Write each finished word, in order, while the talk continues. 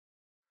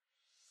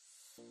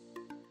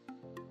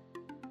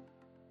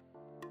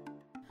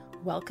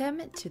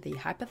Welcome to the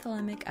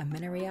Hypothalamic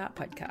Amenorrhea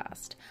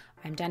podcast.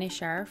 I'm Danny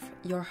Sheriff,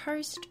 your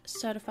host,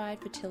 certified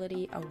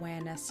fertility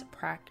awareness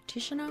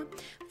practitioner,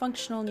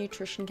 functional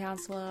nutrition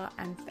counselor,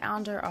 and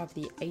founder of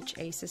the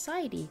HA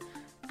Society,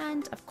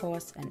 and of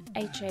course, an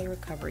HA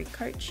recovery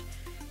coach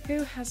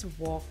who has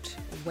walked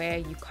where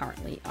you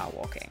currently are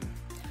walking.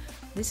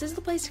 This is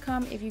the place to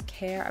come if you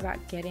care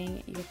about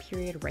getting your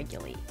period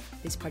regularly.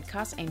 This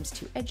podcast aims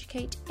to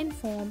educate,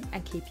 inform,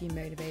 and keep you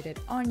motivated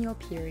on your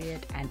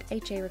period and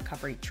HA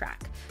recovery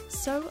track.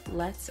 So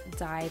let's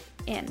dive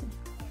in.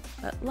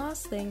 But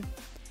last thing,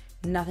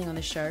 nothing on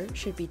the show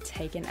should be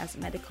taken as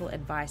medical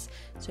advice,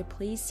 so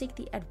please seek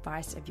the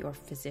advice of your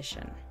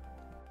physician.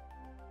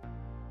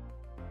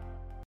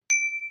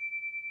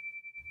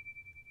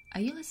 Are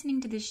you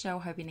listening to this show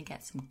hoping to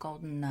get some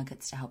golden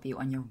nuggets to help you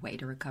on your way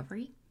to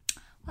recovery?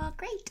 Well,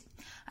 great.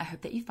 I hope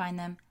that you find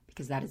them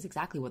because that is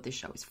exactly what this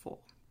show is for.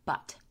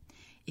 But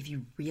if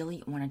you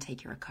really want to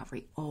take your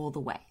recovery all the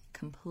way,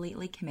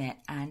 completely commit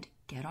and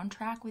get on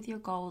track with your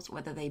goals,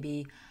 whether they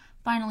be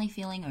finally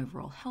feeling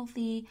overall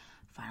healthy,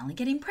 finally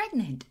getting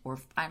pregnant, or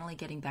finally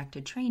getting back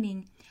to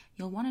training,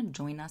 you'll want to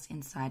join us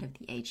inside of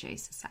the HA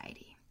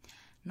Society.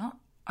 Not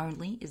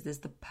only is this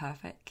the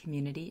perfect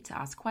community to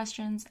ask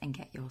questions and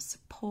get your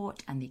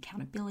support and the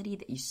accountability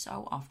that you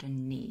so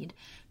often need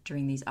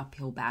during these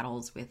uphill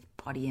battles with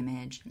body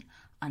image and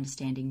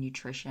understanding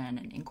nutrition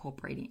and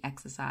incorporating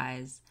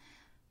exercise,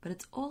 but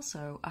it's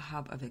also a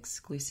hub of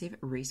exclusive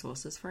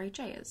resources for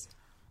HAs.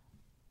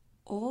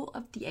 All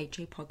of the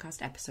HA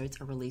podcast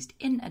episodes are released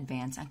in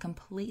advance and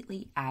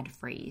completely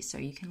ad-free, so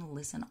you can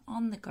listen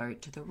on the go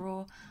to the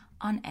raw,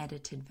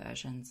 unedited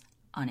versions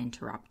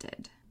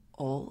uninterrupted.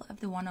 All of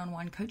the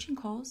one-on-one coaching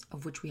calls,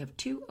 of which we have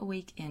 2 a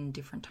week in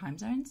different time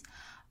zones,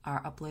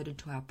 are uploaded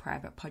to our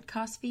private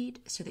podcast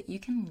feed so that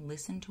you can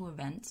listen to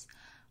events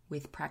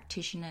with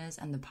practitioners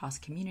and the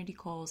past community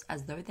calls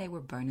as though they were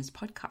bonus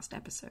podcast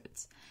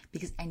episodes,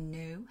 because I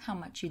know how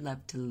much you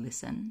love to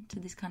listen to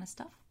this kind of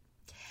stuff.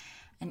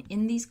 And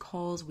in these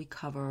calls, we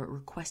cover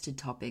requested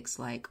topics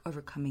like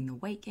overcoming the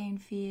weight gain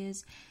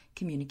fears,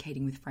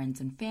 communicating with friends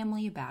and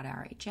family about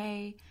our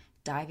HA,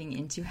 diving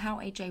into how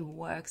HA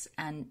works,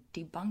 and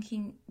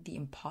debunking the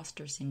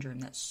imposter syndrome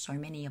that so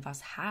many of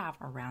us have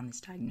around this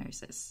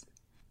diagnosis.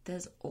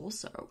 There's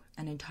also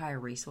an entire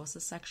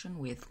resources section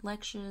with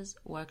lectures,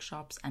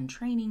 workshops, and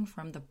training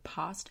from the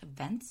past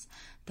events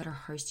that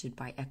are hosted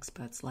by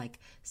experts like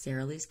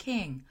Sarah Liz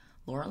King,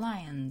 Laura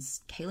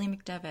Lyons, Kaylee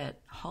McDevitt,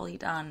 Holly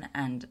Dunn,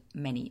 and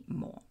many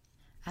more.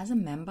 As a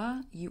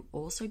member, you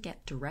also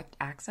get direct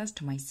access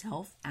to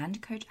myself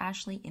and Coach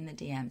Ashley in the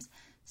DMs.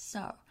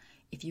 So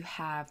if you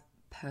have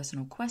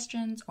personal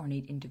questions or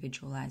need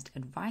individualized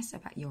advice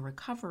about your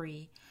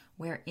recovery,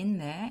 we're in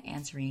there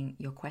answering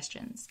your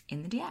questions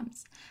in the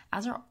DMs,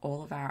 as are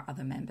all of our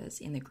other members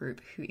in the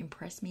group who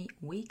impress me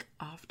week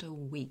after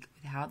week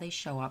with how they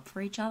show up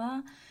for each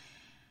other.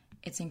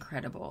 It's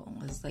incredible.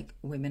 It's like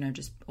women are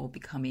just all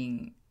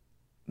becoming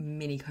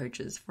mini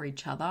coaches for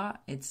each other.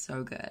 It's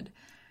so good.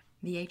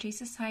 The HA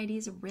Society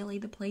is really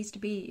the place to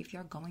be if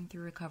you're going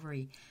through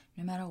recovery,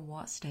 no matter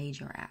what stage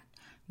you're at.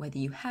 Whether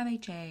you have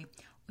HA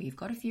or you've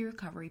got a few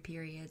recovery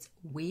periods,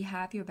 we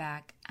have your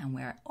back and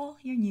we're all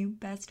your new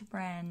best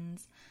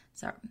friends.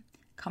 So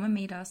come and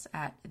meet us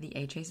at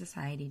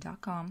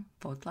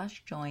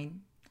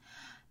thehasociety.com/join.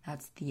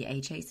 That's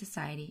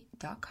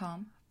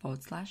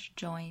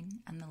thehasociety.com/join,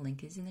 and the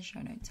link is in the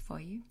show notes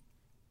for you.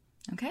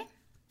 Okay,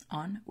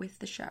 on with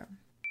the show.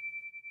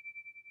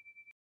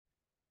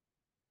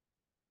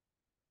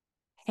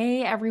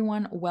 Hey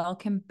everyone,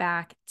 welcome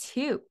back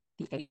to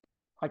the HA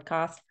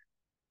podcast.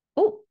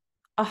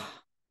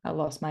 I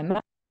lost my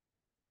mic.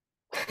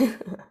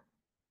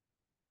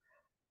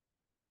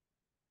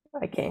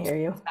 I can't hear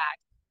you.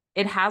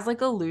 It has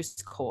like a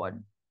loose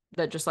cord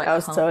that just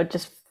like so it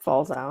just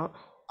falls out.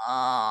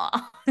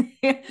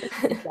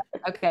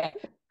 Okay.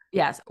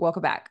 Yes,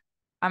 welcome back.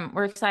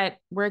 We're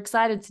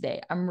excited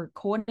today. I'm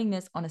recording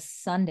this on a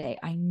Sunday.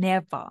 I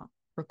never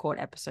record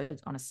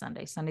episodes on a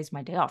Sunday. Sunday's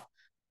my day off.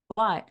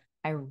 But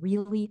I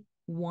really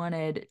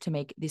wanted to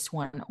make this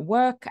one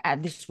work,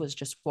 and this was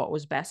just what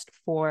was best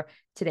for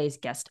today's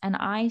guest and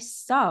I.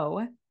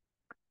 So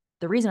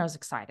the reason I was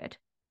excited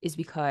is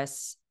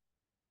because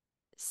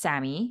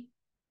Sammi,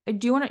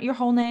 do you want your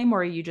whole name, or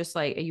are you just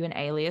like, are you an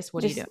alias?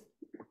 What do you do?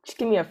 Just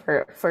give me a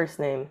first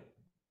name.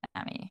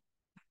 Sammi.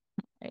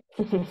 Right.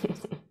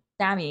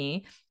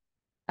 Sammi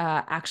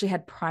actually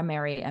had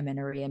primary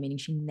amenorrhea, meaning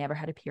she never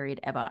had a period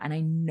ever. And I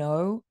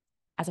know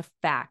as a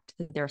fact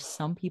that there are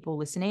some people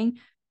listening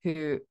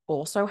who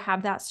also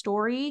have that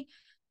story.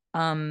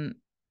 And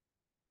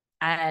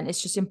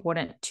it's just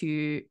important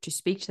to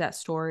speak to that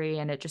story.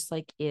 And it just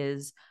like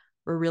is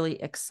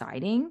really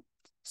exciting.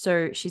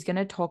 So she's going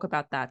to talk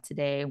about that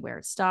today, where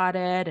it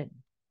started and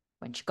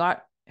when she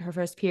got her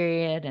first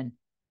period and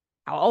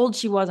how old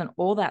she was and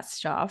all that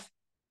stuff.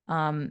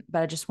 But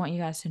I just want you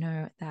guys to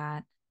know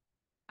that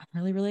I'm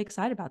really, really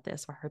excited about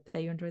this. So I hope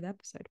that you enjoy the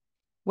episode.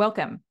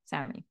 Welcome,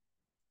 Sammi.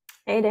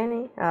 Hey,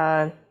 Danny.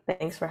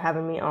 Thanks for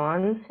having me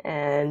on,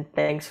 and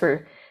thanks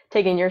for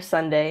taking your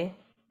Sunday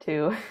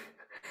to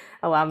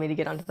allow me to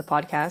get onto the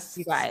podcast.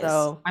 You guys,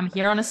 So I'm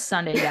here on a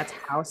Sunday. That's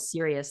how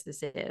serious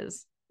this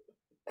is.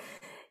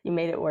 you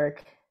made it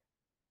work.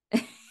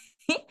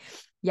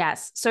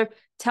 Yes. So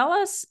tell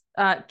us,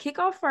 kick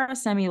off for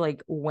us, Sammy,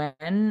 like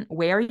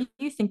where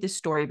you think this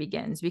story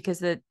begins? Because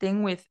the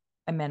thing with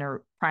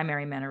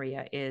primary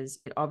amenorrhea is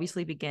it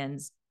obviously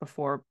begins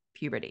before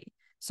puberty.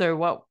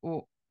 So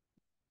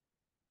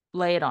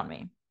lay it on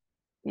me.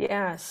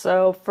 Yeah,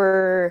 so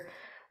for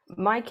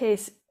my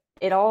case,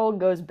 it all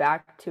goes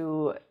back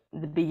to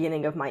the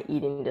beginning of my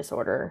eating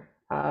disorder.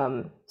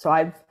 So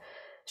I've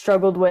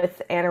struggled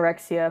with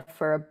anorexia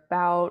for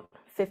about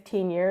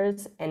 15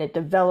 years, and it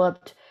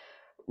developed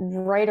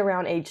right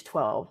around age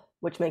 12,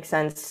 which makes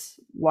sense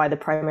why the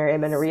primary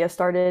amenorrhea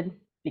started,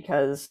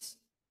 because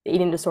the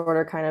eating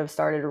disorder kind of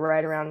started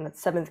right around the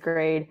seventh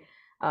grade.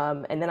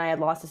 And then I had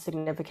lost a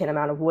significant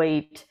amount of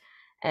weight,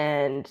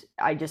 and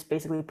I just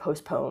basically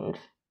postponed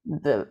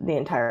the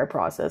entire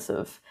process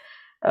of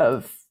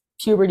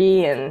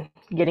puberty and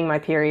getting my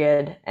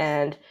period.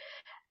 And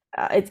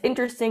it's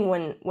interesting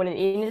when an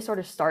eating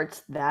disorder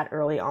starts that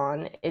early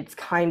on. It's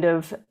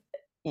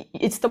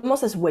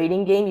almost this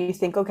waiting game. You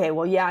think, okay,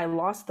 well, yeah, I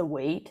lost the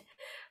weight,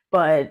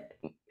 but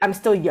I'm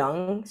still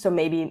young, so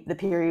maybe the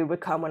period would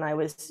come when I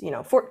was,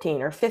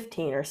 14 or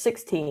 15 or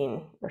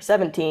 16 or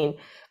 17.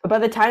 But by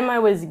the time I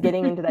was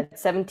getting into that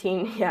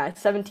 17, yeah,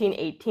 17,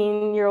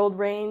 18-year-old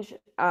range,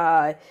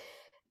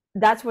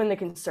 that's when the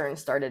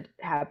concerns started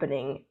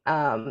happening.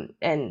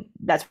 And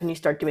that's when you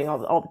start doing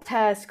all the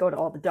tests, go to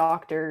all the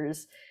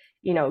doctors,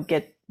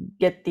 get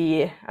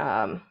the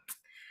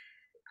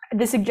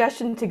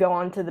suggestion to go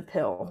onto the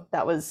pill.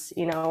 That was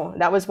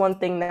one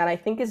thing that I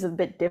think is a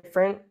bit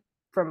different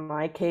from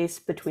my case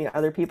between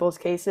other people's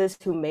cases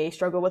who may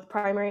struggle with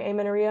primary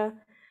amenorrhea,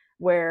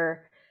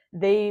 where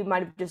they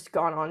might have just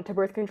gone on to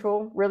birth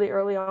control really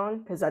early on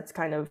because that's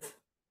kind of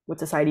what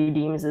society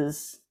deems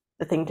is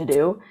the thing to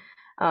do.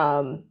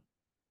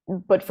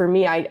 But for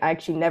me, I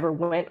actually never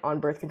went on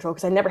birth control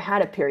because I never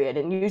had a period.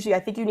 And usually I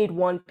think you need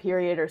one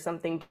period or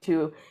something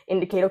to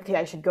indicate, okay,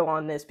 I should go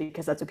on this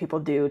because that's what people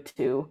do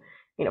to,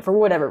 for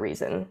whatever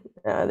reason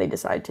they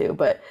decide to.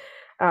 But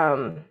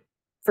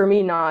for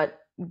me, not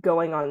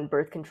going on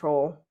birth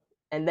control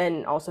and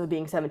then also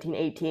being 17,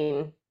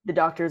 18, the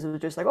doctors were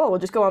just like, oh, well,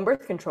 just go on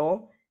birth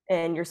control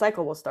and your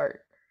cycle will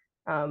start.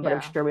 But I'm Yeah.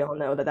 sure we all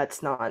know that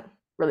that's not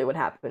really what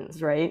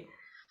happens, right?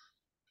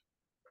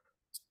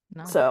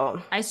 No.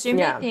 So, I assume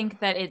they yeah. think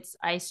that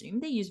I assume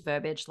they use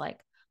verbiage like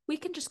we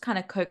can just kind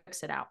of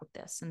coax it out with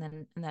this and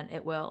then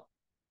it will.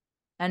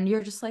 And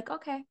you're just like,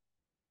 okay,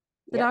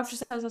 the doctor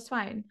Yes. says that's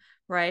fine,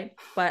 right?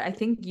 But I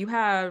think you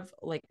have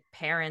like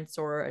parents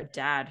or a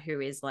dad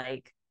who is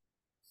like,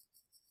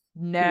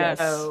 Yes.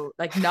 no,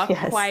 like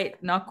Yes.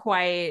 not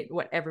quite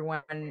what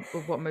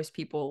most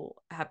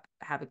people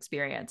have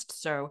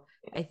experienced. So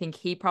I think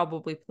he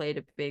probably played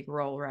a big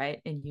role, right,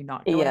 in you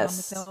not going on the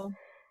Yes. pill.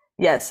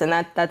 Yes, and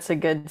that's a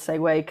good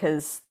segue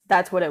because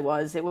that's what it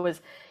was. It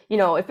was,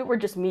 if it were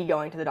just me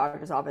going to the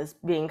doctor's office,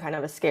 being kind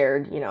of a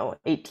scared,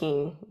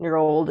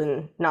 18-year-old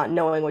and not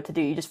knowing what to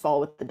do, you just follow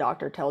what the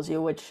doctor tells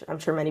you, which I'm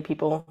sure many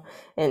people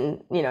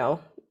in, the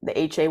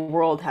HA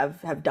world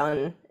have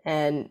done.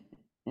 And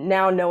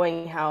now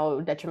knowing how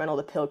detrimental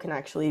the pill can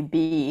actually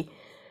be,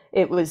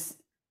 it was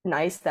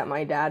nice that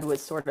my dad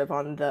was sort of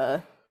on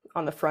the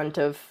front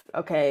of,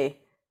 okay,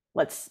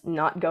 let's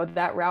not go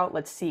that route.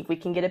 Let's see if we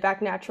can get it back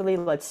naturally.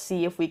 Let's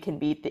see if we can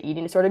beat the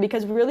eating disorder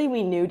because really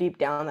we knew deep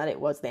down that it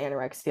was the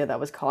anorexia that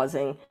was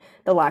causing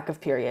the lack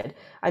of period.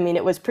 I mean,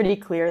 it was pretty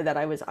clear that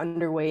I was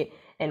underweight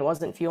and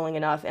wasn't fueling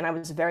enough. And I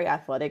was a very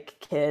athletic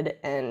kid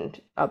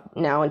and up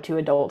now into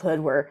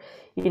adulthood where,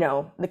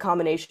 the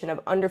combination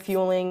of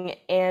underfueling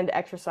and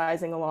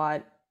exercising a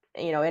lot,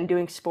 and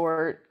doing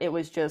sport, it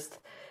was just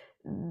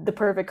the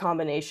perfect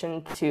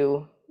combination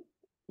to,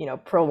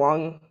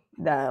 prolong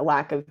the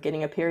lack of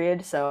getting a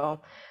period.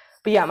 So,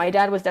 but yeah, my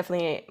dad was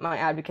definitely my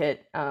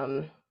advocate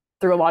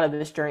through a lot of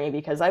this journey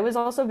because I was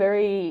also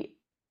very,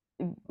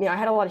 I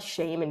had a lot of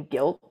shame and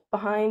guilt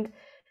behind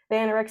the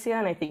anorexia,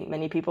 and I think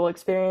many people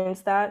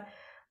experience that.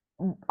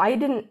 I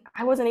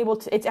wasn't able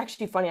to. It's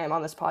actually funny I'm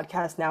on this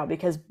podcast now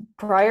because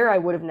prior I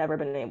would have never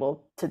been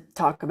able to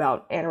talk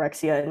about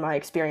anorexia in my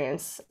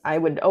experience. I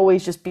would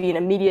always just be in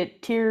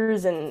immediate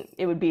tears and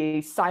it would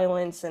be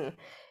silence, and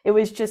it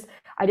was just,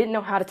 I didn't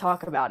know how to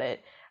talk about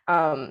it.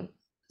 Um,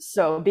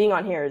 so being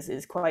on here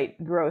is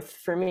quite growth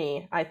for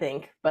me, I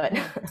think. But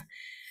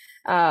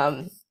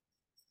um,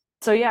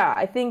 so yeah,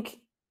 I think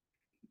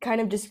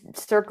kind of just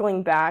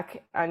circling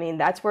back, I mean,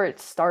 that's where it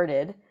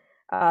started.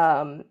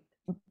 Um,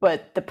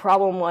 but the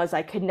problem was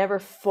I could never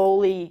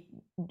fully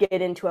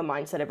get into a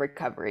mindset of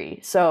recovery.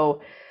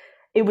 So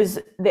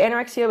the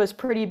anorexia was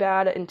pretty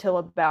bad until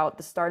about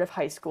the start of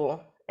high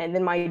school. And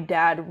then my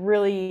dad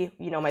really,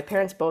 my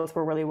parents both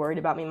were really worried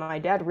about me. My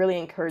dad really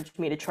encouraged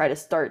me to try to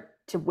start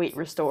to weight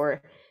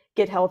restore,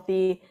 get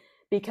healthy,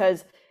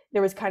 because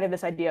there was kind of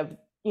this idea of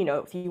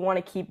if you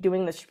want to keep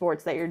doing the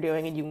sports that you're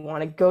doing and you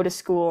want to go to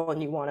school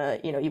and you want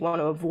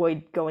to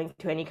avoid going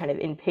to any kind of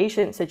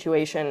inpatient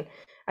situation.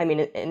 I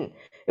mean, and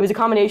it was a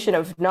combination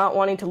of not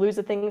wanting to lose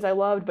the things I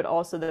loved, but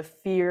also the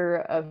fear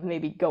of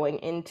maybe going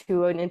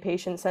into an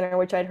inpatient center,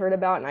 which I'd heard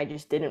about, and I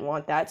just didn't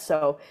want that.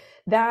 So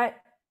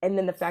that, and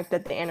then the fact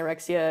that the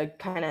anorexia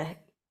kind of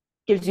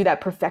gives you that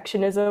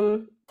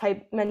perfectionism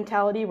type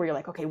mentality where you're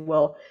like, okay,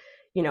 well,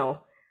 you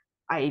know,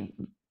 I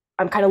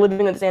I'm kind of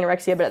living with this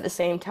anorexia, but at the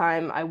same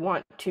time, I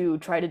want to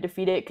try to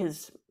defeat it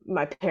because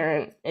my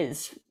parent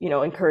is,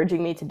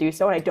 encouraging me to do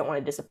so, and I don't want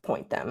to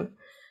disappoint them.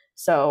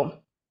 So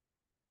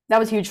that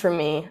was huge for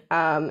me.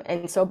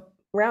 And so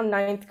around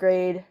ninth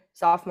grade,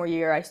 sophomore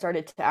year, I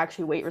started to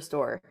actually weight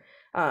restore.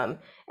 And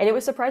it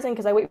was surprising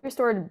because I weight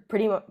restored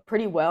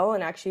pretty well,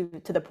 and actually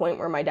to the point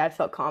where my dad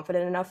felt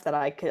confident enough that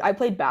I could. I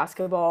played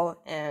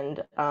basketball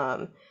and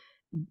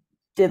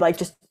did like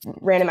just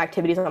random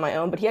activities on my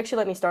own, but he actually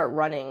let me start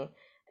running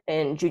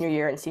in junior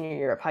year and senior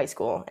year of high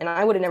school, and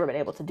I would have never been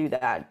able to do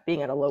that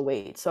being at a low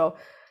weight. So,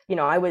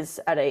 I was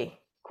at a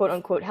quote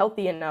unquote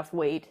healthy enough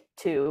weight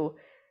to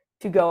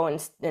go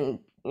and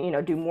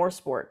do more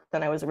sport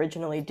than I was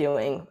originally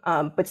doing,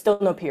 but still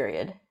no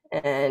period.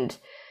 And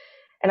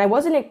I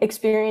wasn't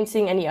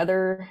experiencing any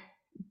other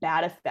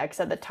bad effects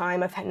at the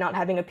time of not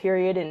having a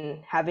period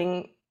and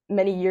having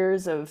many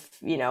years of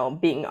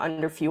being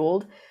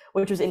underfueled,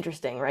 which was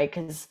interesting, right?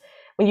 Because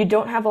when you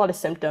don't have a lot of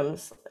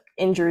symptoms,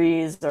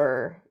 injuries,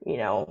 or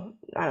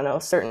I don't know,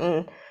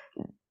 certain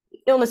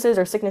illnesses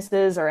or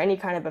sicknesses or any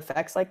kind of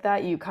effects like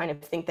that, you kind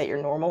of think that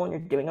you're normal and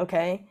you're doing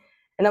okay.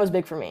 And that was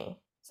big for me.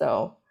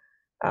 So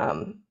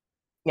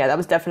yeah, that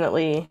was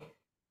definitely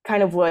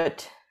kind of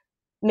what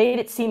made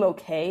it seem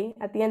okay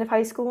at the end of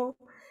high school.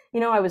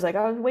 I was like,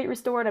 I was weight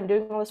restored, I'm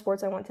doing all the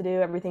sports I want to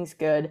do, everything's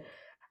good.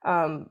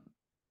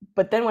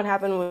 But then what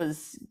happened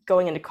was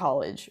going into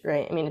college,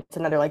 right? I mean, it's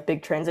another like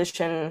big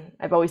transition.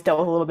 I've always dealt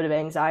with a little bit of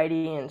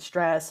anxiety and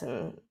stress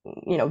and,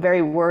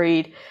 very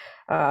worried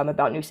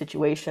about new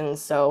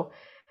situations. So,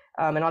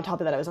 and on top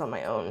of that, I was on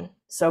my own.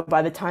 So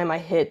by the time I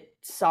hit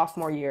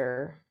sophomore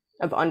year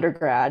of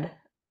undergrad,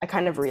 I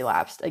kind of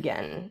relapsed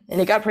again,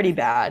 and it got pretty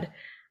bad.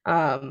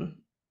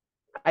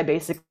 I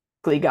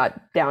basically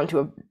got down to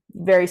a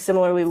very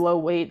similarly low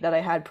weight that I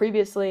had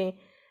previously,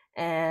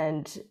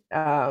 and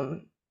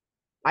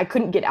I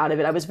couldn't get out of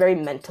it. I was very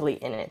mentally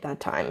in it at that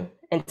time.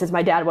 And since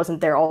my dad wasn't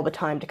there all the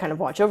time to kind of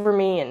watch over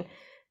me and,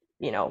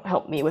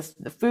 help me with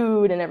the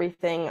food and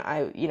everything,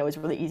 it was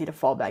really easy to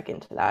fall back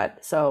into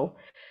that. So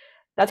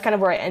that's kind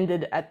of where I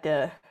ended at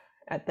the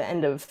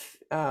end of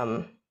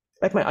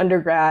like my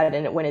undergrad,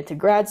 and it went into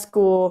grad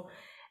school.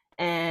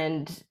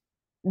 And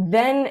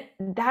then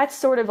that's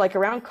sort of like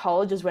around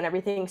college is when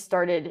everything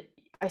started.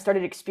 I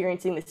started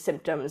experiencing the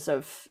symptoms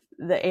of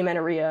the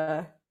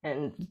amenorrhea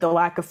and the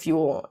lack of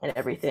fuel and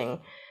everything.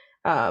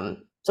 So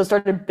it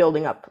started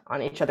building up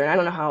on each other. And I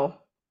don't know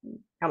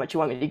how much you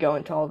want me to go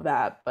into all of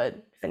that, but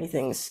if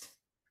anything's.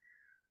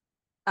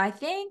 I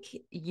think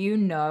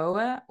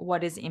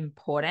what is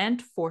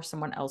important for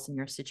someone else in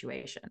your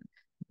situation,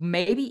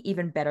 maybe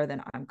even better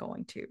than I'm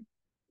going to.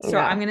 So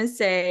yeah. I'm going to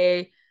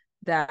say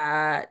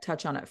that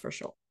touch on it for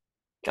sure.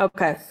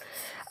 Okay.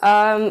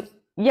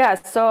 Yeah,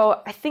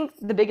 so I think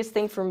the biggest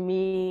thing for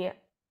me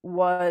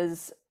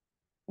was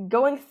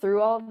going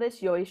through all of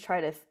this. You always try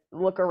to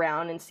look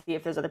around and see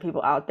if there's other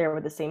people out there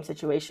with the same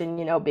situation,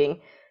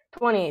 being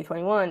 20,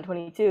 21,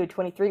 22,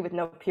 23 with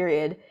no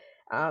period,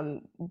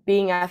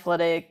 being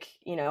athletic,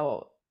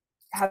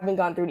 having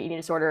gone through an eating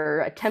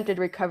disorder, attempted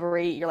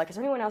recovery. You're like, is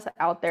there anyone else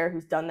out there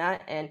who's done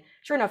that? And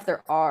sure enough,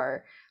 there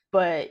are,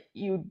 but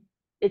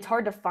it's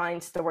hard to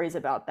find stories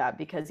about that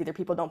because either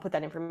people don't put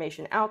that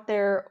information out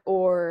there,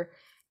 or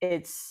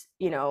it's,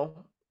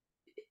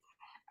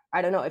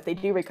 I don't know, if they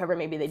do recover,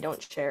 maybe they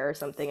don't share or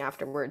something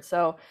afterwards.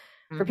 So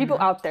for people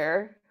out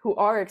there who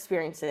are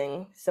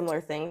experiencing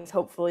similar things,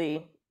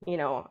 hopefully,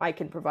 I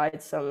can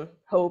provide some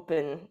hope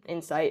and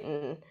insight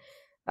and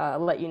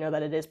let you know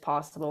that it is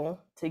possible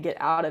to get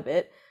out of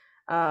it.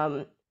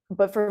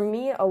 But for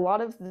me, a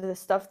lot of the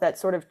stuff that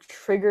sort of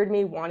triggered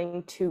me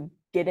wanting to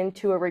get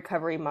into a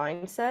recovery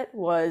mindset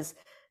was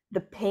the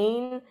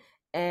pain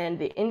and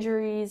the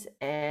injuries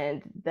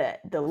and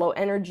the low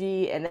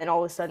energy, and then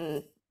all of a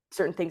sudden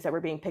certain things that were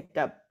being picked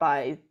up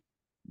by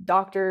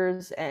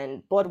doctors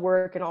and blood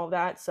work and all of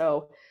that.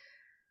 So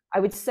I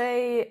would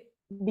say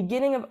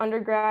beginning of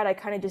undergrad, I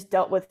kind of just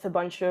dealt with a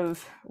bunch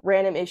of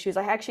random issues.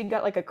 I actually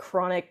got like a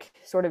chronic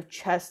sort of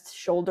chest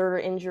shoulder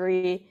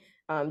injury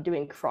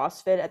doing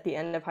CrossFit at the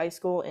end of high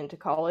school into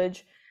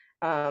college.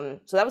 So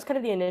that was kind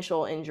of the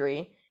initial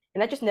injury.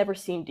 And that just never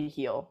seemed to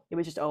heal. It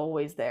was just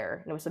always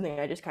there. And it was something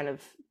I just kind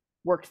of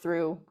worked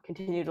through,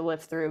 continued to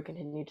live through,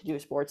 continued to do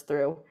sports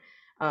through.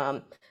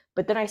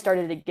 But then I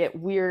started to get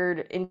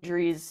weird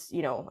injuries,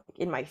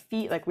 in my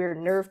feet, like weird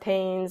nerve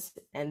pains.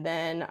 And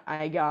then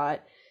I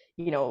got,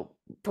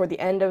 toward the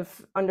end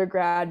of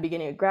undergrad,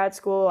 beginning of grad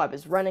school, I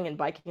was running and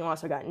biking a lot.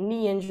 So I got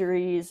knee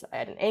injuries. I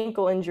had an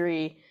ankle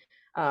injury.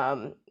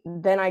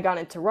 Then I got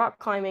into rock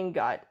climbing,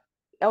 got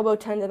elbow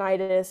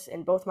tendonitis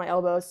in both my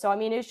elbows. So I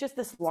mean, it's just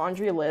this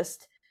laundry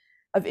list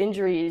of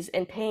injuries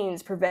and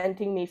pains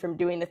preventing me from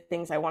doing the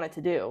things I wanted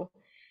to do.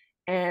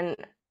 And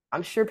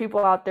I'm sure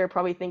people out there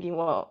probably thinking,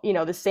 well,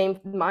 the same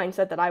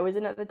mindset that I was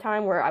in at the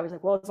time, where I was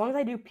like, well, as long as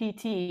I do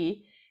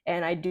PT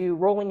and I do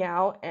rolling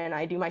out and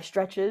I do my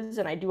stretches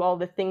and I do all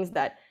the things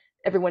that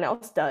everyone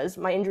else does,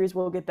 my injuries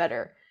will get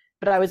better.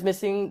 But I was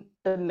missing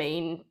the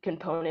main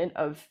component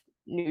of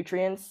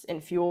nutrients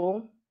and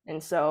fuel.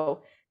 And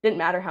so it didn't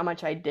matter how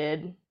much I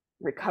did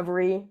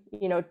recovery,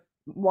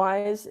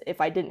 wise,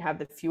 if I didn't have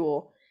the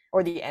fuel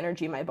or the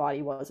energy, my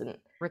body wasn't.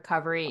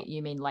 Recovery,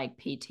 you mean like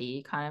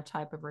PT kind of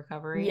type of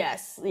recovery?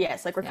 Yes, like Yeah.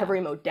 recovery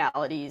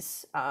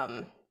modalities,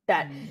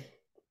 that Mm.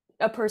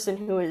 a person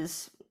who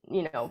is,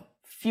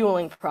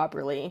 fueling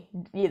properly,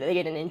 they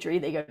get an injury,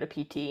 they go to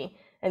PT,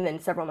 and then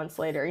several months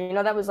later,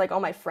 that was like all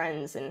my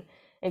friends. And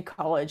in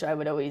college, I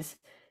would always,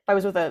 if I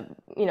was with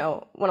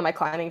one of my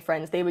climbing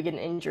friends, they would get an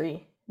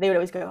injury. They would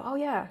always go, oh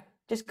yeah,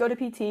 just go to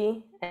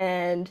PT,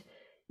 and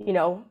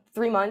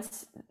 3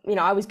 months,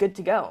 I was good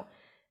to go.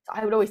 So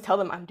I would always tell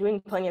them I'm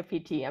doing plenty of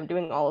PT, I'm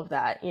doing all of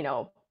that,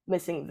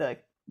 missing the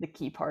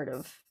key part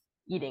of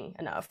eating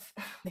enough,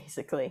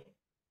 basically.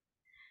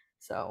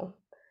 So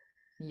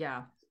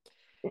Yeah.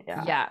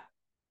 yeah. Yeah.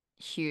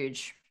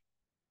 Huge.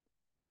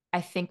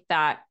 I think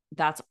that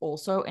that's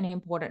also an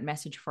important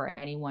message for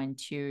anyone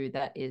too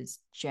that is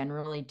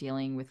generally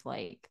dealing with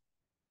like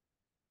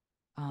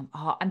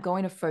oh, I'm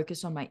going to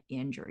focus on my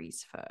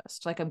injuries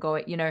first. Like I'm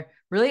going,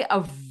 really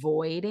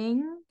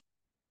avoiding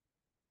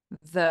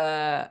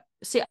the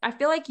see, I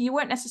feel like you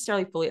weren't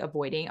necessarily fully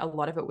avoiding. A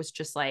lot of it was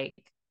just like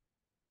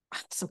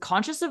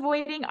subconscious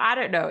avoiding. I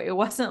don't know. It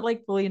wasn't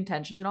like fully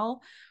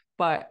intentional.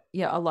 But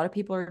yeah, a lot of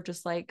people are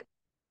just like,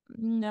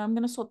 no, I'm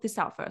going to sort this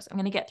out first. I'm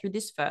going to get through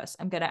this first.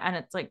 and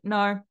it's like,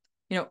 no,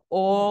 Mhm.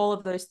 all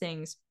of those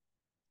things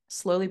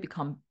slowly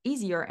become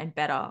easier and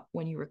better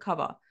when you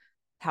recover.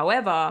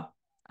 However,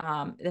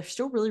 they're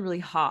still really, really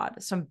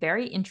hard. So I'm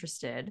very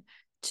interested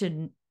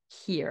to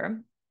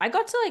hear. I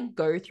got to like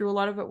go through a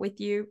lot of it with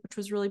you, which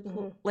was really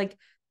Mhm. like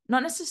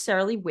not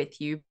necessarily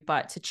with you,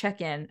 but to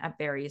check in at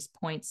various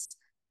points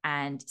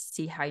and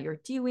see how you're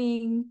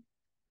doing.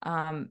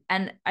 And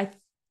I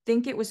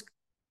think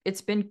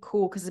it's been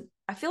cool because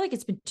I feel like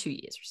it's been 2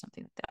 years or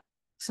something like that,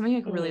 something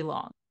like really Mhm.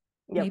 long,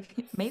 Yep.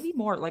 maybe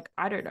more. Like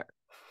I don't know,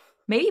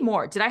 maybe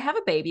more. Did I have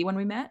a baby when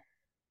we met?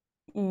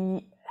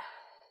 Y-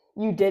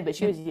 You did, but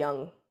she In was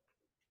young.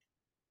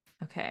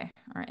 okay,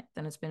 all right,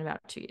 then it's been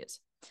about 2 years.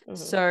 Mhm.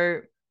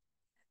 So,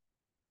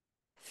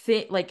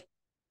 like,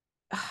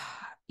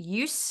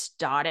 you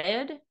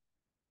started.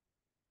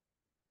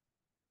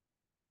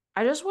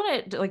 I just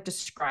want to like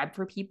describe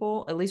for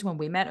people, at least when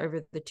we met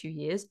over the 2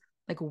 years,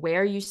 like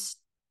where you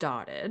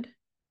started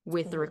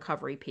with the Mhm.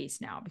 recovery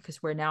piece now,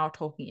 because we're now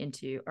talking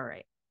into all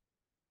right.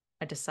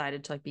 I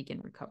decided to like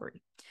begin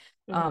recovery.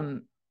 Mhm.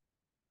 Um,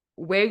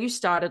 where you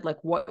started,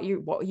 like what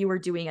you were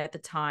doing at the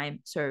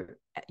time. So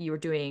you were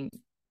doing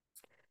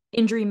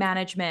injury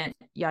management,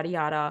 yada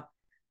yada.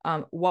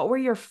 What were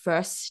your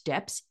first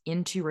steps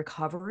into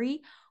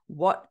recovery?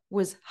 What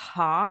was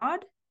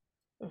hard?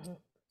 Mhm.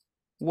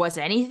 Was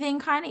anything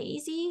kind of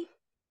easy?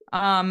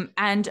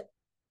 And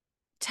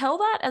tell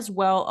that as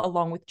well,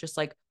 along with just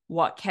like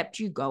what kept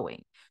you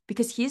going.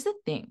 Because here's the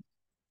thing: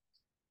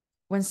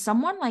 when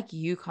someone like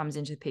you comes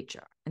into the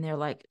picture and they're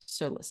like,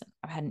 "So listen,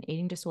 I've had an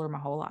eating disorder my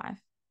whole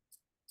life,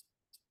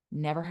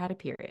 never had a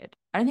period."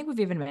 I don't think we've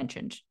even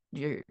mentioned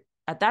you're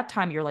at that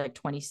time. You're like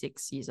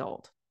 26 years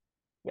old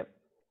Yep.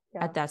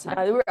 Yeah. at that time.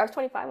 No, I was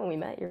 25 when we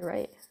met. You're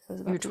right. It was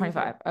You were about 2 years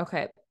ago. 25.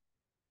 Okay.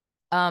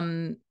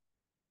 Um,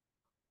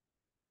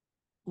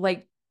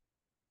 like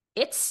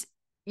it's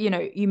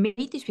you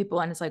meet these people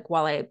and it's like,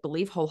 while I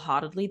believe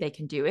wholeheartedly they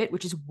can do it,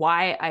 which is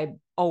why I've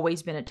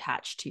always been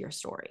attached to your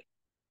story.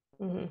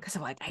 Mhm. Because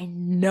I'm like, I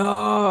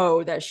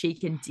know that she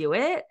can do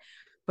it,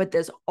 but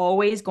there's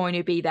always going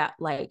to be that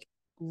like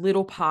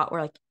little part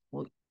where like,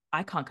 well,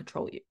 I can't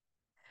control you.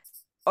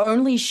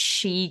 Only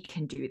she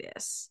can do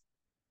this.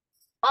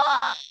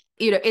 Ah!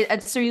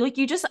 And so you're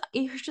just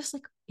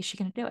like, is she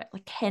gonna do it?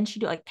 Like, can she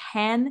do it? Like,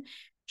 can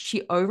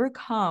she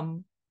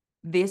overcome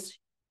this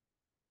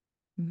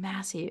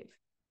massive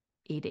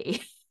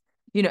ED?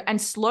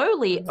 And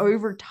slowly Mhm.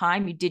 over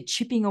time, you did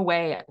chipping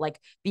away at like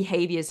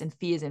behaviors and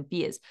fears and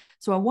fears.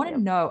 So I want to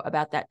Yep. know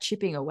about that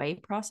chipping away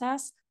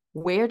process.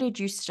 Where did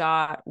you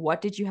start?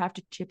 What did you have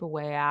to chip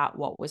away at?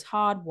 What was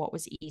hard? What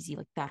was easy?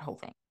 Like that whole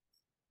thing.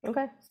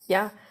 Okay.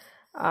 Yeah.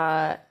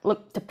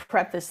 Look, to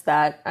preface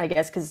that, I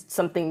guess, because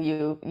something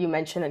you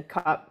mentioned and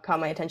caught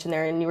my attention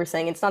there, and you were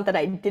saying it's not that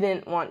I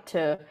didn't want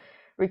to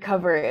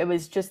recover. It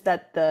was just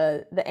that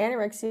the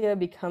anorexia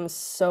becomes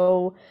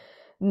so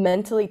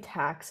mentally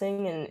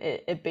taxing, and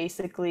it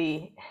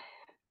basically,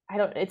 I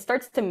don't, it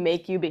starts to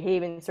make you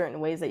behave in certain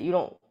ways that you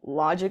don't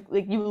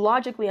you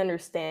logically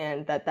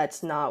understand that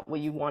that's not what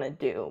you want to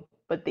do.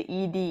 But the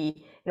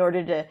ED, in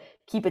order to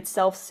keep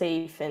itself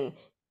safe and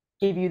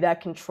give you that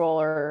control,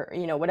 or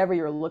whatever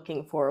you're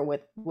looking for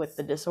with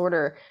the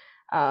disorder,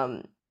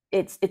 um,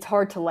 it's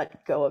hard to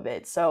let go of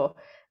it. So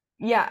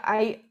yeah,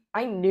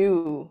 I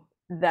knew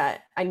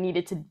that I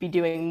needed to be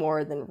doing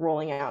more than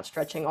rolling out,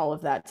 stretching, all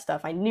of that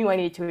stuff. I knew I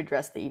needed to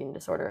address the eating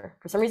disorder.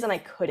 For some reason, I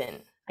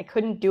couldn't. I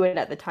couldn't do it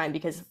at the time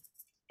because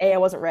A, I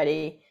wasn't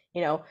ready,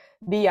 you know,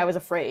 B, I was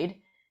afraid.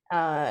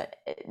 Uh,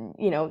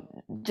 you know,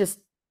 just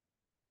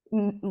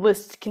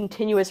list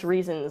continuous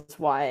reasons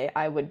why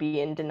I would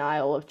be in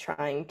denial of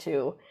trying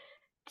to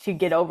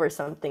get over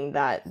something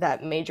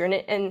that major.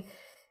 And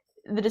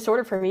the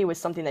disorder for me was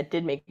something that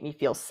did make me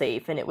feel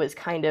safe, and it was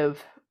kind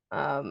of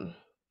um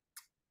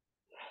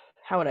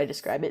how would I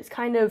describe it? It's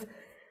kind of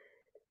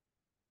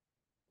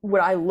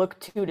what I look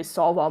to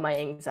solve all my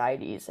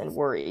anxieties and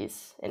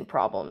worries and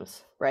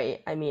problems,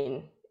 right? I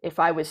mean, if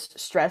I was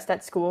stressed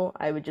at school,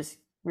 I would just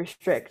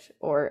restrict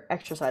or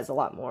exercise a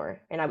lot more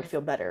and I would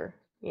feel better,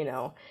 you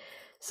know?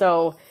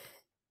 So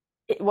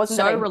it wasn't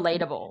that So I,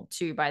 relatable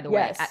too, by the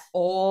way, at yes,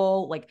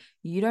 all. Like,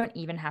 you don't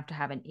even have to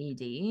have an ED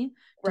to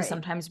right.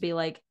 sometimes be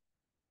like,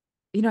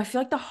 I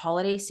feel like the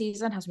holiday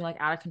season has me like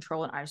out of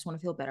control and I just want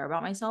to feel better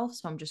about myself.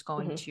 So I'm just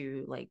going Hmm.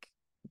 to like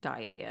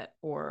diet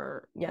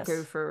or go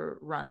Yes. for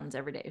runs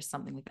every day or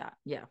something like that.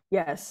 Yeah.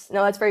 Yes.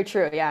 No, that's very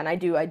true. Yeah, and I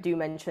do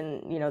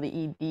mention, the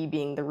ED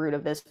being the root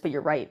of this, but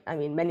you're right. I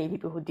mean, many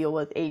people who deal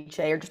with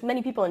HA or just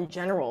many people in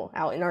general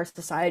out in our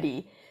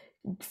society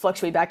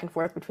fluctuate back and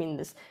forth between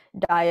this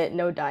diet,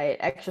 no diet,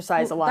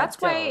 exercise a Well, lot, that's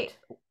don't.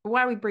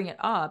 why we bring it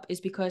up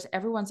is because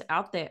everyone's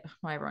out there.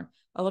 Not everyone.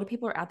 A lot of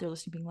people are out there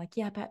listening, being like,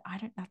 "Yeah, but I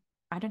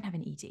don't have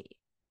an ED, so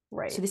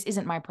Right. this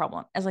isn't my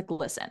problem." As like,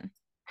 listen,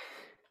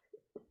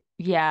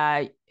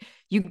 yeah,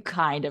 you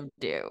kind of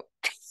do.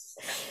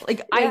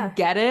 Like, I Yeah,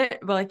 get it,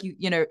 but like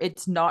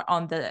it's not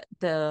on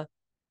the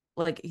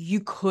like,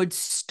 you could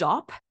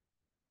stop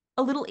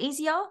a little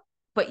easier,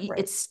 but right.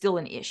 it's still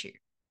an issue.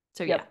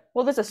 So yeah. Yep.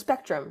 Well, there's a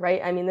spectrum,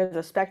 right? I mean, there's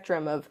a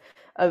spectrum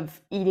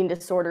of eating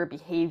disorder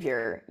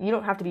behavior. You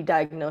don't have to be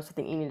diagnosed with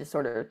an eating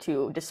disorder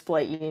to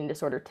display eating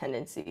disorder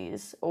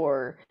tendencies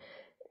or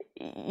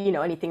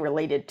anything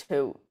related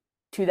to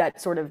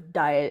that sort of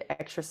diet,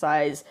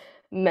 exercise,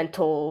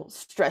 mental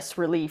stress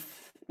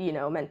relief,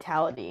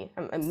 mentality.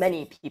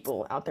 Many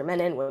people out there,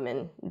 men and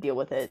women, deal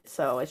with it.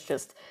 So it's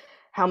just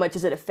how much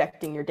is it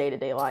affecting your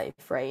day-to-day life,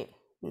 right?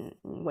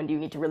 When do you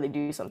need to really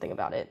do something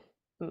about it?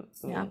 I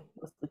Yeah. mean,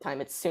 most of the time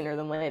it's sooner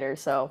than later.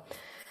 So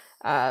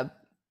uh,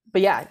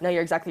 but yeah, no,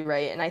 you're exactly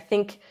right. And I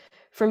think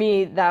for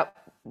me that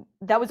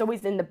was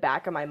always in the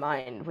back of my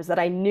mind, was that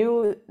I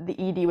knew the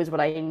ED was what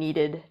I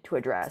needed to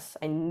address.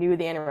 I knew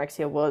the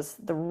anorexia was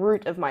the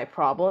root of my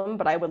problem,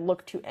 but I would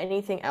look to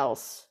anything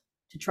else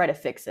to try to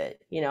fix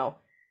it.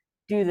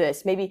 Do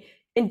this, maybe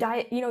in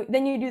diet,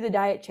 then you do the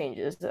diet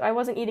changes. I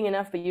wasn't eating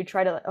enough, but you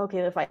try to, okay,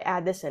 if I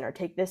add this in or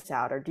take this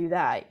out or do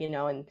that,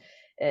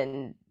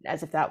 and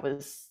as if that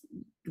was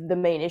the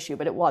main issue,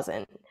 but it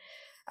wasn't.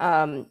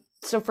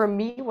 So for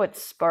me, what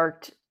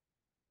sparked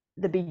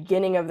the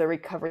beginning of the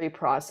recovery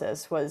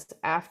process was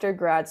after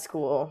grad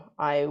school.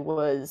 I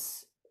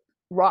was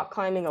rock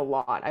climbing a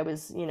lot. I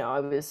was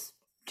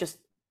just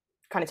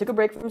kind of took a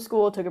break from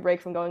school, took a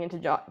break from going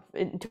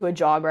into a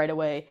job right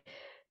away.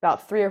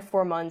 About 3 or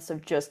 4 months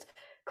of just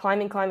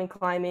climbing, climbing,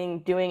 climbing,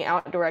 doing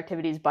outdoor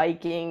activities,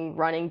 biking,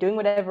 running, doing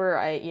whatever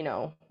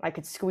I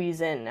could squeeze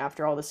in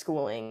after all the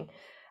schooling.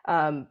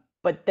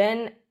 But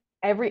then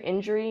every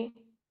injury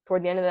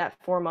toward the end of that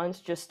 4 months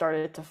just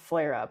started to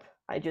flare up.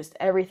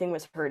 Everything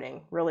was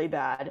hurting really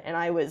bad. And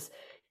I was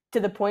to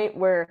the point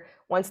where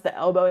once the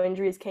elbow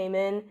injuries came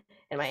in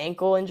and my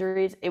ankle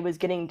injuries, it was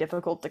getting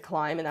difficult to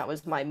climb. And that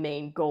was my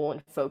main goal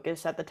and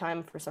focus at the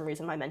time. For some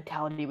reason, my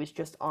mentality was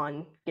just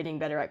on getting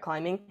better at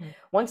climbing. Mm.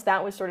 Once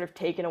that was sort of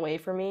taken away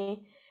from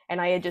me, and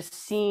I had just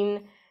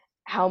seen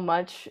how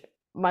much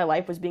my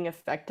life was being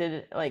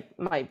affected, like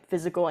my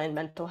physical and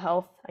mental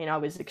health. I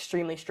was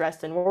extremely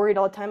stressed and worried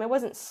all the time. I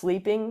wasn't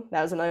sleeping.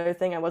 That was another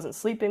thing. I wasn't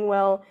sleeping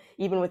well,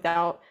 even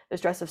without the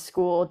stress of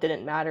school. It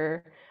didn't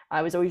matter.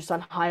 I was always just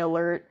on high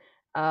alert.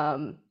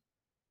 Um,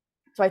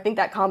 so I think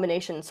that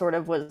combination sort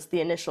of was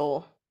the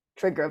initial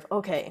trigger of,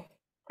 okay,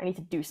 I need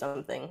to do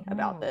something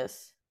about Oh.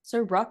 this. So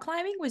rock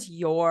climbing was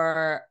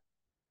your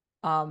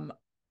um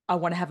I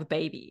want to have a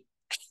baby.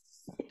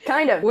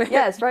 Kind of, where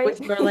yes, right?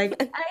 you're like,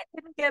 I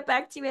didn't get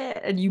back to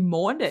it, and you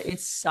mourned it.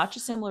 It's such a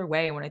similar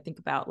way when I think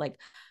about like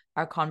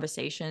our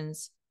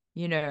conversations.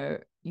 You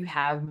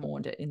have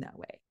mourned it in that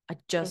way. I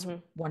just Hmm.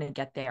 want to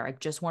get there. I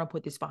just want to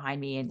put this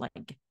behind me and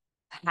like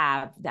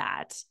have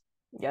that.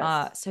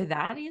 Yes. So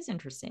that is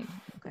interesting.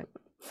 Okay.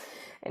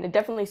 And it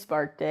definitely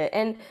sparked it.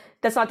 And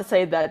that's not to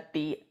say that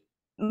the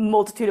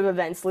multitude of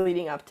events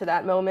leading up to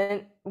that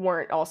moment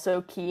weren't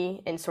also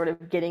key in sort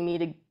of getting me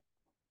to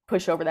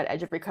push over that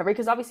edge of recovery.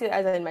 Because obviously,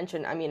 as I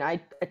mentioned, I mean,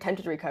 I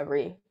attempted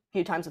recovery a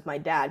few times with my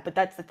dad, but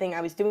that's the thing.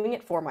 I was doing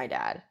it for my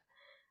dad. I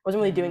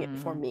wasn't really doing it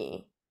for Mm.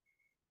 me.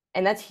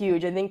 And that's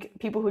huge. I think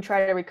people who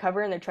try to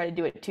recover and they try to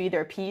do it to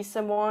either appease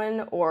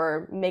someone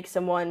or make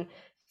someone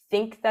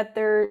think that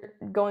they're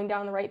going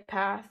down the right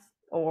path,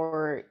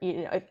 or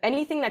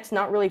anything that's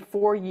not really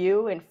for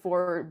you and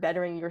for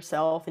bettering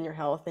yourself and your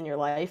health and your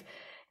life,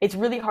 it's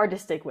really hard to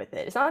stick with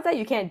it. It's not that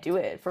you can't do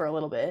it for a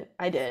little bit.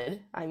 I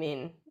did. I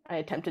mean, I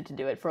attempted to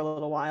do it for a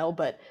little while,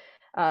 but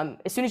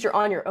as soon as you're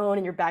on your own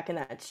and you're back in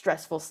that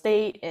stressful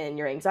state and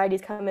your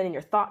anxieties come in and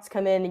your thoughts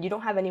come in and you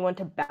don't have anyone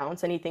to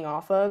bounce anything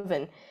off of,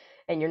 and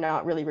you're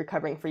not really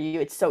recovering for you,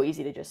 it's so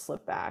easy to just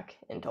slip back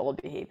into old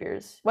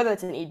behaviors, whether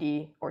it's an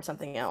ED or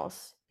something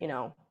else, you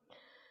know.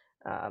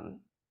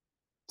 Um,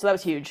 so that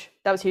was huge.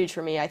 That was huge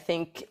for me. I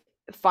think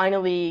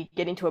finally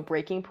getting to a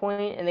breaking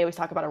point, and they always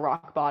talk about a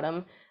rock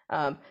bottom.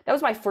 That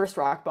was my first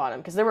rock bottom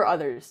because there were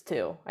others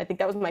too. I think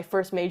that was my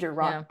first major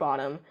rock Yeah.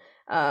 bottom,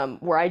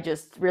 where I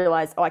just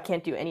realized, oh, I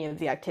can't do any of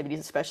the activities,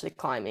 especially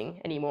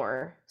climbing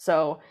anymore.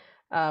 So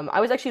I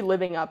was actually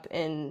living up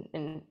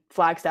in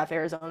Flagstaff,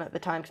 Arizona at the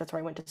time because that's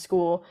where I went to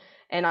school,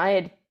 and I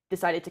had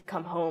decided to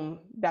come home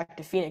back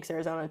to Phoenix,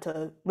 Arizona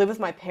to live with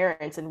my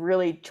parents and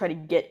really try to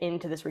get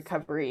into this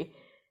recovery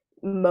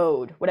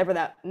mode, whatever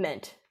that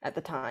meant at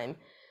the time.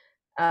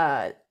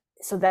 Uh,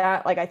 so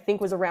that like I think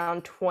was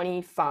around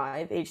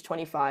 25, age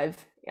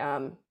 25.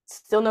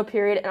 Still no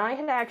period, and I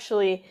had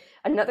actually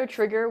another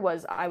trigger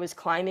was I was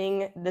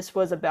climbing. This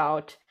was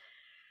about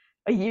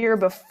a year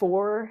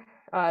before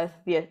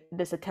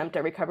this attempt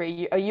at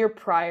recovery. A year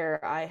prior,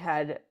 I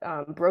had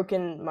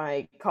broken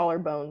my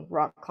collarbone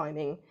rock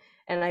climbing,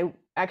 and I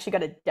actually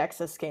got a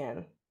DEXA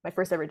scan, my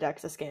first ever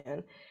DEXA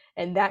scan,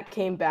 and that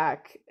came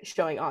back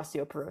showing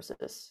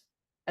osteoporosis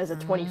as a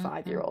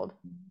 25-year-old,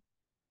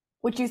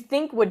 which you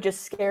think would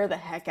just scare the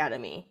heck out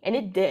of me. And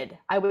it did.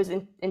 I was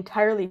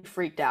entirely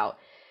freaked out.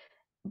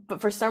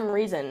 But for some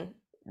reason,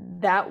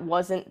 that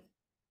wasn't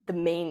the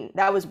main,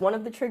 that was one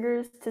of the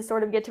triggers to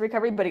sort of get to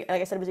recovery. But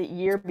like I said, it was a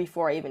year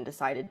before I even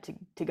decided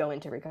to go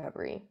into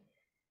recovery.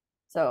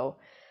 So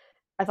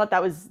I thought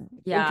that was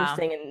Yeah.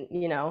 interesting.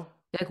 And, you know,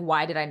 Like,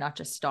 why did I not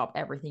just stop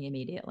everything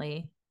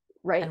immediately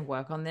right. and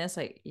work on this?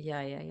 Like,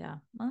 yeah.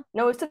 Well,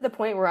 No, it's to the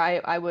point where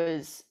I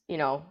was, you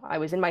know, I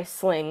was in my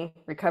sling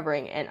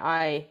recovering and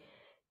I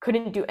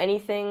couldn't do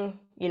anything,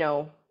 you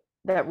know,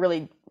 that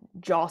really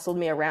jostled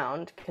me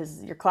around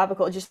because your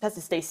clavicle it just has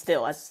to stay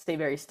still, has to stay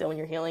very still when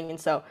you're healing. And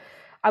so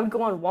I would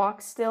go on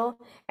walks still,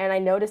 and I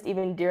noticed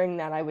even during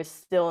that I was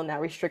still in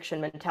that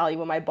restriction mentality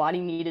when my body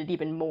needed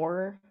even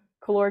more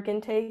caloric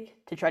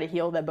intake to try to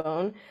heal the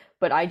bone.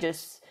 But I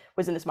just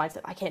was in this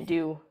mindset, I can't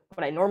do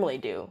what I normally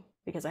do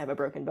because I have a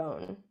broken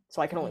bone.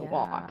 So I can only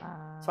walk.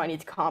 So I yeah. need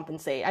to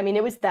compensate. I mean,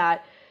 it was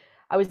that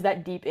I was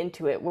that deep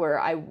into it where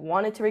I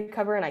wanted to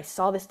recover and I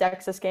saw this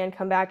DEXA scan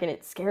come back and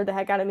it scared the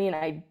heck out of me and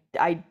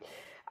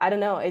I don't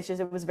know, it's just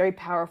it was very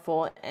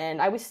powerful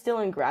and I was still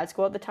in grad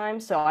school at the time,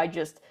 so I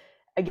just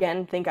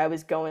again think I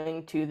was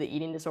going to the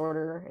eating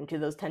disorder and to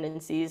those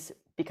tendencies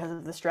because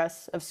of the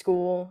stress of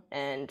school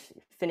and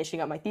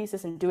finishing up my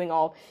thesis and doing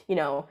all, you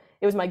know,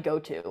 it was my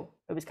go-to.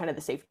 It was kind of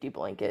the safety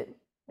blanket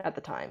at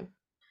the time.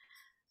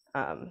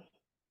 Um,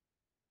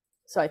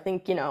 so I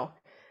think, you know,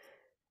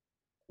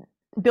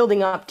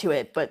 building up to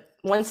it, but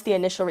once the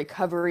initial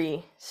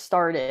recovery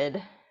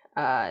started,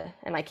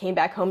 and I came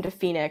back home to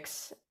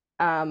Phoenix,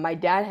 my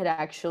dad had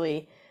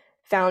actually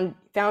found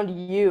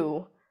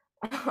you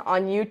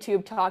on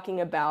YouTube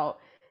talking about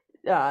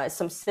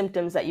some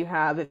symptoms that you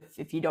have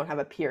if you don't have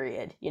a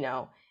period, you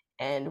know,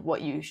 and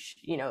what you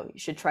know you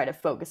should try to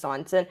focus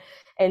on. So,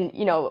 and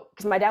you know,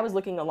 because my dad was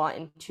looking a lot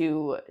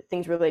into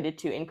things related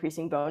to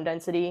increasing bone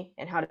density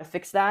and how to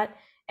fix that,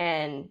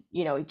 and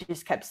you know, he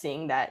just kept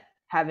seeing that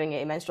having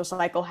a menstrual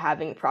cycle,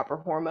 having proper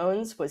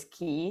hormones was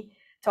key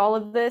to all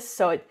of this.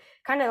 So it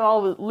kind of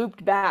all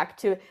looped back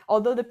to,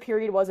 although the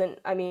period wasn't,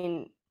 I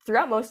mean,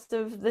 throughout most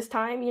of this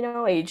time, you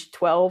know, age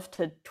 12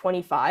 to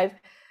 25,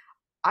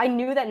 I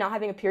knew that not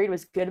having a period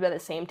was good, but at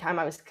the same time,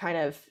 I was kind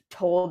of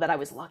told that I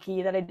was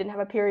lucky that I didn't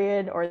have a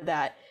period or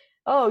that,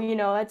 oh, you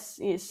know, that's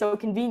it's so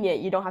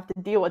convenient. You don't have to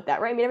deal with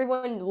that, right? I mean,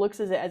 everyone looks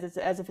at it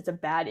as if it's a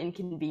bad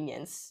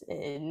inconvenience.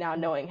 And now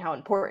knowing how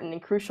important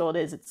and crucial it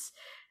is, it's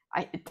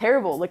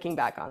terrible looking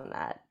back on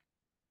that.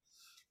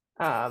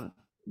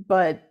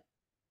 But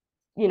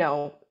you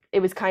know, it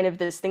was kind of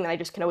this thing that I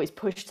just can always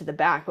push to the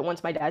back. But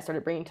once my dad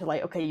started bringing to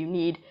light, okay, you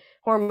need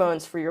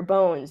hormones for your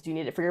bones, you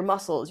need it for your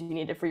muscles, you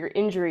need it for your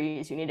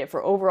injuries, you need it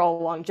for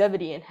overall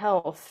longevity and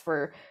health,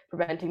 for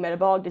preventing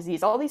metabolic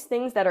disease, all these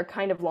things that are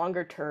kind of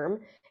longer term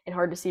and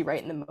hard to see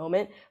right in the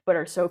moment, but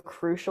are so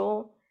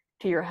crucial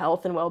to your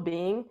health and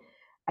well-being.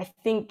 I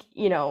think,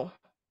 you know,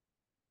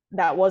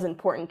 that was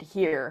important to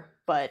hear,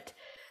 but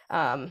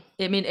I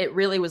mean, it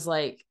really was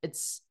like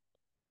it's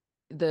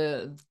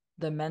the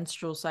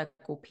menstrual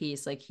cycle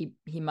piece. Like he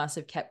must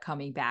have kept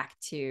coming back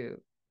to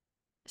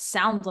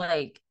sound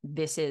like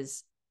this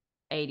is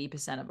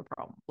 80% of a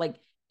problem. Like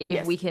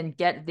if we yes, can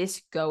get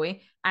this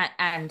going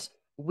and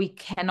we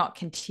cannot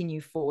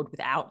continue forward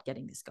without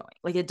getting this going.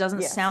 Like it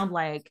doesn't yes. sound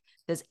like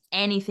there's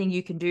anything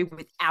you can do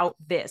without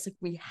this. Like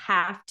we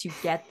have to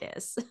get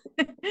this.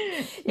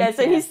 Yeah,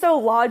 so Yeah. he's so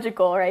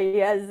logical, right? He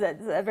has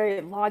a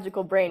very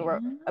logical brain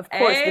where, of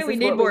course, Hey, this we is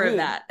need what we more of need.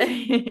 that.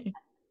 He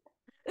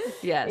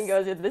Yes.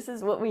 goes, if this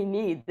is what we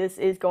need, this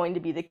is going to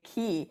be the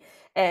key.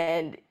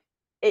 And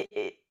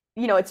it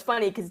it's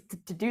funny because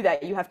to do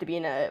that, you have to be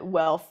in a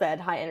well-fed,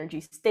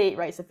 high-energy state,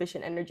 right?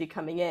 Sufficient energy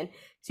coming in.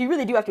 So you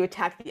really do have to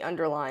attack the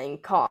underlying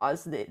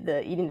cause,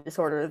 the eating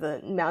disorder,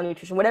 the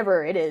malnutrition,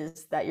 whatever it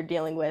is that you're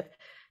dealing with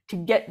to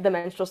get the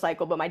menstrual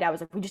cycle. But my dad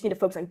was like, we just need to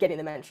focus on getting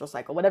the menstrual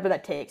cycle, whatever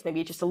that takes. Maybe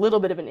it's just a little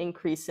bit of an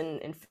increase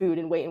in food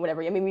and weight and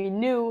whatever. I mean, we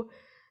knew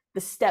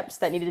the steps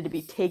that needed to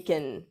be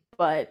taken,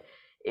 but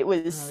it Oh,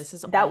 was this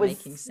is that all was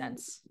making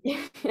sense.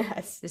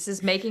 yes. This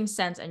is making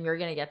sense, and you're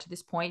gonna get to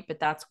this point, but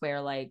that's where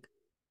like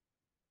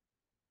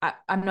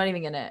I'm not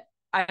even gonna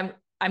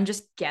I'm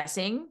just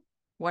guessing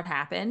what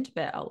happened,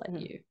 but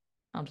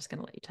I'm just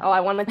gonna let you tell Oh, me.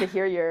 I wanted to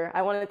hear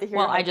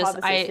Well, your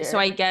hypothesis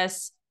I here.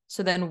 guess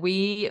so then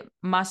we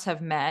must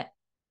have met,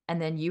 and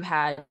then you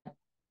had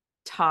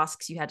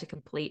tasks you had to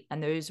complete,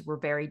 and those were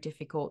very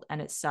difficult,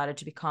 and it started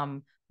to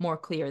become more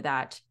clear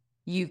that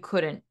you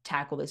couldn't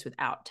tackle this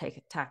without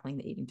tackling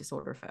the eating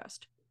disorder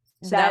first.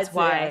 So that's That's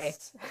why.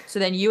 yes. So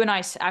then you and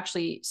I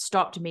actually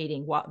stopped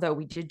meeting, though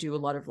we did do a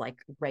lot of like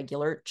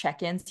regular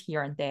check-ins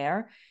here and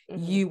there.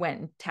 Hmm. You went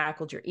and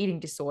tackled your eating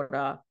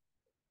disorder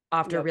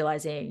after Yep.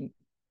 realizing,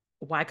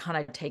 why can't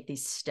I take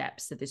these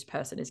steps that this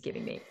person is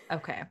giving me?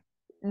 Okay.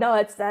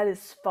 No, that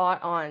is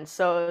spot on.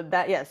 So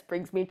that, yes,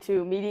 brings me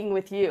to meeting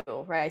with you,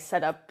 right? I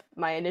set up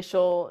my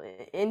initial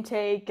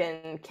intake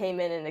and came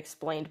in and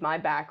explained my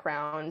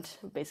background,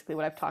 basically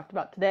what I've talked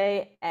about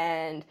today,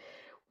 and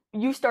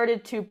you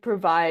started to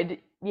provide,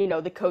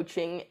 the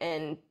coaching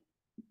and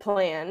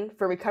plan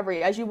for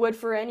recovery as you would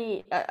for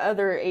any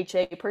other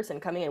HA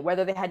person coming in,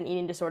 whether they had an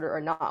eating disorder or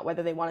not,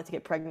 whether they wanted to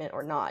get pregnant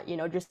or not,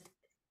 just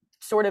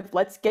sort of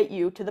let's get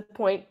you to the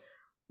point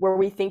where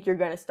we think you're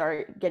going to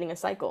start getting a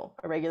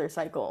regular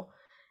cycle.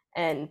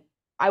 And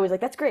I was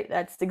like, that's great.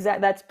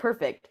 That's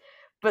perfect.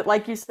 But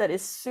like you said,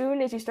 as soon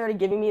as you started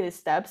giving me the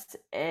steps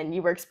and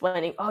you were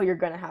explaining, oh, you're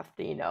going to have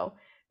to,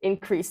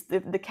 increase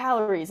the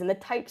calories and the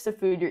types of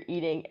food you're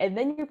eating. And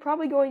then you're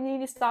probably going to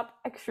need to stop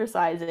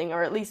exercising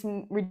or at least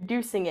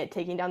reducing it,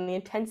 taking down the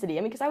intensity.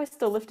 I mean, because I was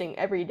still lifting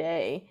every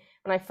day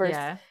when I first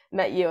Yeah.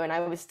 met you, and I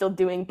was still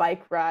doing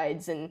bike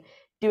rides and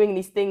doing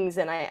these things.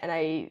 And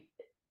I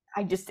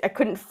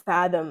couldn't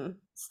fathom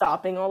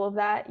stopping all of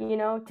that,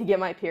 to get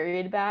my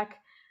period back.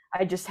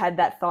 I just had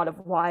that thought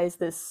of why is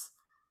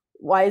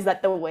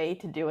that the way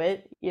to do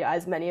it?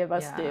 As many of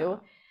us Yeah. do.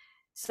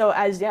 So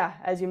as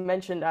you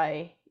mentioned,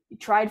 I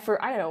tried for,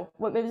 I don't know,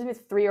 what, maybe it was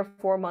 3 or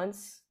 4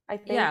 months, I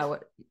think. Yeah.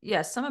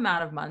 Yeah. Some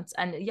amount of months.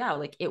 And yeah,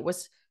 like it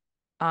was,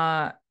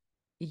 uh,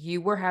 you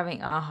were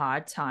having a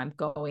hard time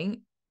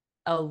going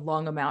a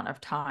long amount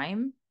of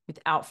time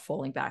without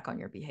falling back on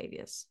your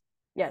behaviors.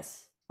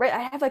 Yes. Right. I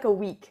have like a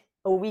week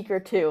or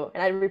two,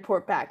 and I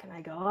report back and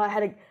I go, oh, I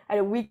had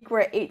a week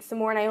where I ate some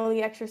more and I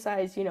only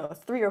exercised,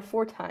 3 or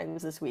 4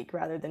 times this week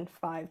rather than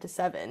 5 to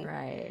 7.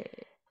 Right.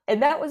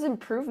 And that was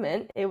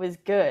improvement. It was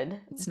good,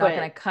 It's not going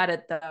but to cut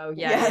it though.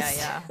 Yeah. Yeah. yes.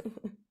 Yeah.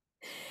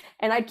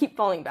 And I'd keep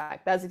falling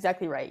back. That's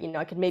exactly right.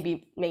 I could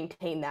maybe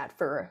maintain that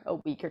for a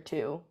week or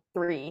two,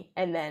 three,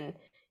 and then,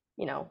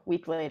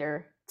 week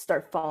later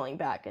start falling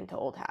back into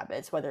old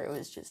habits, whether it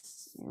was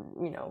just,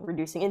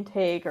 reducing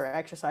intake or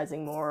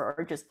exercising more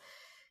or just,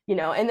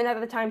 and then at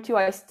the time too,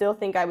 I still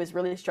think I was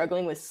really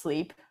struggling with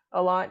sleep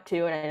a lot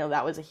too. And I know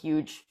that was a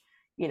huge,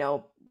 you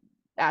know,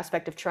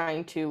 aspect of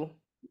trying to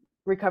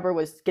recover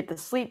was get the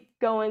sleep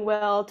going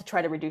well, to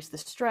try to reduce the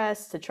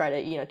stress, to try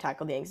to,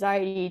 tackle the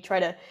anxiety, try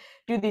to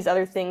do these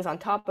other things on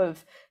top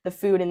of the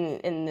food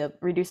and the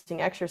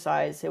reducing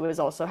exercise. It was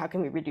also how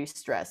can we reduce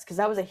stress? Because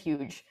that was a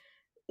huge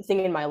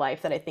thing in my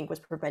life that I think was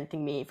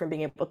preventing me from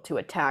being able to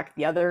attack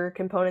the other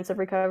components of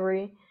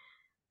recovery.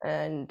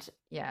 And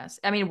Yes.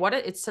 I mean,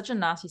 it's such a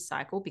nasty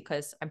cycle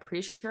because I'm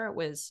pretty sure it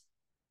was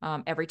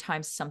every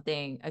time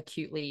something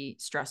acutely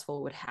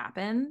stressful would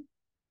happen,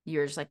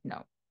 you're just like,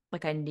 no,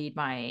 like I need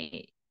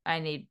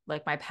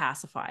like my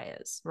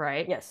pacifiers,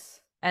 right? yes,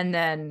 And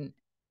then,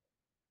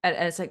 and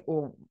it's like,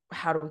 well,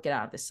 how do we get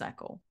out of this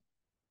cycle?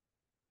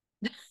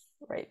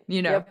 right.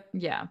 You know? Yep.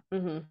 Yeah.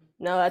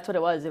 No, that's what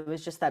it was. It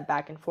was just that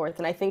back and forth.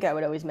 And I think I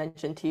would always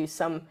mention to you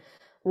some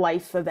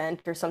life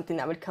event or something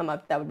that would come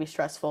up that would be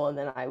stressful, and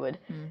then I would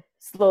Mm.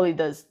 slowly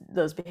those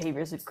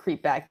behaviors would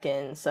creep back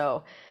in.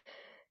 So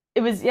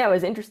it was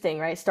interesting,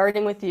 right?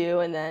 Starting with you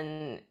and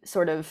then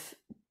sort of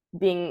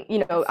being,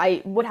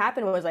 I what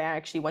happened was I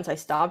actually once I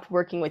stopped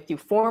working with you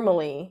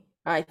formally,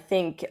 I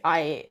think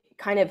I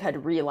kind of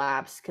had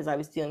relapsed because I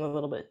was dealing with a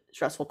little bit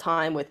stressful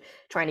time with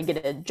trying to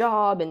get a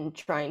job and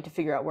trying to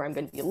figure out where I'm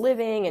going to be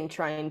living and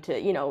trying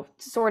to,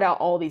 sort out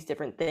all these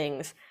different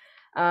things.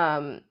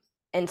 Um,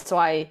 and so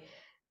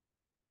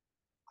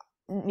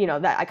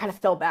that I kind of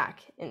fell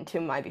back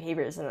into my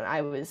behaviors, and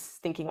I was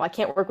thinking, well, I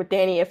can't work with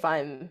Danny if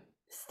I'm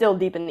still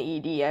deep in the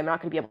ED. I'm not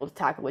going to be able to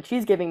tackle what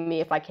she's giving me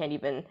if I can't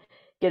even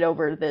get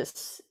over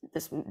this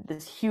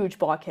huge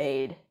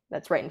blockade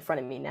that's right in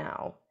front of me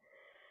now.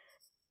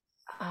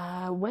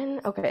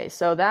 Okay,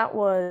 so that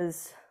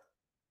was,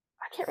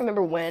 I can't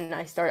remember when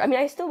I started. I mean,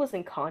 I still was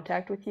in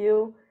contact with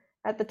you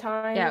at the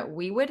Yeah, time.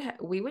 we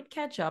would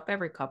catch up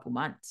every couple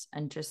months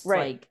and just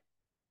Right. like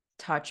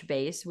touch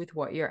base with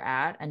what you're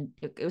at, and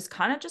it was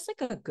kind of just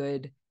like a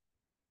good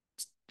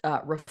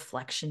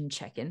reflection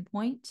check-in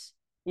point,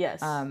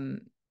 Yes. um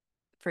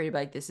for you to be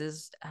like, this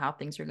is how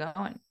things are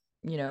going,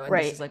 and this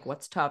Right. is like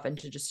what's tough, and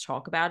to just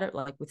talk about it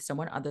like with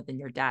someone other than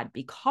your dad,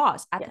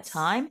 because at the Yes.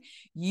 time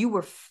you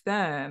were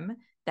firm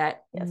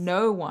that Yes.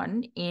 no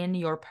one in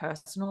your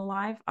personal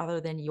life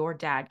other than your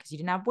dad, because you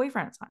didn't have a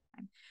boyfriend at the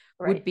time,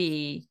 would Right.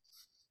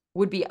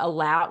 be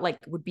allowed, like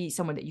would be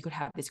someone that you could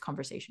have this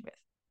conversation with.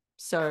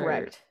 So,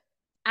 Correct.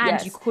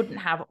 and you Yes. couldn't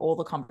have all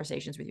the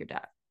conversations with your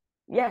dad.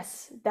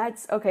 Yes,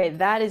 that's okay.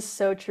 That is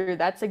so true.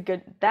 That's a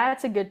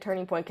good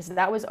turning point because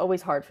that was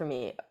always hard for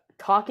me.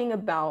 Talking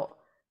about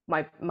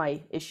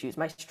my issues,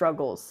 my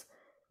struggles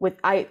with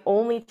I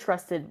only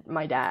trusted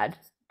my dad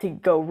to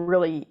go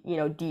really,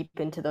 deep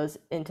into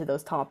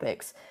those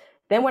topics.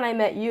 Then when I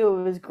met you,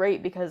 it was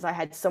great because I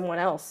had someone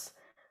else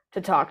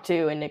to talk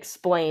to and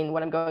explain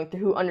what I'm going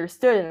through who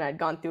understood and I'd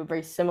gone through a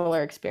very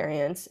similar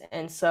experience.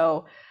 And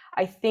so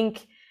I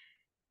think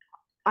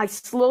I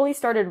slowly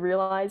started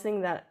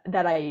realizing that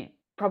I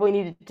probably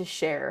needed to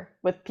share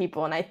with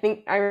people. And I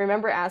think I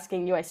remember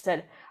asking you, I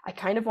said, I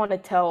kind of want to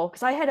tell,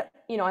 because I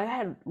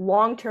had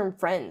long-term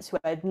friends who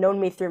had known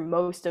me through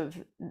most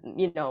of,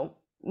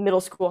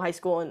 middle school, high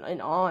school,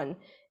 and on,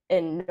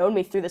 and known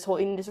me through this whole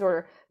eating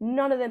disorder.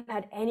 None of them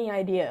had any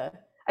idea.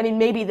 I mean,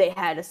 maybe they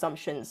had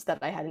assumptions that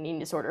I had an eating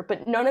disorder,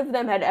 but none of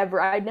them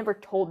I'd never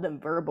told them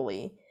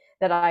verbally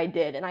that I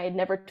did. And I had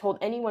never told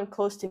anyone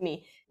close to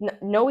me,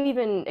 no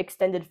even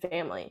extended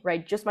family,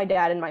 right? Just my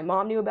dad and my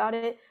mom knew about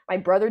it. My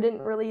brother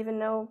didn't really even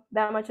know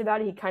that much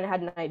about it. He kind of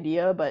had an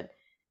idea, but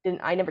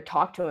didn't. I never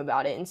talked to him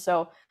about it. And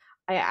so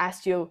I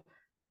asked you,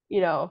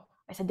 I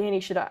said,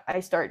 Danny, should I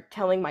start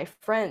telling my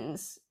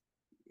friends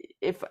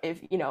if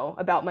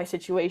about my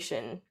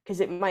situation, because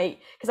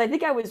I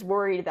think I was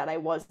worried that I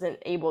wasn't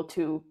able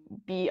to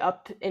be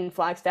up in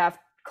Flagstaff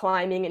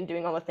climbing and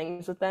doing all the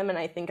things with them. And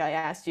I think I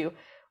asked you,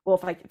 well,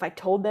 if I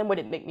told them, would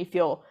it make me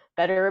feel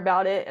better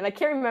about it? And I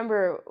can't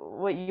remember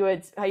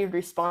how you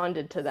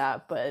responded to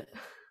that, but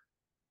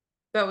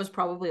That was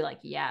probably like,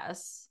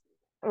 yes.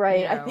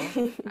 right, I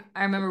think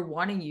I remember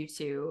wanting you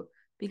to,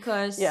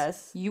 because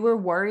yes, you were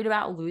worried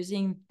about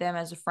losing them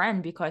as a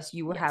friend because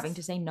you were having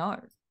to yes, say no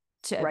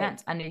to right,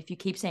 events. And if you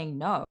keep saying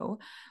no,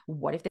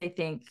 what if they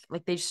think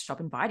like they just stop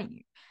inviting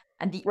you?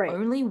 And the right,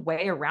 only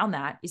way around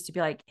that is to be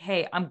like,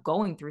 hey, I'm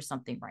going through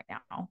something right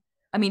now.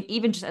 I mean,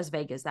 even just as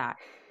vague as that,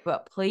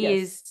 but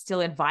please yes, still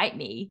invite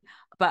me.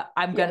 But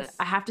I yes.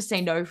 have to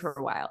say no for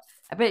a while.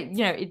 But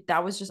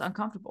that was just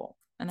uncomfortable,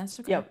 and that's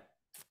okay. Yep.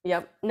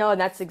 Yep. No,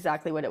 and that's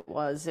exactly what it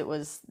was. It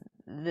was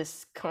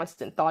this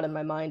constant thought in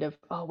my mind of,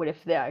 oh, what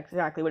if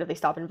what if they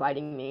stop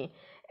inviting me?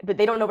 But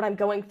they don't know what I'm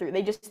going through.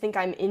 They just think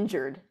I'm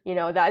injured.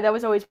 That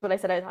was always what I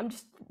said. I'm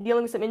just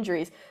dealing with some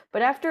injuries.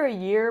 But after a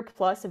year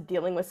plus of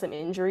dealing with some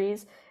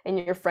injuries, and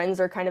your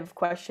friends are kind of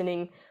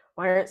questioning,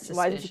 why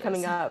isn't she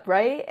coming Suspicious. up,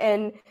 right?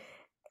 And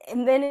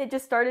then it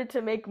just started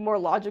to make more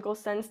logical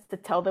sense to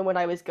tell them what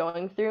I was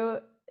going through,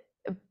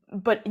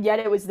 but yet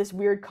it was this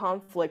weird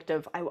conflict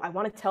of I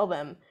want to tell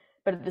them,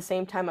 but at the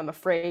same time I'm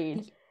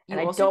afraid and You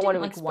I also don't want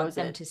didn't to like want expose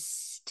them it.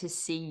 to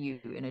see you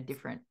in a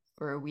different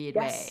or a weird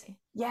Yes, way,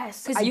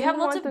 yes, because I you have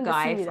didn't lots want of them to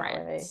see guy me that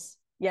way. friends.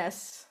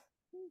 Yes,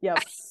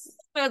 yep,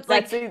 So it's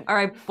like, that's it. all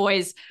right,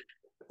 boys,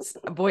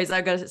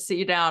 I gotta sit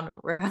you down.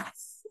 We're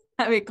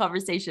having a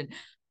conversation.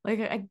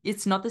 Like,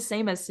 it's not the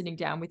same as sitting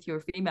down with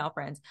your female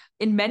friends.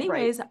 In many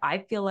Right, ways, I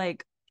feel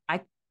like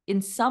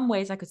in some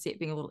ways, I could see it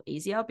being a little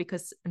easier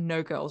because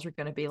no girls are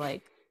going to be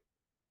like,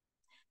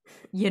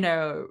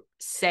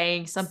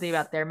 saying something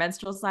about their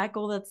menstrual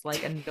cycle that's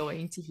like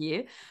annoying to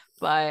hear.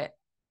 But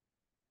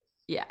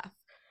yeah.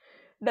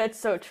 that's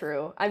so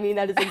true. I mean,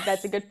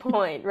 that's a good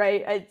point,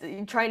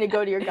 right? Trying to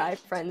go to your guy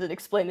friends and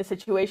explain the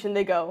situation,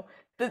 they go,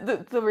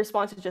 the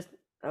response is just,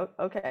 oh,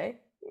 okay.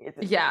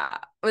 Yeah.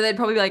 Or they'd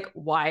probably be like,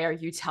 why are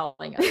you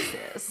telling us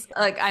this?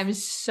 Like, I'm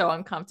so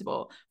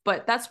uncomfortable.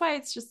 But that's why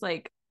it's just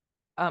like,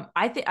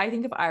 I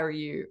think if I were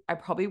you, I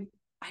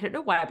don't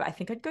know why, but I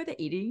think I'd go the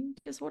eating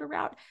disorder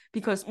route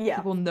because Yeah,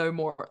 people know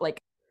more,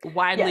 like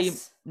widely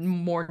yes,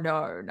 more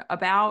known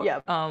about,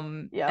 yep,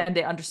 yep, and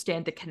they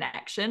understand the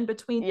connection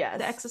between the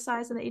yes.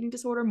 exercise and the eating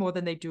disorder more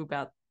than they do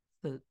about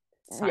the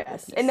cycle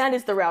Yes, and piece. that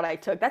is the route I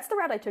took. That's the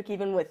route I took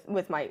even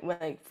with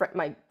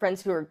my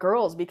friends who are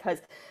girls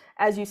because,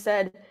 as you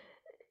said,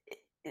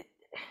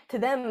 to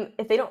them,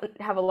 if they don't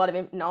have a lot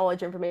of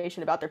knowledge or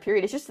information about their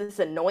period, it's just this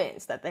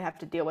annoyance that they have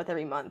to deal with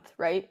every month,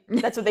 right?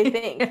 That's what they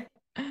think.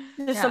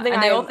 It's just Yeah, something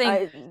and they I all am.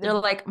 think they're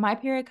like, my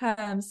period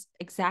comes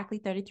exactly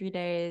 33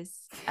 days,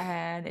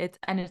 and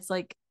it's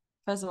like,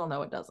 first of all,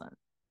 no, it doesn't.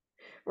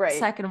 Right,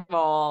 Second of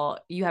all,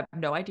 you have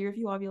no idea if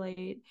you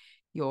ovulate.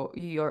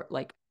 You're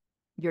like,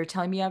 you're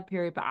telling me you have a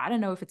period, but I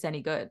don't know if it's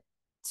any good.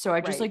 So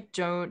I just right. like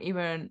don't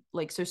even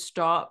like, so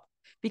stop,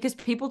 because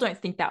people don't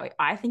think that way.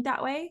 I think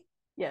that way,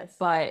 Yes,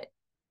 but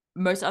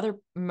most other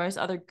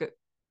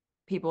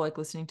people like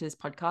listening to this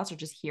podcast are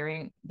just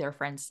hearing their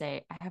friends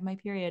say, I have my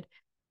period,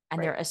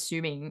 and they're right,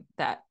 assuming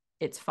that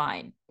it's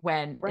fine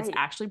when it's right.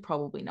 actually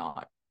probably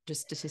not.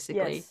 just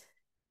statistically. Yes.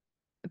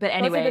 But Well,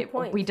 that's a anyway, good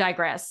we point.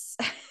 digress.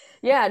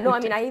 Yeah, no, We I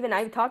mean, dig-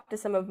 I've talked to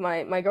some of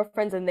my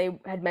girlfriends, and they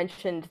had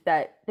mentioned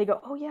that they go,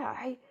 "Oh yeah,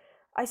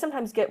 I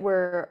sometimes get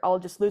where I'll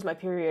just lose my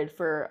period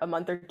for a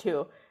month or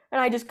two."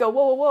 And I just go,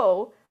 "Whoa, whoa,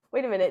 whoa.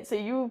 Wait a minute. So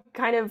you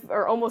kind of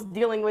are almost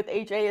dealing with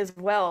HA as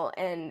well,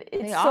 and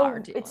they are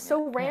it's dealing with it. so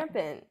Yeah.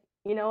 rampant.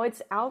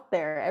 It's out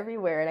there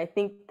everywhere." And I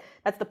think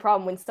that's the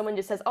problem when someone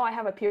just says, "Oh, I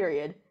have a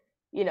period."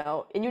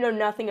 And you know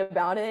nothing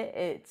about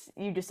it.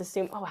 You just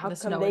assume, oh, how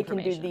There's come no they can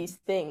do these information.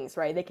 things,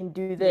 right? They can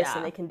do this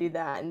and Yeah. they can do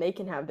that and they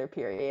can have their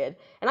period.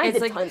 And I It's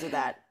did like tons of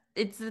that.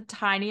 it's the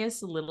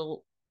tiniest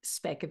little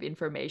speck of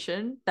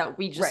information that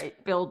we just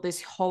Right. build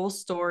this whole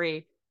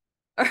story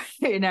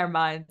in our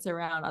minds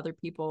around other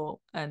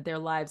people and their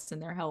lives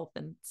and their health,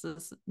 and it's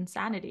just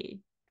insanity.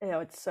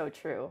 It's so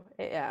true.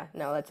 Yeah,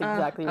 no, that's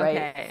exactly right.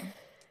 Okay.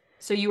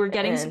 So you were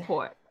getting And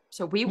support.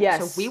 So we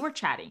yes, were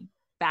chatting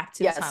back to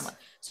the yes, timeline.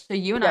 So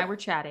you and I were yep.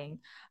 chatting.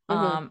 Hmm.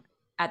 Um,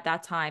 at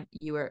that time,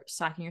 you were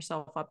psyching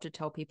yourself up to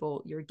tell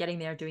people you were getting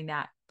there, doing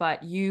that,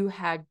 but you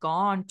had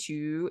gone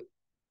to.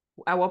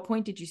 At what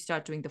point did you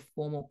start doing the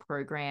formal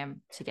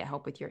program to get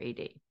help with your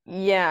AD?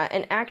 Yeah,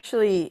 and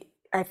actually,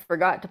 I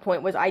forgot to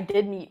point was I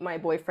did meet my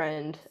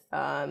boyfriend.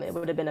 It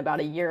would have been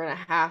about a year and a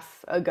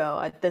half ago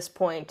at this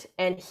point,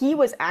 and he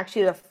was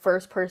actually the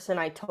first person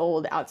I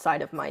told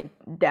outside of my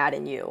dad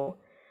and you.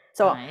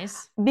 So,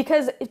 Nice.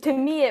 because to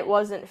me, it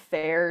wasn't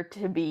fair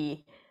to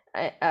be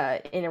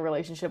in a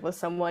relationship with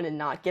someone and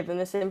not give them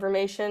this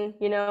information.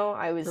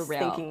 I was For real.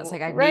 thinking, It's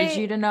like, I need you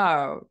right? to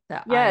know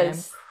that I am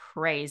Yes,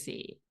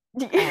 crazy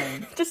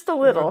and just a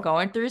we're little.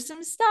 going through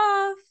some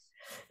stuff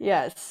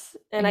Yes,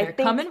 and and I you're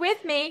coming think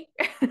with me.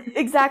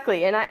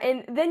 exactly,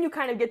 and then you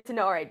kind of get to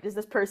know, all right, does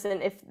this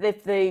person,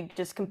 if they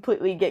just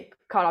completely get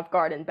caught off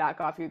guard and back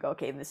off, you go,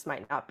 okay, this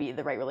might not be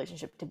the right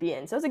relationship to be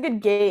in. So it's a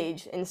good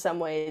gauge in some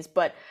ways,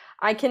 but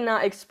I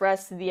cannot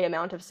express the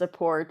amount of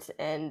support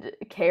and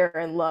care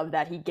and love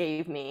that he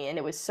gave me, and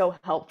it was so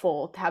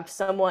helpful to have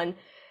someone,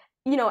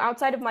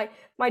 outside of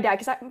my dad,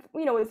 because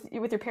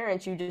with your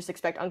parents, you just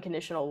expect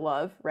unconditional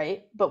love,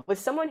 right? But with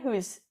someone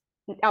who's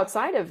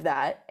outside of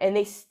that, and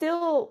they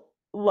still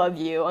love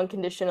you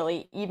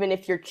unconditionally, even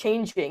if you're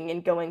changing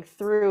and going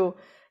through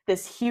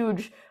this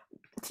huge,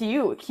 to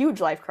you, huge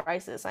life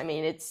crisis. I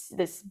mean, it's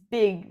this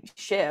big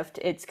shift.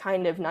 It's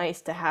kind of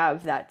nice to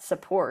have that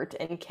support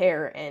and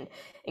care and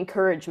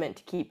encouragement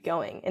to keep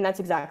going. And that's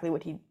exactly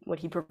what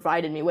he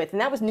provided me with.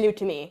 And that was new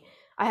to me.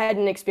 I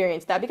hadn't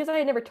experienced that because I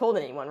had never told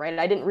anyone, right?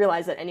 I didn't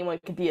realize that anyone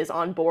could be as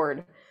on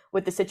board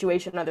with the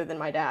situation other than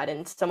my dad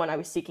and someone I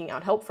was seeking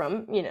out help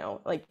from,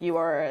 like you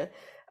are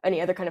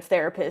any other kind of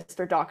therapist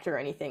or doctor or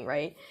anything,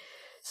 right?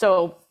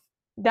 So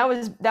that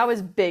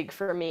was big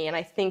for me, and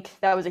I think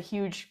that was a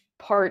huge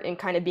part in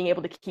kind of being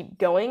able to keep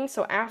going.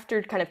 So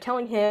after kind of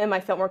telling him, I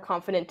felt more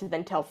confident to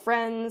then tell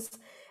friends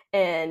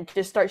and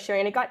just start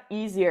sharing. It got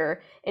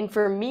easier. And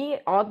for me,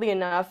 oddly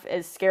enough,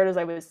 as scared as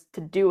I was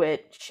to do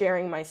it,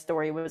 sharing my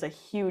story was a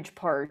huge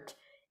part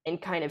in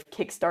kind of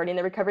kickstarting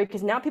the recovery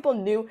because now people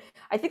knew.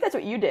 I think that's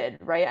what you did,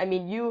 right? I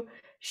mean, you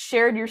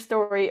shared your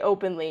story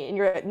openly and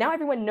you're now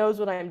everyone knows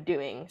what I'm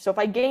doing. So if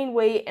I gain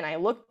weight and I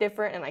look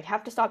different and I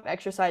have to stop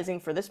exercising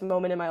for this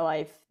moment in my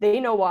life, they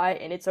know why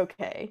and it's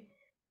okay.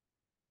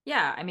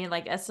 Yeah, I mean,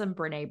 like that's some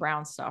Brene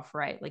Brown stuff,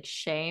 right? Like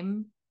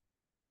shame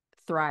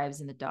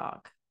thrives in the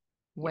dark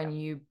Yeah. when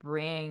you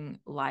bring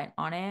light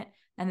on it.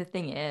 And the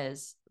thing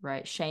is,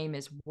 right, shame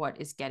is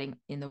what is getting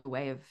in the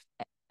way of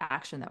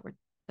action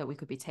that we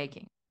could be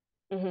taking,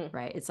 Hmm.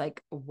 right? It's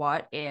like,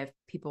 what if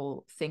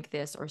people think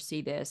this or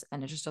see this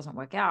and it just doesn't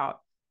work out?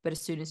 But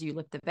as soon as you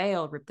lift the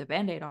veil, rip the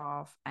band-aid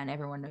off, and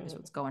everyone knows Hmm.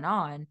 what's going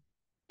on,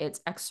 it's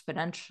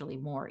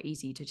exponentially more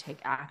easy to take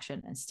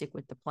action and stick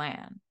with the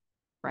plan,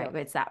 right? Yep.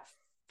 But it's that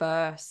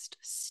first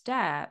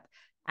step.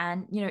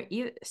 And,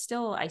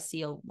 still, I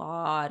see a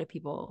lot of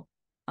people.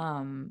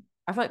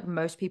 I feel like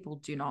most people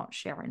do not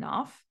share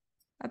enough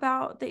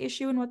about the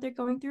issue and what they're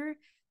going through.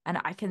 And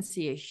I can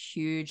see a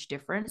huge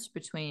difference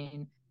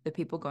between the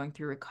people going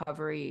through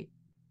recovery.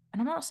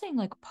 And I'm not saying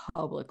like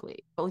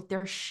publicly, but like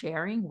they're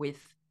sharing with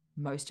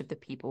most of the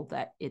people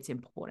that it's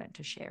important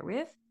to share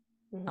with.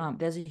 Hmm.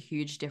 There's a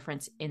huge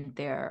difference in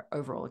their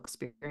overall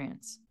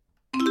experience.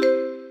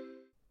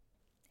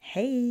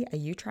 Hey, are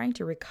you trying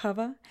to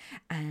recover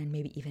and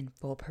maybe even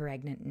fall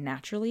pregnant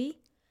naturally?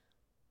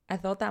 I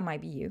thought that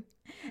might be you.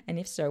 And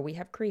if so, we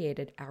have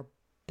created our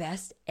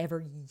best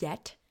ever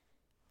yet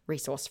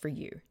resource for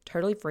you.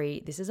 Totally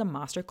free. This is a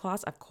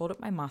masterclass. I've called it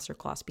my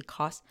masterclass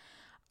because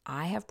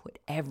I have put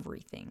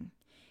everything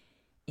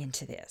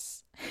into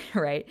this,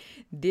 right?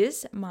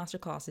 This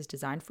masterclass is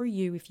designed for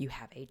you if you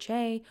have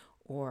HA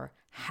or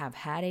have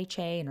had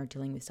HA and are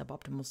dealing with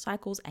suboptimal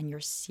cycles and you're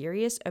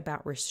serious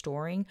about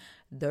restoring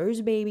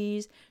those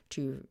babies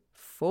to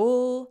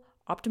full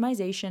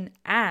optimization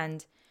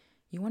and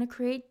you want to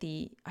create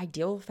the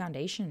ideal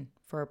foundation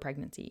for a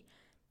pregnancy.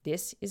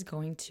 This is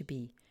going to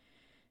be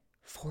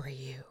for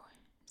you.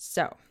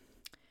 So,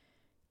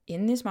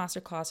 in this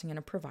masterclass, I'm going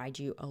to provide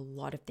you a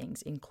lot of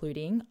things,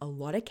 including a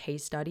lot of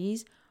case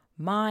studies,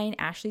 mine,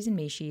 Ashley's, and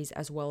Mishi's,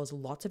 as well as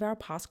lots of our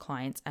past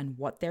clients and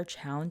what their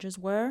challenges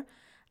were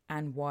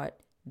and what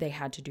they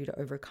had to do to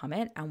overcome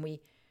it. And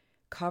we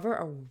cover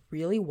a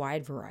really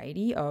wide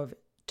variety of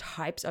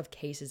types of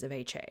cases of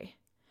HA.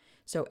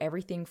 So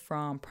everything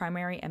from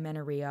primary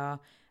amenorrhea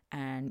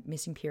and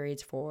missing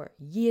periods for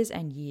years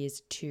and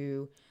years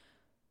to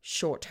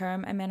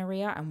short-term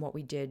amenorrhea and what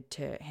we did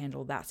to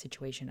handle that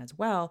situation as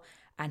well,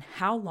 and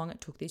how long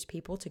it took these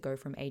people to go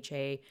from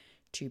HA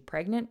to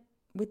pregnant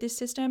with this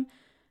system,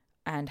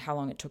 and how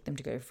long it took them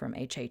to go from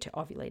HA to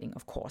ovulating,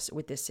 of course,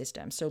 with this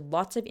system. So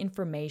lots of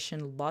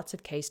information, lots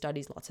of case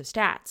studies, lots of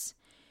stats.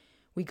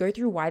 We go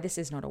through why this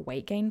is not a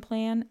weight gain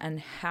plan and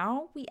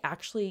how we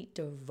actually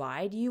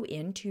divide you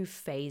into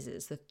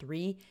phases, the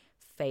 3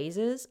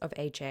 phases of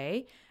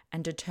HA,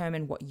 and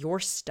determine what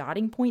your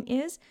starting point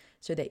is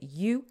so that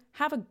you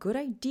have a good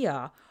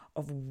idea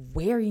of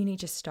where you need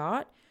to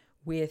start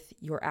with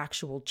your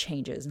actual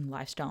changes and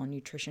lifestyle and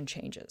nutrition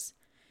changes.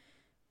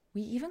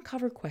 We even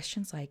cover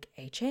questions like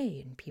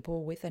HA and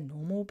people with a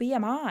normal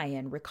BMI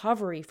and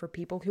recovery for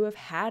people who have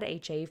had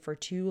HA for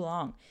too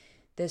long.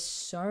 There's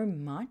so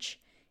much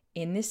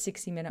in this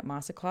 60-minute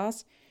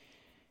masterclass.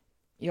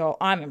 Yo,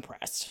 I'm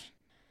impressed.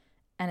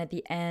 And at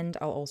the end,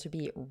 I'll also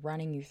be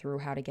running you through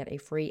how to get a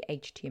free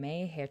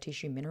HTMA, hair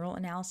tissue mineral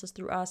analysis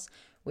through us,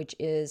 which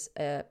is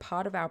a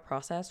part of our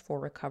process for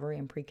recovery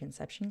and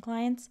preconception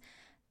clients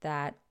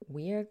that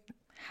we're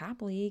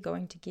happily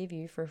going to give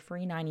you for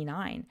free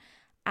 $99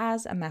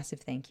 as a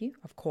massive thank you,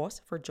 of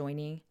course, for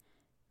joining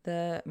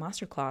the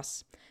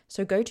masterclass.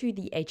 So go to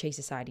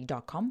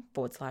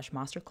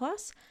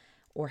thehasociety.com/masterclass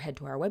or head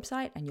to our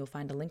website and you'll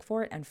find a link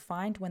for it and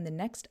find when the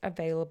next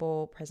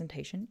available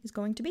presentation is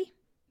going to be.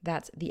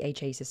 That's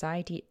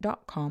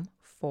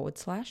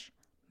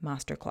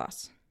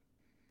thehasociety.com/masterclass.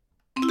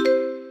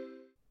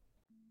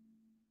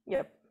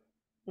 Yep.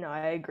 No,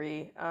 I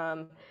agree.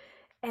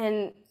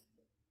 And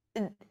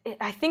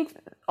I think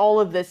all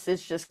of this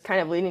is just kind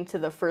of leading to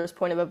the first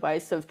point of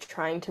advice of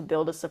trying to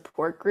build a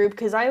support group,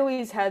 because I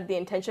always had the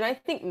intention, I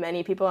think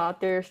many people out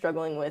there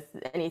struggling with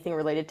anything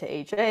related to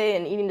HA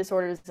and eating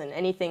disorders and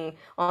anything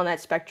on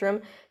that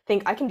spectrum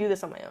think I can do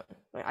this on my own.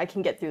 I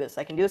can get through this.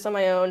 I can do this on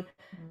my own.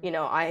 You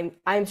know,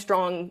 I'm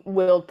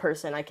strong-willed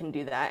person. I can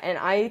do that. And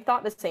I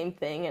thought the same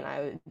thing, and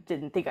I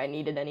didn't think I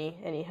needed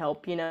any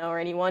help, you know, or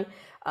anyone.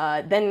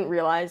 Then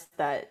realized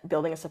that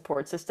building a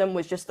support system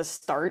was just the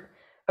start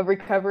of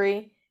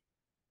recovery.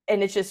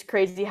 And it's just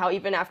crazy how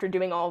even after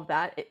doing all of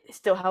that,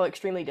 still how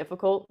extremely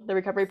difficult the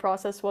recovery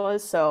process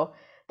was. So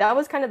that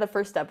was kind of the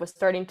first step, was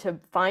starting to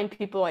find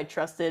people I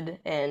trusted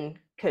and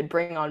could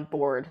bring on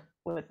board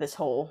with this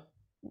whole,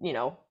 you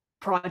know,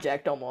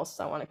 project almost,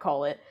 I want to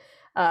call it,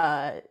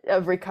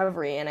 of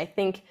recovery. And I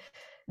think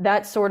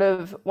that sort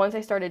of, once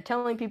I started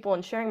telling people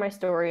and sharing my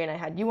story, and I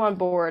had you on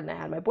board, and I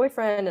had my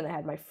boyfriend, and I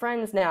had my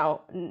friends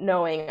now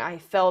knowing, I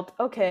felt,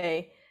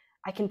 okay,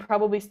 I can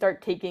probably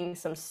start taking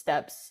some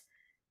steps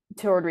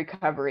toward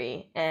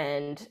recovery.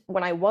 And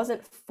when I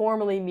wasn't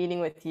formally meeting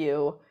with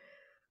you,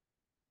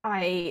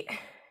 it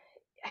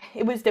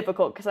was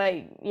difficult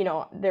because you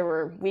know, there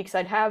were weeks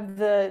I'd have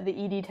the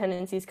ED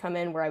tendencies come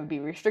in where I would be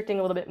restricting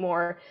a little bit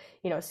more,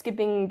 you know,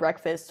 skipping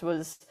breakfast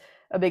was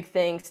a big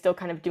thing, still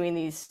kind of doing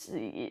these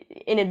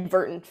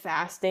inadvertent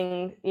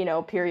fasting, you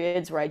know,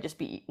 periods where I'd just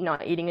be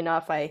not eating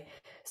enough. I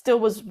still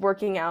was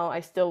working out.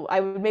 I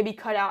would maybe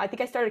cut out, I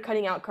think I started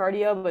cutting out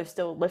cardio, but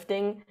still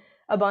lifting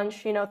a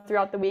bunch, you know,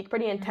 throughout the week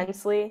pretty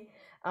intensely.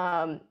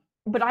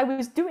 But I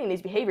was doing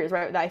these behaviors,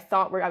 right, that I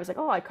thought where I was like,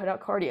 oh, I cut out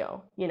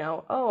cardio, you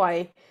know,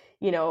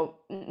 you know,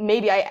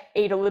 maybe I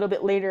ate a little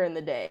bit later in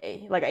the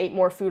day, like I ate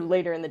more food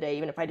later in the day,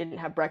 even if I didn't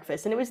have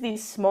breakfast. And it was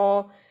these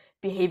small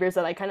behaviors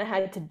that I kind of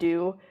had to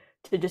do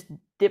to just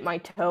dip my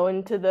toe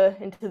into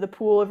the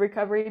pool of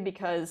recovery,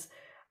 because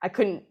I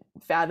couldn't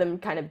fathom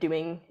kind of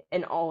doing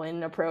an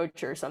all-in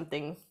approach or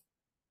something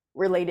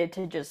related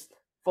to just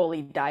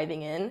fully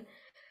diving in.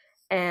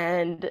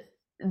 And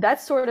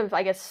that sort of,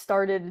 I guess,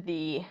 started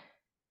in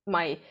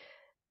my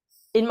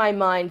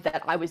mind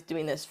that I was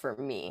doing this for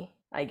me,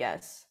 I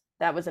guess.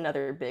 That was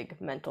another big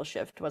mental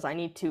shift, was I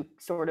need to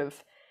sort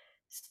of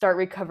start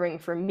recovering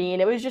for me.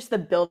 And it was just the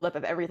buildup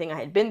of everything I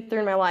had been through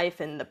in my life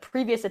and the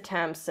previous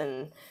attempts,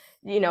 and,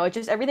 you know, it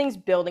just, everything's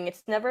building.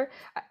 It's never,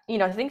 you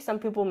know, I think some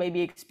people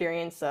maybe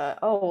experience,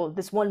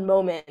 this one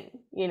moment,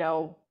 you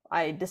know,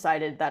 I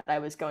decided that I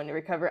was going to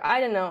recover. I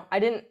don't know. I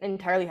didn't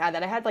entirely have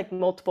that. I had like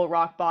multiple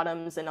rock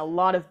bottoms and a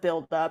lot of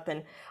buildup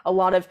and a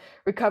lot of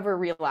recover,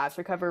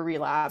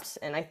 relapse.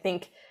 And I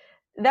think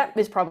that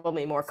is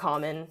probably more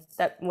common,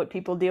 that what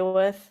people deal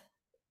with.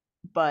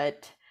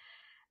 But,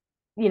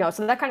 you know,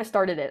 so that kind of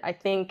started it. I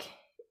think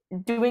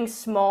doing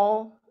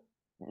small,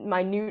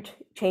 minute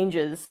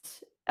changes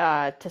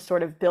to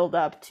sort of build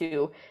up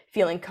to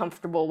feeling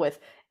comfortable with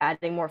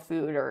adding more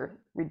food or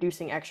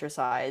reducing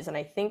exercise. And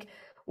I think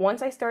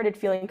once I started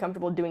feeling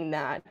comfortable doing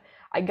that,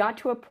 I got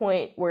to a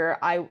point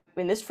where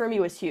and this for me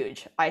was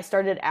huge, I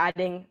started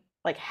adding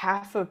like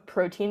half a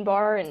protein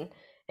bar and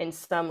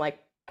some like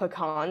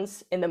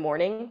pecans in the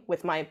morning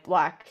with my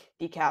black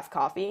decaf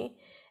coffee.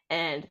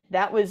 And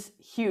that was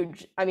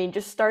huge. I mean,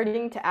 just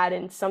starting to add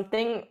in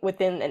something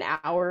within an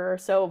hour or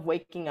so of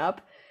waking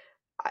up.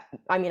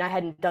 I mean, I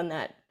hadn't done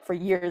that for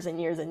years and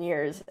years and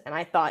years. And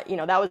I thought,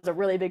 that was a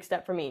really big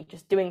step for me,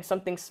 just doing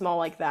something small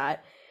like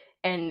that.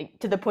 And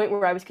to the point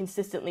where I was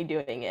consistently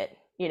doing it,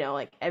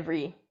 like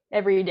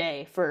every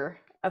day for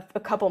a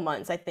couple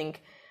months. I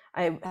think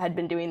I had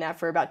been doing that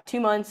for about 2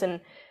 months,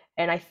 and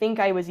I think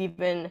I was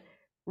even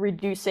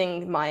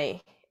reducing my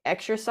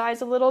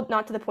exercise a little,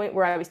 not to the point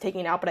where I was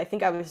taking it out, but I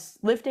think I was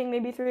lifting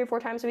maybe 3 or 4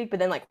 times a week, but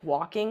then like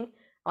walking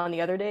on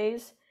the other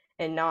days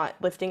and not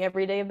lifting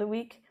every day of the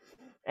week.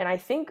 And I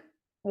think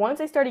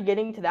once I started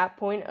getting to that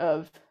point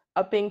of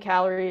upping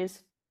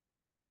calories,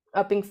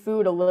 upping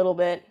food a little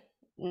bit,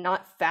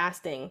 not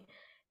fasting,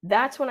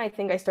 that's when I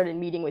think I started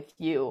meeting with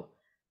you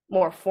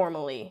more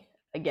formally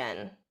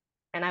again.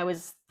 And I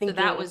was So that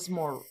thinking, was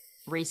more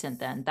recent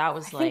then. That I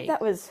was think like,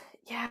 that was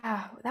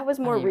I don't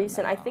more even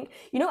recent. I remember. think,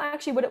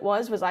 actually what it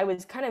was I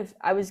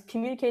was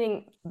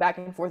communicating back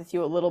and forth with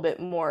you a little bit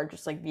more,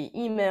 just like via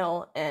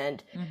email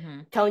and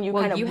Mm-hmm. telling you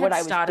Well, kind you of what had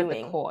I was started the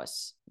doing.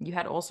 course. You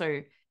had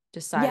also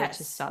decided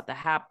to Yes. start the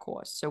HAB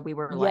course. So we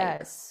were like,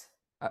 Yes.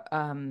 uh,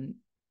 um,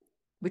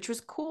 which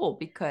was cool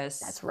because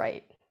That's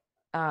right.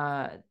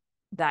 uh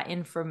that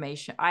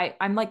information,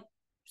 I'm like,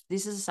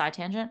 this is a side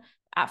tangent.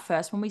 At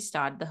first, when we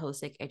started the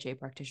holistic HA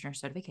practitioner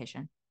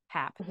certification,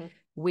 HAP, Hmm.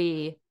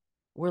 we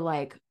were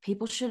like,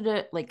 people should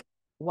like,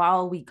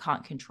 while we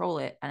can't control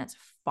it and it's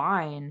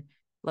fine,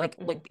 Hmm.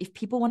 like if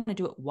people want to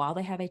do it while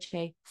they have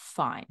HA,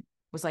 fine,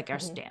 was like our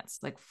Hmm. stance.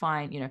 Like,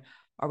 fine,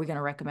 are we going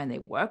to recommend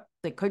they work,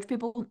 they coach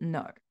people?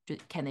 No.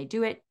 Can they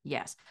do it?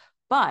 Yes.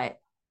 But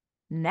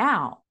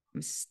now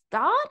I'm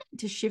starting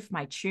to shift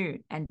my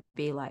tune and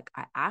be like,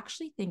 I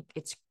actually think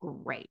it's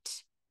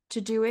great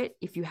to do it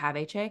if you have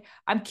HA.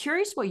 I'm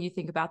curious what you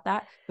think about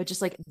that, but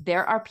just like,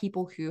 there are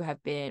people who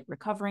have been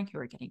recovering, who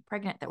are getting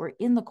pregnant, that were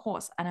in the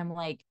course. And I'm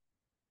like,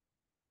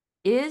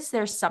 is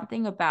there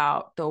something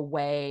about the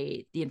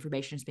way the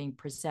information is being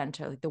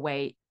presented, like the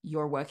way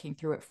you're working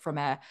through it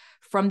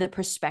from the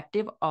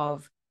perspective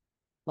of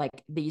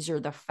like, these are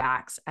the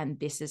facts and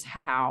this is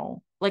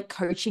how, like,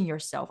 coaching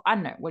yourself? I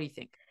don't know. What do you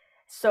think?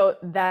 So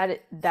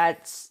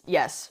that's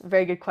yes,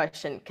 very good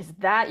question. Because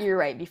that you're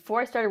right.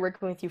 Before I started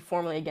working with you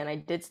formally again, I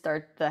did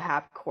start the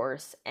HAP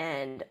course,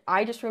 and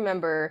I just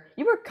remember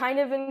you were kind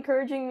of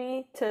encouraging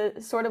me to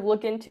sort of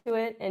look into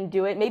it and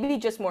do it. Maybe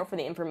just more for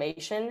the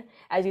information,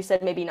 as you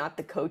said, maybe not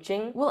the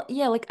coaching. Well,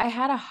 yeah, like I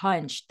had a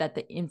hunch that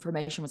the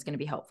information was going to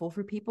be helpful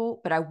for people,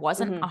 but I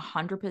wasn't Hmm.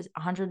 100%,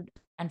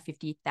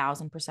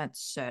 150,000%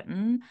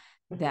 certain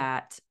Hmm.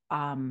 that,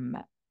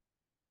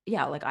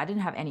 yeah, like I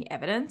didn't have any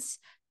evidence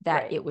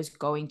that Right. it was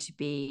going to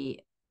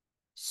be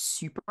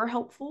super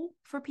helpful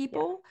for Yeah.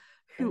 people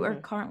who are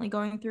Hmm. currently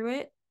going through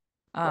it.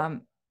 Right.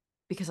 Um,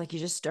 because like, you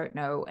just don't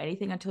know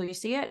anything until you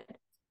see it.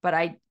 But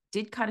I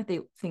did kind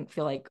of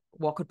feel like,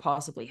 what could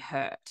possibly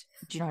hurt?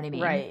 Do you know what I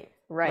mean? Right.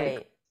 Like,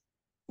 Right.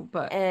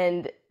 but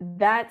And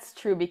that's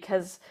true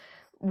because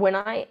when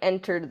I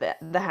entered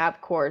the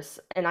HAP course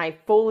and I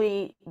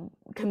fully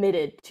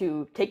committed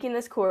to taking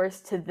this course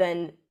to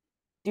then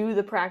do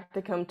the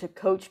practicum to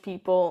coach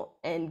people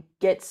and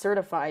get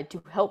certified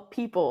to help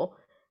people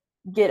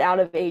get out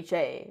of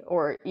HA,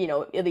 or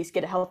at least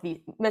get a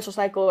healthy menstrual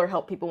cycle, or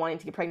help people wanting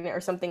to get pregnant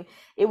or something.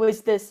 It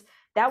was this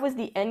That was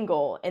the end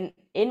goal, and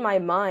in my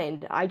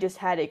mind I just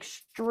had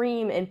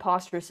extreme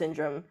imposter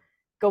syndrome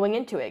going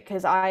into it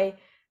because I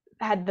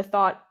had the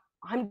thought,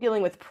 I'm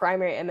dealing with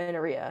primary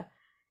amenorrhea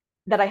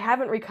that I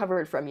haven't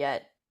recovered from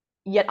yet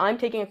I'm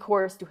taking a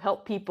course to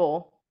help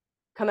people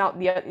come out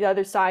the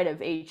other side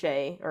of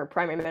HA or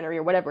primary amenorrhea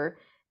or whatever.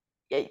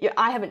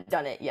 I haven't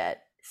done it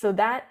yet. So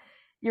that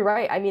you're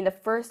right. I mean,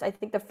 I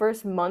think the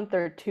first month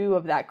or two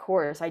of that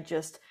course, I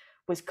just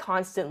was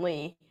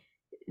constantly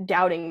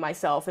doubting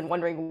myself and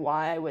wondering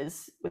why I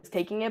was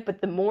taking it.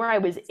 But the more I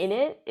was in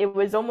it, it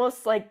was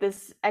almost like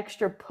this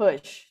extra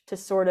push to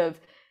sort of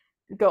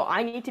go,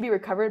 I need to be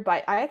recovered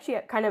by, I actually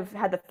kind of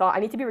had the thought, I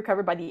need to be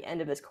recovered by the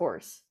end of this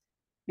course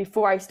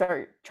before I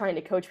start trying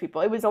to coach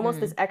people. It was almost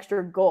this mm,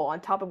 extra goal on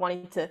top of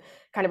wanting to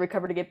kind of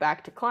recover to get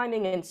back to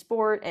climbing and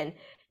sport and,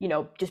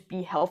 just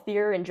be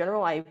healthier in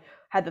general. I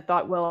had the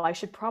thought, well, I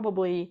should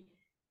probably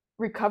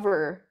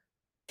recover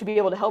to be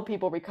able to help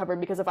people recover,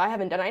 because if I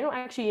haven't done, I don't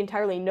actually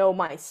entirely know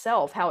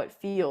myself how it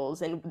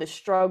feels and the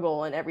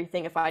struggle and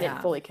everything if I didn't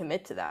yeah. fully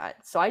commit to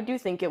that. So I do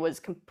think it was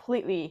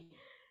completely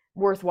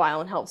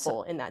worthwhile and So,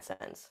 helpful in that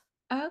sense.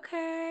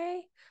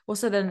 okay. Well,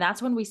 so then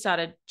that's when we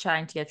started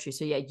chatting to get you.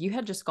 So yeah, you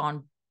had just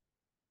gone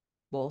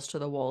balls to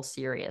the wall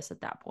serious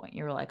at that point.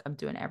 You were like, I'm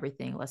doing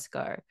everything. Let's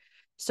go.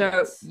 So,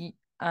 Yes.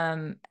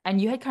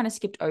 and you had kind of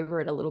skipped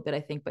over it a little bit,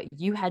 I think, but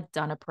you had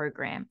done a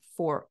program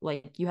for,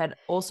 like, you had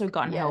also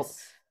gotten help.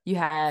 Yes. You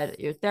had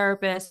your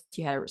therapist,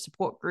 you had a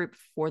support group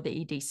for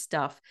the ED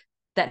stuff.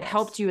 that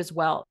helped Yes. you as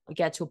well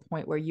get to a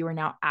point where you are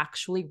now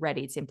actually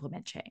ready to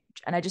implement change.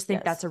 And I just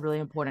think that's Yes. a really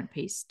important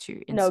piece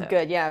to No, insert.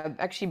 good. Yeah,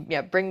 actually,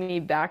 yeah, bring me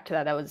back to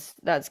that.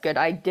 That's good.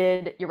 I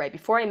did, you're right.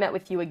 Before I met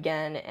with you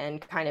again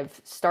and kind of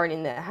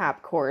starting the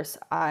HAP course,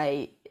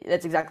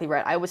 that's exactly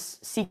right. I was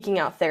seeking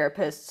out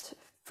therapists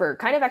for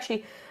kind of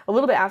actually a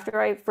little bit after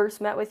I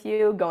first met with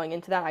you. Going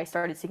into that, I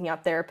started seeking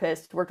out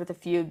therapists, worked with a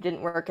few,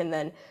 didn't work, and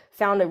then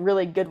found a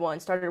really good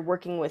one, started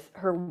working with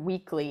her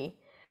weekly,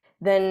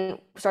 then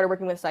started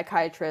working with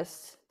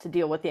psychiatrists to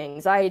deal with the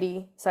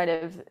anxiety side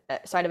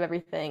of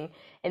everything.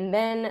 And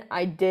then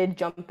I did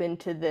jump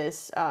into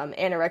this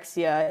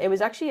anorexia. It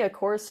was actually a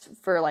course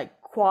for like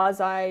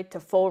quasi to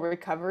full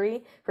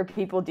recovery for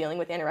people dealing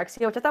with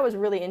anorexia, which I thought was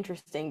really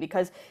interesting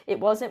because it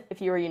wasn't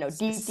if you were, deep in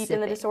the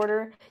Specific.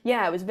 disorder.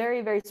 Yeah, it was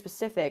very, very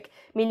specific,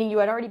 meaning you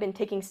had already been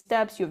taking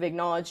steps, you've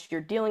acknowledged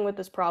you're dealing with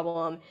this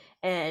problem,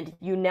 and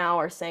you now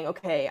are saying,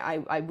 okay,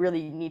 I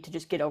really need to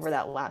just get over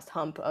that last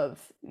hump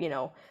of,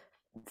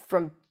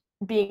 from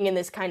being in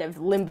this kind of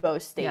limbo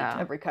state Yeah.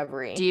 of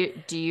recovery.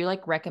 Do you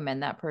like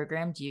recommend that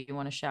program? Do you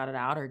want to shout it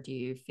out, or do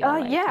you feel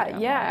like you Yeah,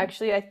 don't yeah. want to?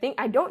 Actually,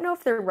 I don't know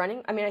if they're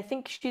running. I mean, I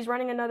think she's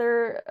running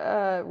another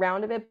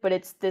round of it, but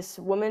it's this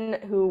woman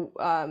who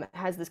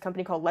has this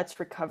company called Let's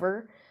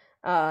Recover.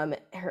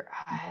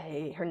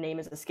 Her name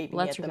is escaping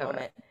me Let's at the recover.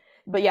 moment.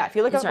 But yeah, if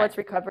you look That's up right. Let's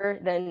Recover,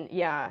 then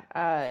yeah,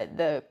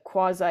 the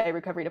quasi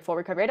recovery to full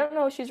recovery. I don't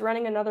know if she's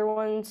running another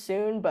one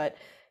soon, but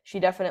she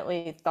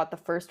definitely thought the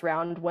first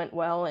round went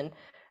well, and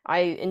I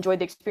enjoyed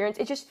the experience.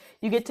 It's just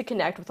you get to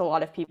connect with a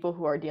lot of people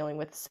who are dealing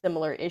with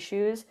similar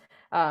issues,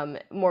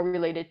 more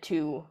related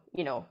to,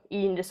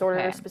 eating disorder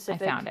Okay, I found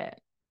specific. it.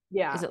 Is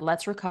Yeah. it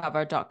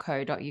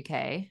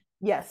letsrecover.co.uk?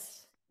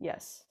 Yes.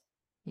 Yes.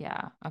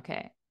 Yeah.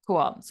 Okay.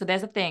 Cool. So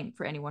there's a thing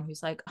for anyone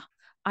who's like, "Oh,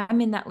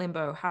 I'm in that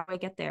limbo. How do I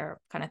get there?"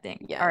 kind of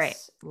thing. All right.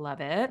 Yes. Love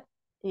it.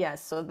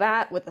 Yes. So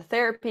that with the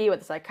therapy, with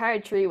the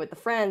psychiatry, with the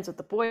friends, with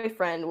the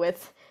boyfriend,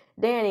 with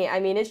Danny, I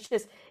mean,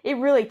 it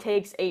really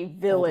takes a All the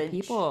village.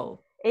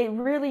 people. It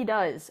really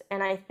does.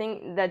 And I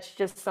think that's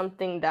just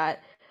something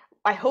that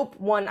I hope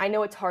one, I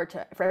know it's hard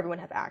for everyone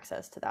to have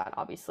access to that,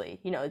 obviously.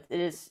 It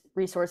is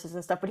resources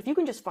and stuff, but if you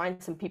can just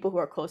find some people who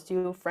are close to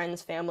you,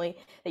 friends, family,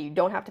 that you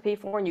don't have to pay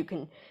for and you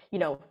can,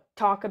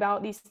 talk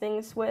about these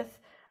things with,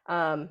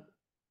 um,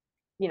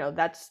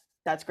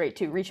 that's great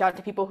too. Reach out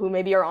to people who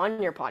maybe are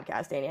on your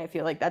podcast, Danny. I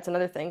feel like that's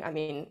another thing. I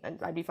mean,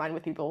 I'd be fine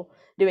with people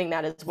doing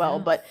that as well,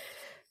 Yeah. but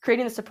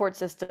creating the support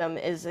system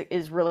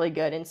is really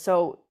good. And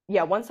so,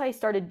 yeah, once I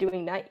started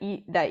doing that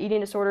eating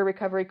disorder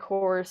recovery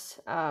course,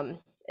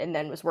 and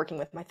then was working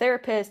with my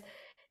therapist,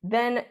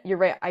 then you're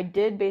right. I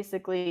did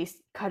basically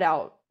cut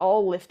out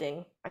all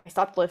lifting. I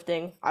stopped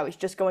lifting. I was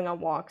just going on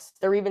walks.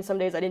 There were even some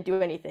days I didn't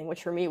do anything,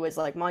 which for me was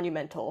like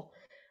monumental.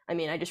 I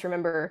mean, I just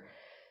remember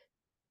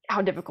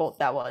how difficult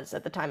that was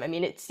at the time. I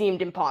mean, it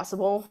seemed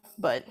impossible,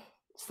 but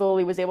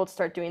slowly was able to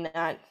start doing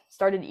that.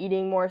 Started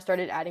eating more,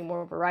 started adding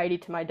more variety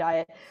to my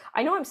diet.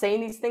 I know I'm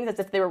saying these things as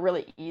if they were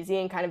really easy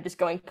and kind of just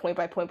going point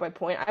by point by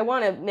point. I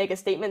want to make a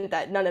statement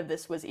that none of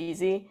this was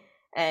easy.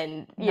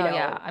 And, No,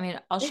 yeah. I mean,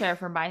 I'll share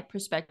from my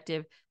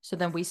perspective. So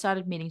then we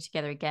started meeting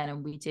together again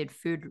and we did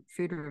food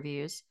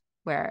reviews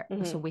where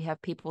so mhm, we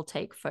have people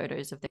take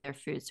photos of their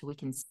food so we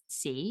can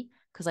see.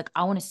 Because like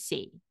I want to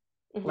see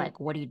mhm, like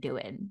what are you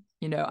doing?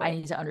 I right.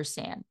 need to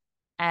understand.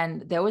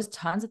 And there was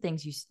tons of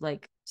things you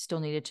like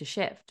still needed to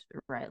shift,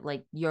 right?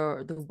 Like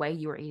the way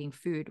you were eating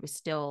food was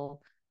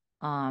still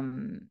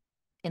um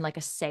in like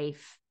a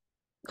safe,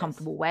 Yes.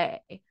 comfortable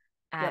way. Yep.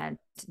 And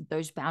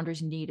those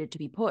boundaries needed to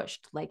be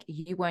pushed. Like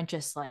you weren't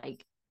just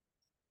like,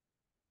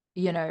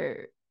 you know,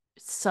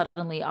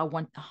 suddenly I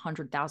want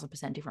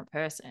 100,000% different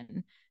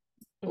person.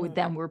 With Mhm,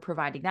 them, we're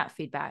providing that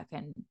feedback.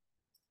 And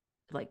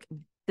like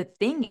the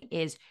thing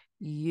is,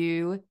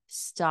 you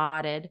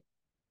started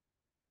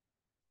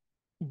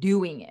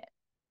doing it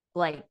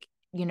like,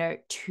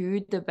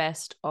 to the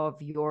best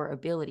of your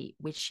ability,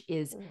 which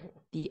is mhm,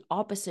 the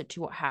opposite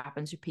to what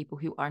happens with people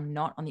who are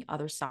not on the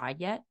other side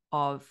yet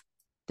of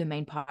the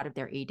main part of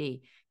their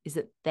ED, is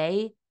that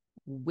they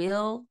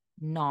will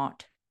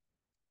not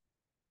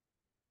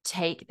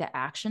take the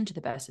action to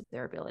the best of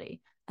their ability.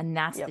 And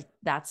yep.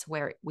 that's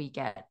where we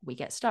get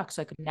stuck.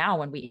 So now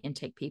when we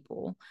intake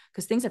people,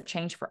 because things have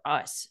changed for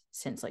us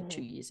since like Mhm,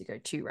 2 years ago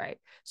too, right?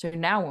 So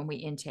now when we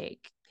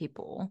intake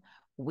people,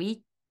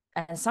 we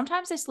and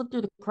sometimes they slip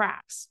through the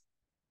cracks,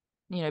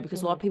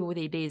 because a lot mhm, of people with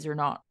EDs are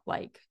not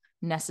like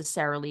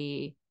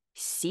necessarily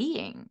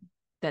seeing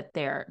that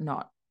they're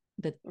not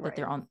that right.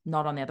 they're on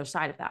not on the other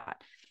side of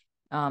that.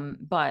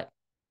 But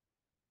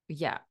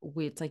yeah,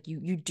 it's like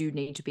you do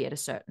need to be at a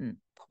certain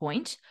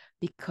point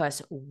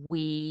because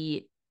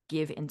we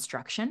give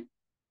instruction,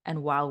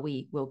 and while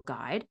we will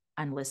guide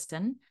and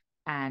listen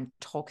and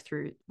talk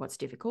through what's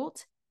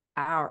difficult,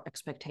 our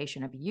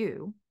expectation of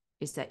you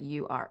is that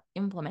you are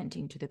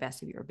implementing to the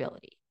best of your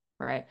ability,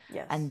 right?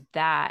 Yes. And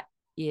that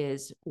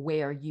is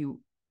where you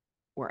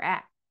were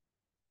at,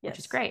 which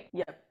is Yes. great.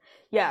 Yep.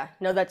 Yeah.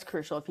 No, that's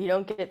crucial. If you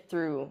don't get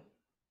through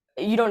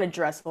you don't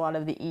address a lot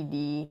of the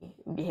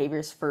ED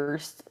behaviors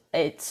first.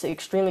 It's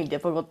extremely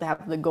difficult to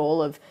have the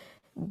goal of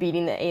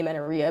beating the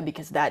amenorrhea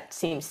because that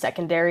seems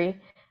secondary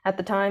at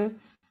the time.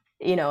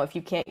 If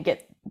you can't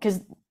get,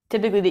 because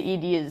typically the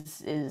ED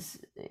is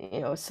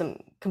some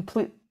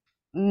complete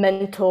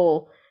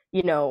mental,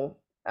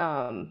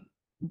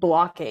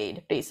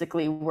 blockade,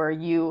 basically, where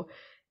you're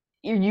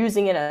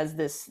using it as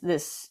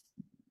this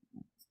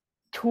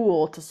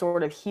tool to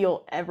sort of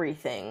heal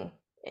everything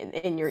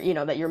in your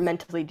that you're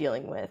mentally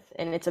dealing with,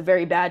 and it's a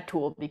very bad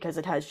tool because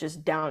it has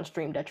just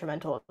downstream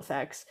detrimental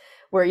effects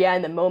where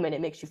in the moment it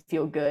makes you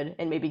feel good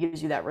and maybe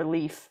gives you that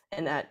relief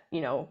and that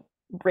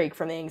break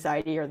from the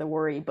anxiety or the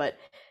worry, but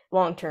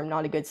long term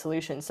not a good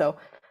solution. So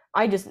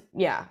I just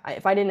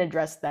if I didn't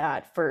address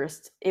that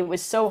first, it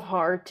was so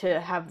hard to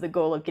have the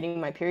goal of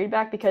getting my period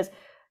back, because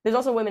there's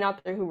also women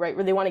out there who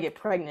where they want to get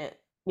pregnant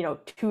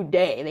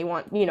today. They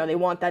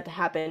want that to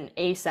happen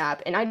ASAP,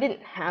 and I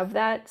didn't have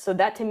that. So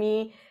that, to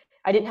me,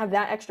 I didn't have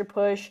that extra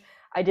push.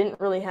 I didn't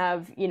really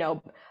have,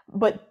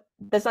 but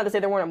that's not to say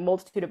there weren't a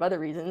multitude of other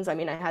reasons. I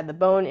mean, I had the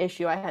bone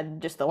issue, I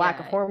had just the lack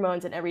of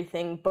hormones and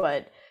everything,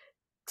 but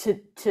so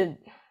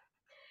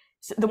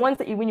the ones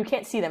that when you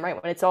can't see them,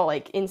 right, when it's all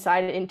like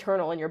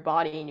internal in your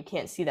body and you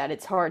can't see that,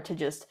 it's hard to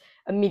just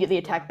immediately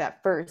attack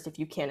that first if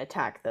you can't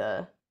attack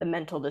the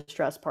mental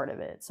distress part of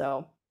it.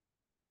 So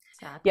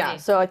exactly.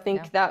 So I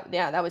think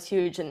that was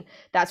huge, and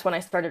that's when I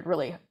started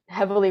really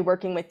heavily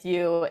working with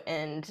you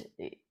and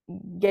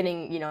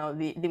getting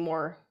the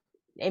more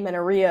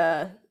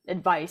amenorrhea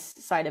advice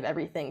side of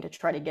everything to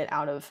try to get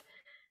out of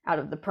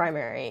the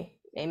primary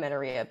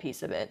amenorrhea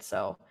piece of it.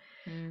 So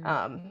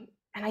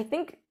and I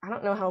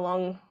don't know how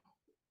long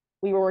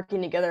we were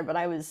working together, but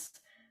I was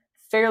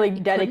fairly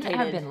dedicated. Couldn't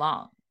have been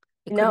long.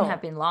 It couldn't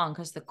have been long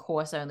because the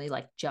course only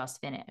just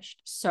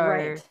finished.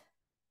 So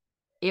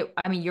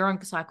you're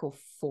on cycle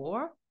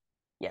 4.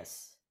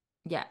 Yes.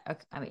 Yeah.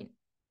 Okay. I mean,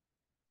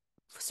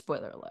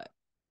 spoiler alert.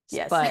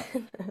 Yes. But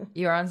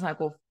you're on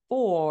cycle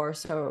 4,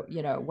 so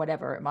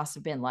whatever, it must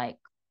have been like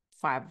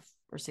 5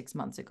 or 6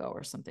 months ago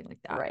or something like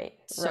that. Right.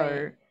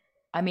 So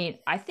I mean,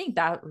 I think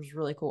that was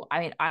really cool. I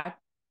mean,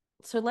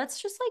 so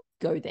let's just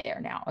go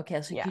there now.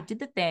 Okay, so you did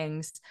the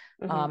things,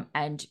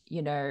 and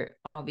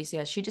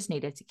obviously she just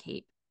needed to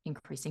keep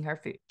increasing her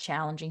food,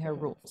 challenging her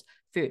rules,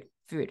 food,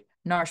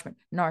 nourishment.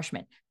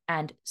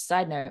 And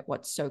side note,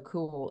 what's so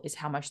cool is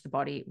how much the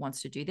body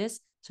wants to do this.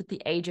 So at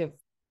the age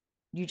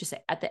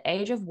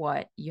of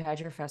what you had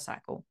your first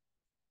cycle?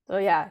 So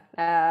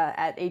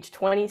at age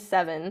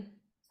 27,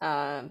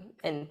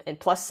 and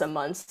plus some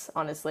months,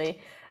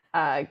 honestly,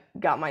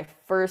 got my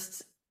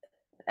first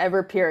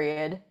ever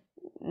period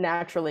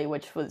naturally,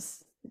 which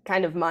was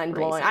kind of mind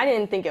blowing. I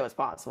didn't think it was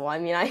possible. I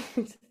mean,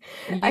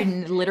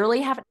 you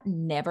literally have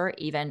never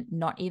even,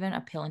 not even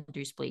a pill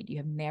induced bleed. You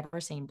have never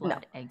seen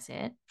blood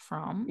exit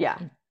from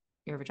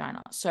your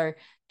vagina. So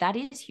that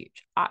is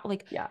huge.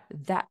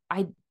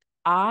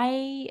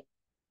 I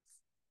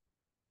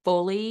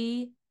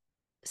fully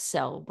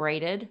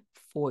celebrated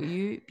for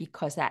you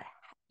because that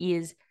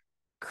is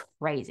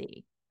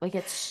crazy.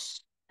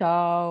 It's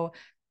so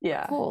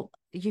cool.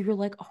 You were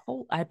like,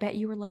 I bet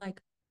you were like,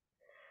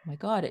 oh my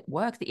God, it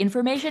works. The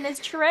information is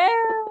true.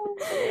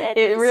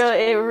 It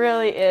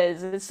really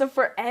is. So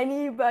for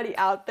anybody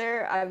out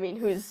there, I mean,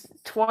 who's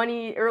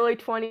early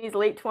 20s,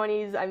 late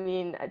 20s, I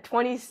mean, at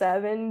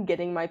 27,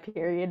 getting my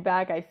period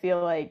back, I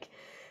feel like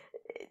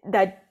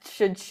that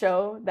should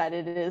show that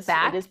it is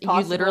possible.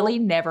 You literally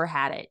never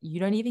had it.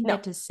 You don't even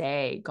get to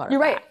say got it.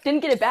 You're right.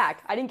 Didn't get it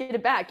back. I didn't get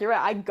it back. You're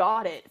right. I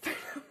got it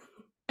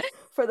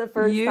for the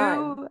first time.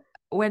 You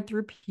went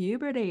through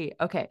puberty.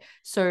 Okay.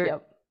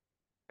 So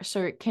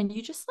can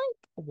you just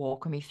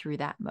walk me through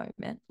that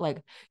moment?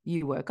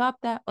 You woke up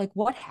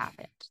what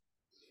happened?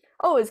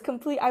 Oh, it's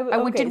complete.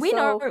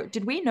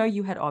 Did we know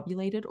you had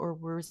ovulated, or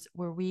was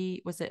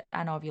it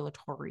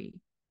anovulatory?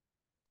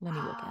 Let me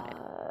look at it.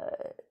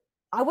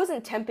 I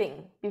wasn't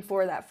temping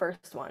before that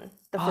first one.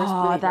 The first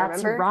bleed,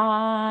 that's remember?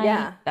 Right.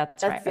 Yeah,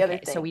 that's right. The other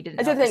thing. So we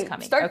didn't know this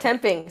coming. Start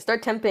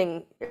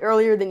temping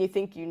earlier than you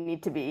think you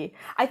need to be.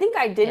 I think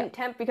I didn't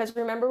temp because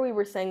remember we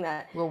were saying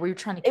that. Well, we were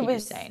trying to keep you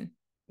sane.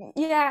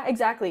 Yeah,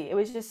 exactly. It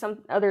was just some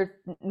other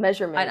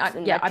measurements.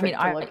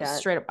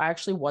 Straight up, I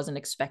actually wasn't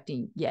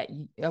expecting.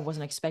 I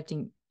wasn't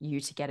expecting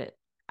you to get it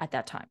at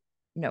that time.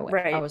 No way.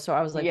 Right. I was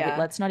like,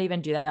 let's not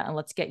even do that, and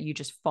let's get you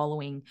just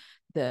following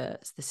the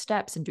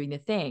steps and doing the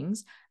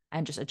things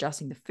and just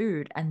adjusting the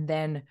food, and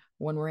then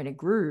when we're in a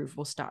groove,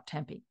 we'll start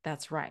temping.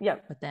 That's right.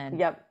 Yep. But then.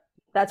 Yep.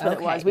 That's what it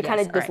was. We kind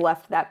of just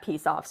left that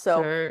piece off.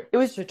 So it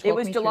was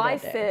July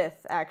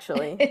 5th,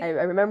 actually. I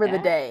remember the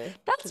day.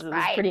 That's right. It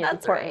was pretty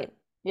important. Right.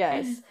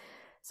 Yes.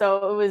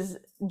 So it was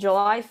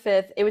July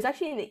 5th. It was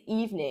actually in the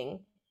evening.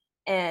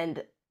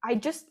 And I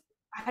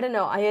don't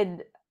know.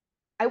 I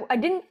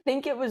didn't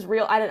think it was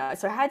real. I don't know.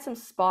 So I had some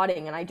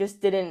spotting and I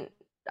didn't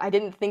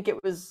think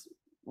it was,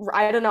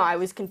 I don't know. I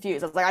was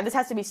confused. I was like, this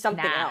has to be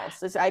something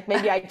else.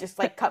 Maybe I just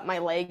cut my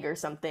leg or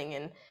something.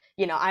 And,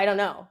 I don't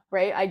know.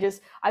 Right.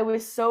 I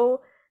was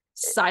so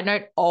Side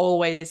note,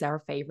 always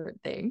our favorite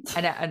thing.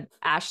 And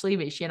Ashley,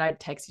 Mishi, and I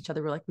text each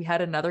other. We're like, we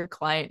had another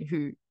client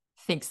who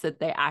thinks that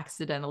they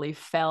accidentally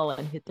fell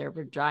and hit their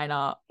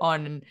vagina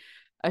on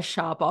a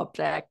sharp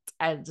object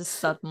and just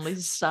suddenly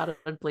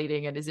started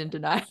bleeding and is in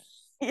denial.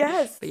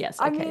 Yes. But yes,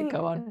 I okay, mean,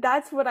 go on.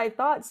 that's what I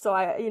thought. So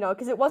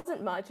because it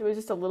wasn't much, it was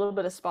just a little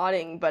bit of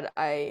spotting, but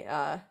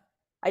I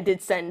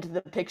did send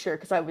the picture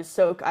because I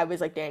was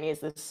like, Danny, is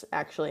this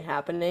actually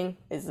happening?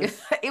 Is this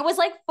It was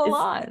like full is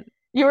on.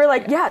 You were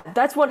like, yeah,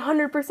 that's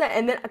 100%.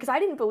 And then because I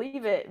didn't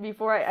believe it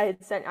before I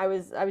had sent, I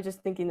was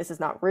just thinking this is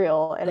not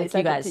real, and I Like, you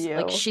sent it to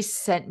guys, like, you. she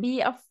sent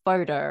me a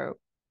photo.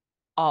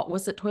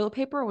 Was it toilet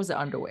paper or was it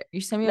underwear?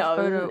 You sent me a No,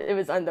 photo. it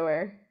was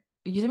underwear.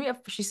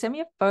 She sent me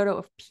a photo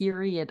of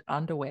period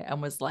underwear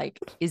and was like,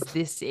 is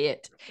this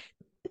it?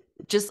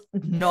 Just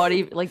not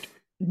even like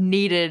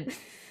needed.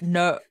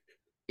 No,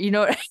 you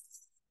know.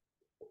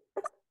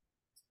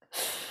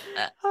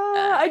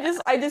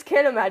 I just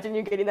can't imagine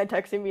you getting that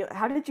text and be like,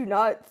 how did you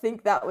not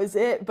think that was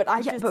it? But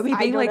But me I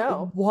being don't like,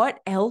 know. what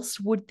else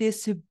would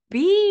this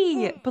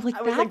be? But like,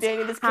 I was like, that's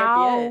Danny, this can't be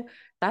how.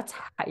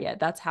 it.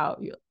 That's how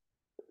you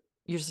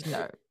just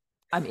know.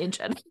 I'm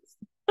injured.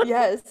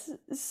 Yes.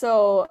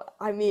 So,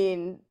 I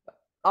mean,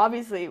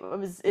 obviously, I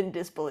was in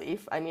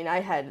disbelief. I mean, I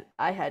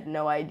had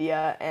no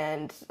idea,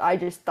 and I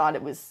just thought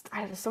it was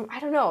I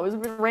don't know. It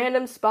was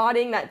random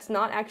spotting that's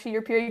not actually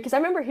your period. Because I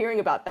remember hearing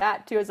about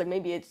that too. I was like,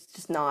 maybe it's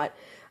just not.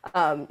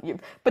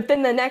 But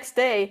then the next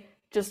day,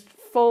 just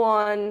full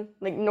on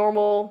like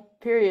normal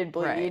period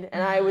bleed, Right.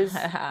 and I was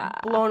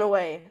blown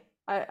away.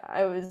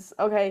 I was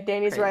okay.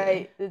 Danny's Crazy.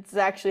 right. It's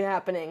actually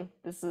happening.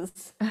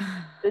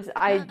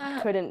 I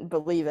couldn't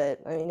believe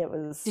it. I mean, it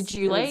Did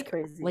you was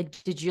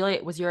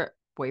crazy. was your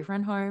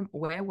boyfriend home?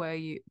 Where were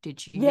you?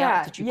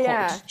 Yeah,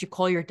 yeah. Did you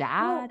call your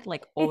Well, dad?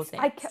 Like, all the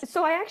things.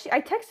 so I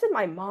texted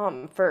my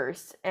mom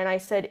first and I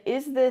said,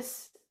 "Is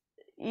this,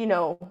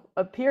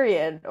 a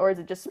period or is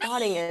it just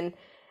spotting?"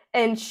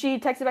 And she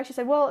texted back. She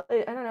said, "Well,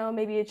 I don't know.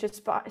 Maybe it's just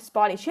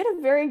spotting." She had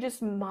a very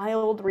just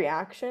mild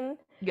reaction,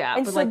 Yeah,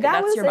 and but so like, that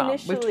that's was your mom.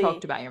 We've initially,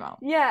 talked about your mom.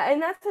 yeah, and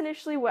that's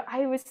initially what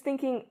I was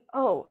thinking.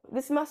 Oh,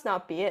 this must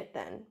not be it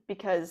then,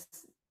 because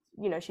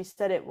she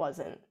said it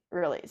wasn't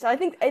really. So I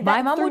think My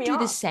that mom threw would me do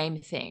the off.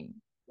 same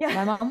thing. Yeah.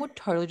 My mom would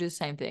totally do the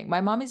same thing.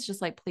 My mom is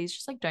just like, please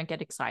just like don't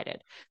get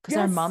excited. Because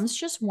our Yes. moms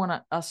just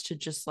want us to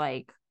just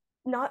like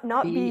Not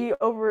be be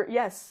over.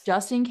 Yes.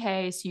 just in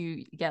case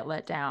you get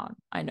let down.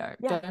 I know.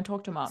 Yeah. Don't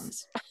talk to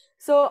moms.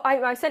 So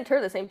I sent her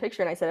the same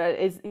picture and I said,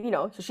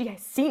 so she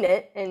has seen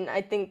it. And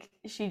I think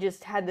she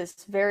just had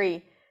this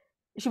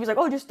she was like,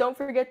 oh, just don't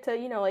forget to,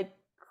 like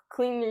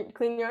clean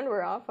your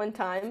underwear off on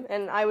time.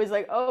 And I was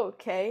like, oh,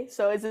 okay.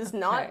 So is this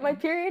not Okay. my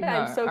period?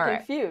 I'm No. so All right.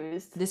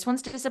 confused. This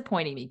one's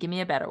disappointing me. Give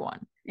me a better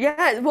one.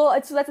 Yeah.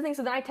 Well, so that's the thing.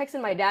 So then I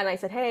texted my dad and I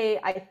said, hey,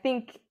 I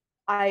think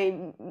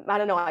I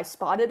don't know, I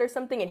spotted or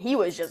something, and he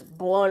was just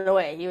blown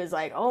away. He was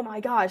like, "Oh my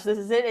gosh, this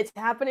is it! It's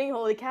happening!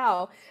 Holy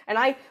cow!" But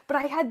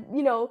I had,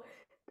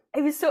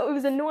 it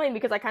was annoying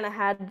because I kind of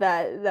had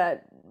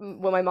that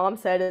what my mom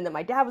said, and then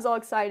my dad was all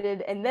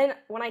excited, and then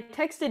when I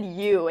texted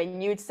you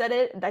and you'd said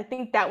it, I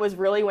think that was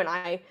really when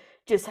I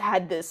just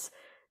had this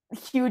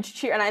huge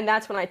cheer, and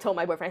that's when I told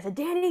my boyfriend. I said,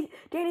 Danny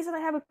said I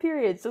have a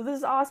period, so this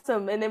is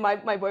awesome. And then my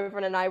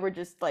boyfriend and I were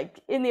just like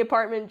in the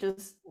apartment,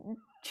 just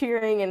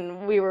cheering,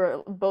 and we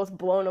were both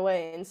blown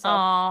away. And so, Oh,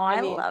 I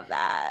I mean, love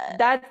that.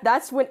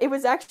 that's when it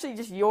was actually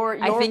just your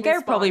I think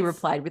I probably response.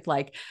 replied with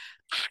like,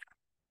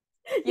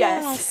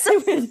 Yes, yes.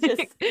 it was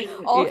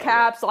just all Yeah.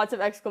 caps, lots of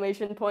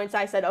exclamation points.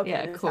 I said, okay,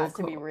 Yeah, this cool, has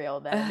to be cool. real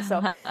then.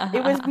 So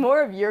it was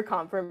more of your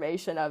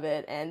confirmation of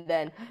it. And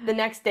then the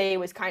next day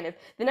was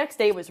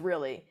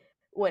really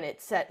when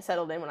it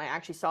settled in, when I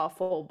actually saw a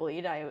full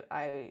bleed. I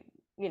And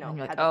you're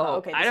like, had the thought, oh,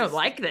 okay, I this don't is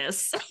like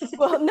this.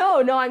 well,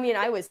 no, I mean,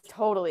 I was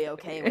totally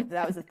okay with it.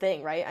 That was the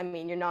thing, right? I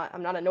mean,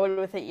 I'm not annoyed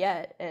with it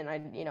yet. And I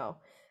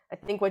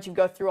think once you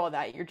go through all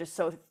that, you're just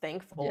so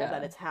thankful that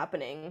Yeah. it's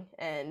happening.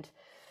 And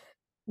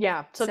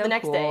yeah, so So the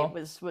next day cool.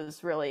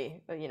 was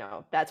really,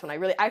 that's when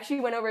I actually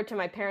went over to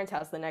my parents'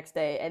 house the next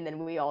day, and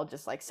then we all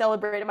just like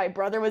celebrated. My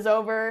brother was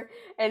over,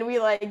 and we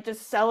like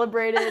just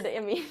celebrated. I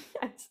mean,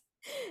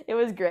 it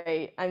was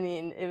great. I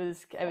mean, it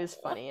was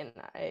funny, and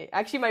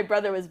my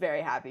brother was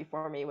very happy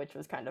for me, which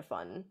was kind of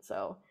fun.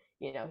 So,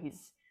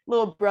 he's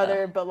little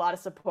brother, but a lot of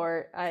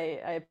support.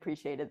 I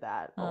appreciated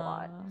that a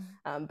lot.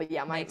 But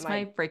yeah, Makes my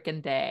my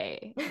freaking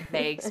day.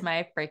 Makes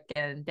my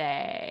freaking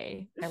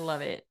day. I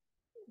love it.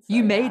 so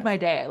You made yeah, my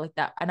day like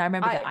that. And I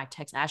remember that I I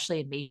text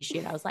Ashley and Mishi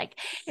and I was like,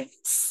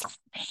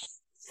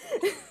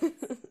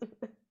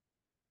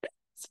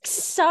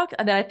 suck.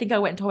 And then I think I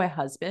went to my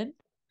husband,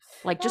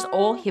 like just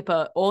all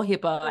HIPAA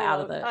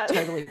out of oh, the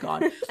totally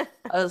gone.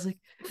 I was like,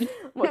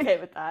 I'm okay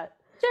with that.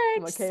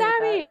 I'm Jake, okay with that.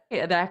 Sammi.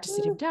 And then I have to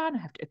sit him down. I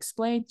have to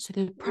explain. So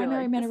the You're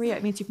primary like, amenorrhea,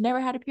 it means you've never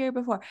had a period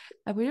before.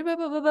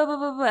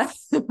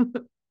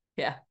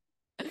 Yeah.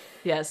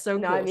 Yeah. So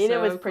no, I cool. mean, it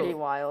was So pretty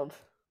cool. wild.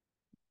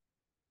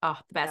 Oh,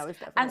 the That best. was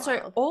definitely And so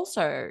wild.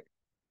 also,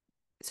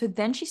 so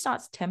then she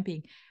starts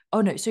temping.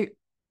 Oh no. So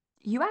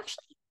you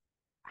actually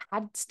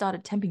had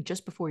started temping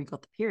just before you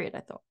got the period, I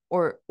thought.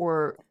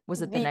 Or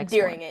was it the next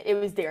During one? it. It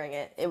was during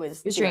it. It was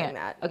It was during during it.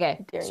 that.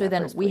 Okay. During So that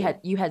then first bleed.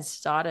 you had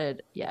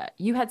started, yeah,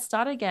 you had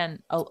started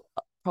again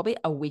probably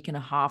a week and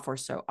a half or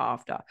so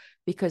after,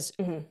 because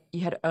Mhm.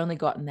 you had only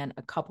gotten then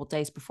a couple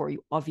days before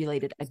you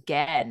ovulated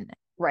again.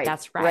 Right.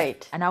 That's right.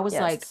 Right. And I was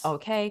like, Yes.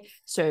 okay,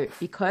 so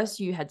because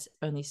you had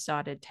only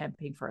started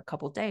temping for a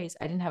couple days,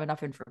 I didn't have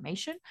enough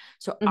information.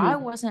 So I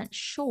Mhm. wasn't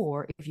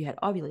sure if you had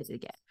ovulated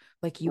again.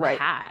 Like you Right.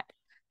 had.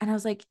 And I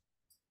was like,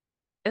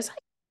 it's like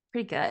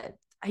pretty good.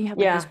 And you had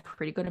like this Yeah.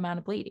 pretty good amount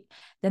of bleeding.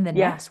 Then the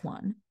Yeah. next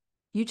one,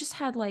 you just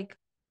had like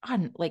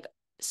on like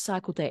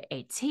cycle day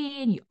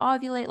 18, you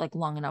ovulate like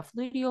long enough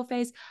luteal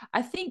phase.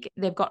 I think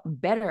they've gotten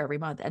better every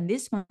month. And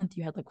this month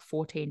you had like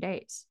 14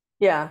 days.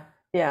 Yeah.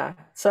 Yeah.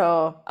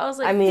 So, I was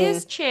I like, mean,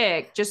 this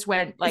chick just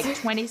went like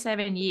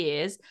 27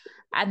 years,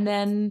 and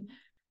then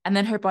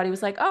her body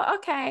was like, oh,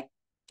 okay.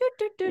 Doot,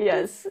 doot, doot, doot.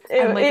 yes.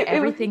 And like It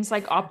everything's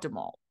like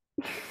optimal.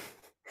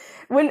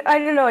 when I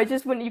don't know, it's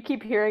just when you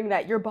keep hearing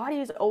that your body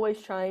is always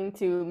trying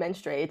to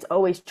menstruate. It's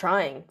always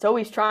trying. It's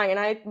always trying. And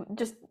I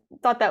just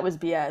thought that was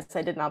BS.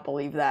 I did not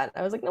believe that.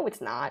 I was like, no,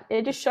 it's not.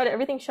 It just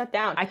everything shut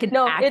down. I can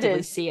No, it actively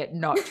is. see it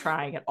not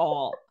trying at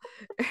all.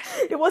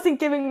 It wasn't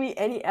giving me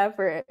any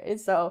effort. And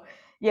so,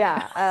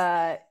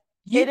 yeah, it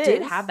You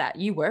did have is. that.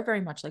 You were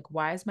very much like,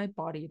 why is my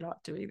body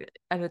not doing it?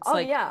 And it's Oh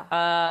like, yeah.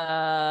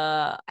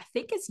 I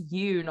think it's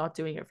you not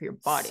doing it for your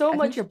body. So I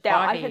think your much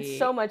doubt. I had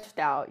so body much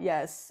doubt.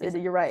 Yes, is,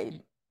 you're right.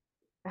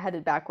 I had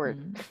it backward.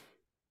 mm,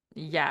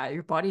 yeah,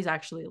 your body's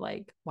actually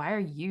like, why are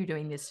you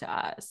doing this to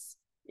us?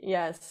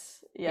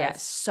 Yes. Yeah,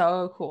 Yes.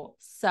 so cool.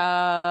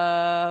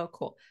 So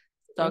cool.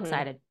 So Hmm.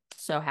 excited.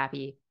 So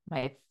happy.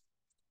 My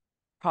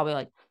probably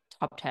like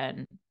top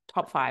 10,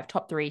 top 5,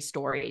 top 3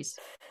 stories.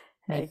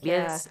 Heck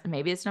yeah.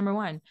 Maybe it's number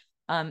 1.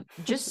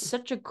 Just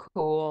such a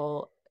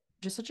cool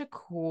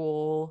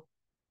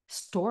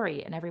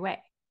story in every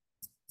way.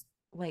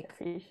 Like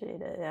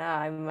Appreciate it. Yeah,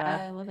 I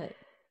love it.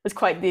 it's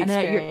quite the And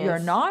experience.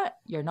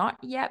 you're not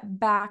yet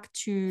back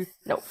to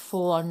Nope.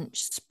 full on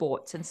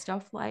sports and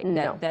stuff like that.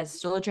 No. There's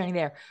still a journey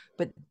there,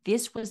 but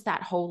this was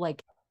that whole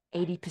like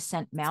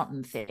 80%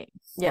 mountain thing,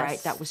 right?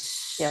 That Yes.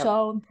 was Yep.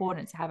 so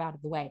important to have out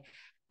of the way.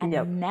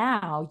 Yep. And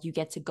now you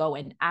get to go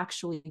and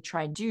actually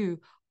try and do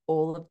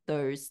all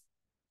of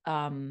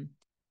um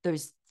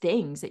those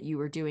things that you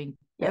were doing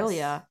Yes.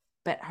 earlier,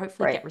 but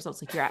hopefully Right. get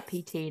results. Like you're at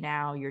PT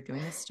now, you're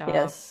doing this stuff.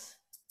 Yes.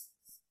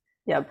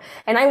 Yep.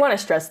 And I want to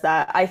stress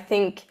that. I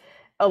think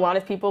a lot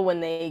of people,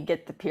 when they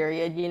get the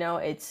period,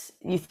 it's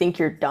you think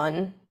you're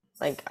done.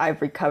 Like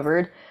I've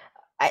recovered.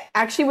 I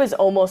actually was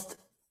almost.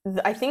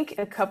 I think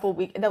a couple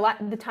weeks.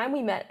 The time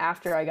we met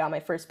after I got my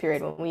first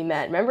period, when we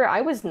met, remember,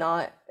 I was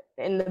not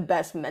in the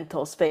best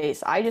mental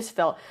space. I just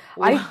felt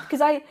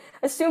because I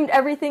assumed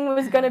everything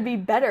was gonna be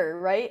better,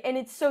 right? And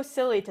it's so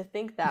silly to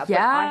think that, but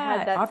I had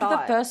Yeah, that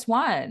thought.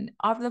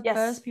 after the Yes.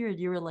 first period,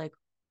 you were like,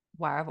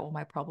 why are all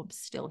my problems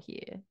still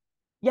here?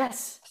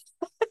 Yes.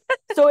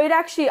 So it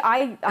actually,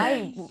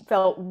 I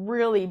felt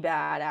really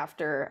bad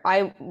after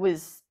I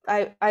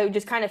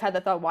just kind of had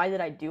the thought, why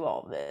did I do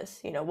all this?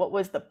 What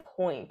was the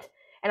point?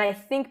 And I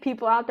think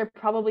people out there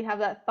probably have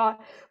that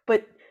thought,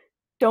 but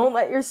don't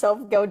let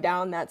yourself go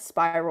down that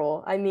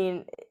spiral. I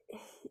mean,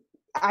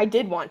 I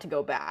did want to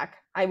go back.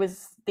 I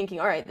was thinking,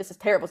 all right, this is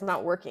terrible. It's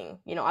not working.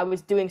 I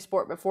was doing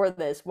sport before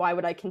this. Why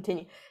would I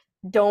continue?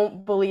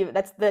 Don't believe it.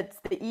 That's the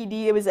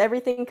ED. It was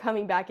everything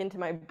coming back into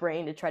my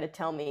brain to try to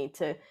tell me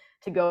to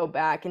go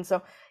back. And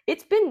so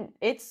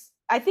it's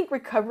I think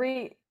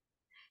recovery,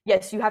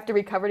 yes, you have to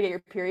recover to get your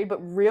period, but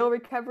real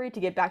recovery to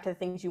get back to the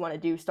things you want to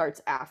do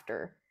starts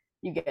after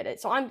you get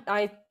it. So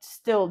I'm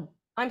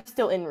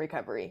still in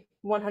recovery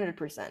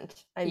 100%.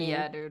 I mean,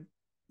 Yeah, dude.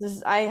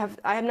 I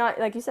am not,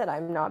 like you said,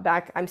 I'm not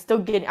back. I still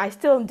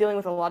am dealing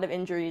with a lot of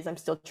injuries. I'm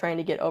still trying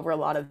to get over a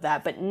lot of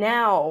that. But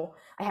now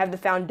I have the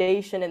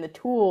foundation and the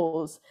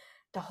tools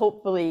to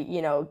hopefully,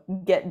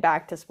 get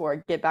back to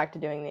sport, get back to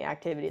doing the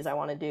activities I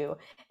want to do.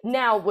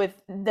 Now with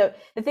the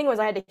thing was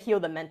I had to heal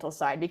the mental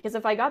side, because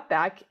if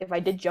I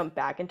did jump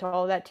back into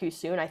all of that too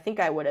soon, I think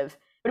it would have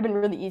been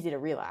really easy to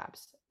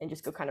relapse and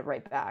just go kind of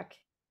right back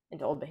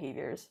into old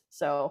behaviors.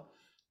 So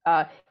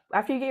uh,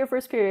 after you get your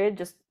first period,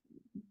 just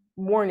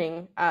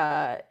warning,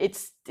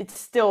 it's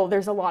still,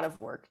 there's a lot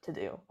of work to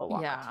do, a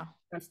lot. Yeah.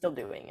 I'm still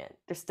doing it.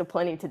 There's still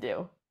plenty to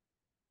do.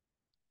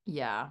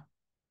 Yeah.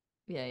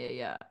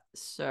 Yeah.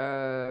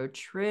 So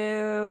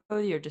true.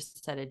 You're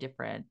just at a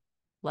different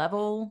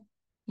level,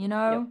 you Yep.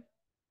 know?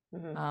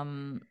 Hmm.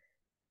 Um,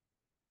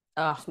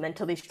 Just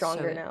mentally so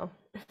stronger good. now.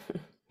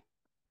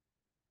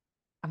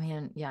 I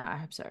mean, yeah, I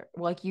hope so.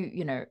 Well, like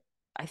you know,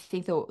 I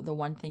think the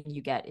one thing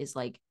you get is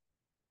like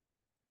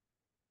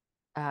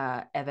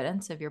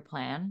evidence of your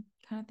plan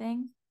kind of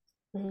thing.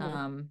 Hmm.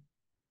 Um,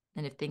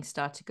 and if things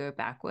start to go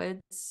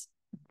backwards,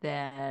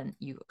 then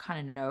you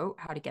kind of know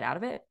how to get out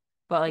of it.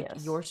 But like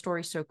Yes. your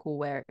story's so cool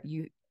where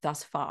you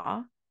thus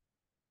far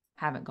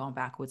haven't gone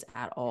backwards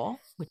at all,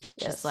 which is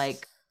Yes.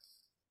 like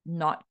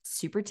not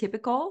super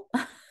typical.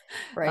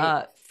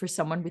 Right. For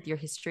someone with your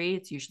history,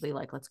 it's usually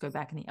like let's go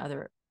back in the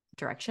other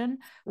direction.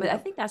 But I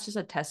think that's just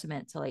a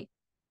testament to like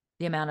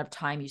the amount of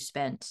time you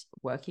spent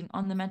working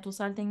on the mental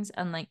side of things.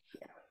 And like,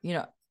 you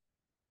know,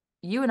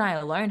 you and I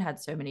alone had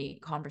so many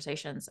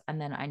conversations.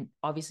 And then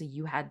obviously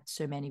you had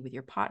so many with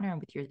your partner and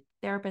with your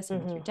therapist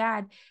and with your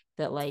dad,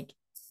 that like,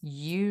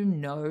 you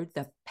know,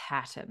 the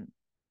pattern.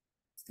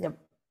 Yep.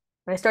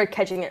 And I started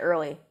catching it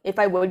early. If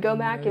I would go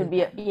back, it would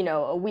be,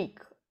 a week.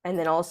 And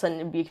then all of a sudden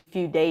it'd be a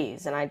few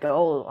days. And I'd go,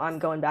 oh, I'm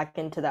going back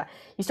into that.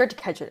 You start to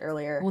catch it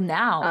earlier. Well,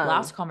 now,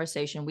 last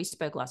conversation, we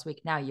spoke last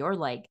week. Now you're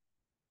like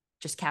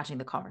just catching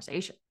the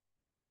conversation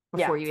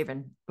before you're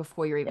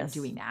even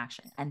doing the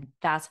action. And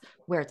that's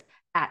where it's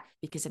at,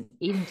 because an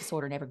eating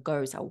disorder never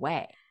goes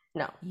away.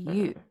 No.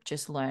 You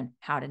just learn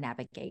how to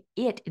navigate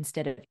it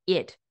instead of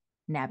it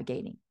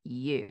navigating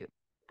you.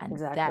 And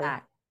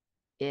that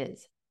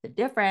is the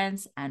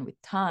difference. And with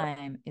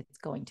time, it's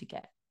going to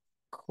get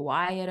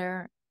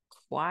quieter,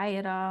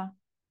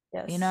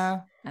 yes. you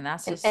know, and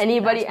that's just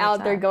anybody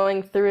out there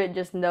going through it,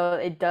 just know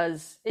it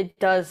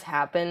does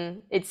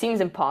happen. It seems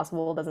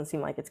impossible. It doesn't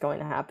seem like it's going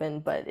to happen,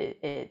 but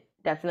it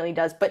definitely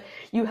does. But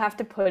you have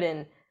to put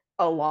in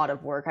a lot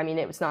of work. I mean,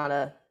 it's not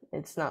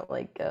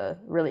like a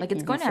really like, it's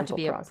easy, going to have to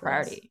be process. a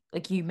priority.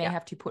 Like, you may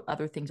have to put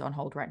other things on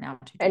hold right now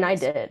to do and this. I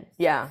did.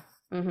 Yeah.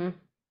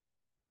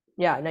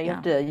 Yeah, no,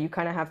 you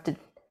kind of have to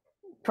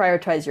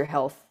prioritize your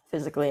health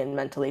physically and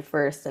mentally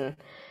first, and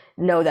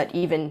know that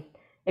even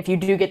if you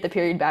do get the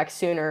period back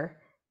sooner,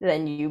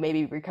 then you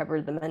maybe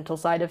recover the mental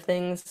side of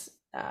things.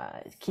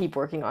 Keep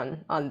working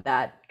on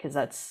that, because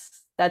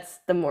that's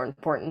the more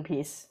important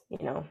piece,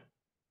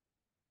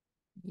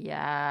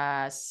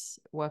 Yes,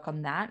 work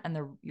on that,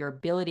 and your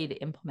ability to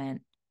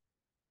implement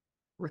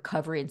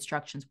recovery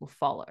instructions will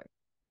follow,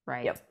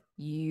 right? Yep.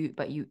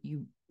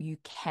 You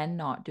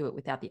cannot do it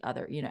without the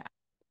other.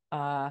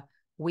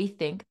 We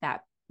think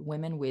that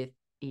women with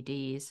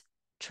EDs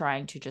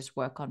trying to just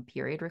work on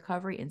period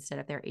recovery instead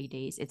of their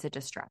EDs, it's a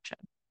distraction.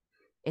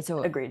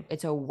 Agreed.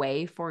 It's a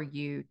way for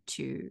you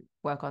to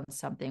work on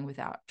something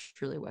without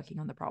truly working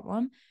on the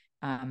problem,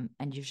 and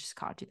you just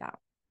can't do that.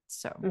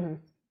 So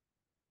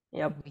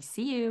Yep. we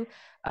see you.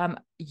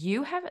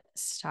 You have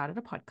started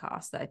a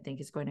podcast that I think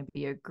is going to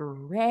be a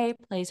great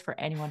place for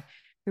anyone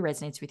who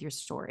resonates with your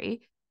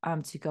story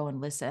to go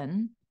and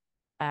listen.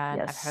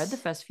 And I've heard the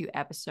first few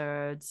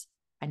episodes.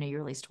 I know you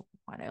released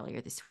one earlier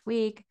this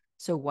week.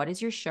 So what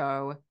is your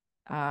show?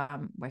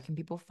 Where can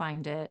people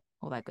find it?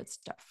 All that good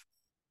stuff.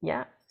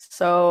 Yeah.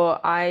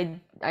 So I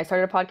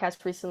started a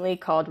podcast recently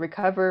called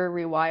Recover,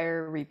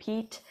 Rewire,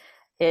 Repeat.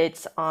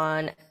 It's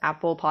on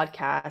Apple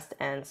Podcast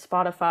and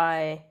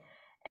Spotify.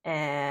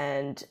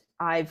 And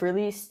I've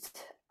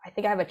released, I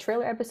think I have a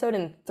trailer episode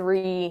and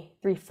three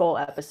full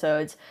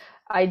episodes.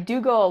 I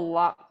do go a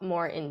lot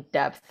more in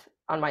depth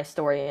on my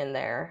story in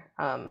there.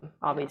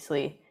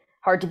 Obviously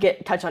hard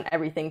to touch on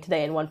everything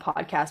today in one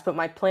podcast, but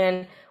my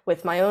plan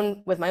with my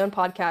own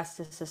podcast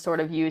is to sort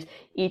of use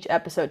each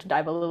episode to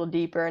dive a little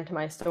deeper into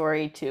my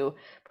story, to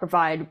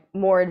provide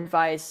more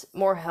advice,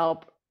 more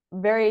help,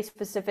 very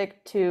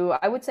specific to,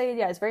 I would say,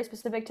 it's very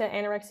specific to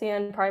anorexia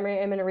and primary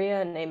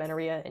amenorrhea and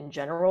amenorrhea in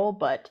general,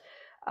 but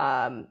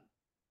I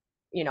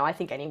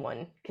think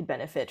anyone could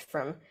benefit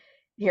from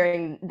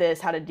hearing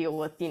this, how to deal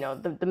with,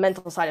 the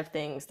mental side of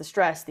things, the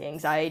stress, the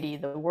anxiety,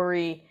 the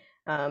worry,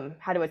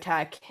 how to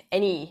attack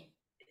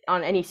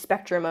on any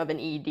spectrum of an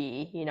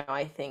ED.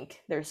 I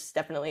think there's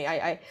definitely,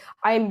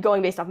 I'm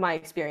going based off my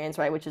experience,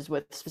 right, which is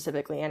with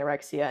specifically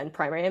anorexia and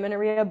primary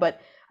amenorrhea,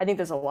 but I think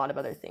there's a lot of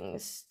other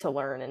things to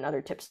learn and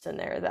other tips in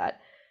there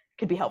that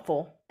could be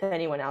helpful to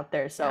anyone out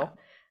there. So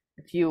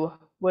if you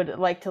would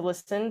like to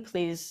listen,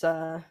 please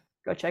go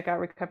check out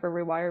Recover,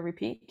 Rewire,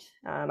 Repeat.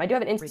 I do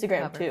have an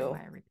Instagram too.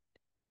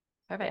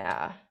 Perfect.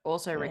 Yeah.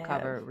 Also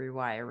Recover,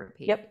 Rewire,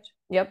 Repeat.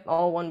 Yep.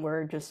 All one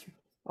word, just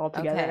all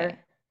together. Okay.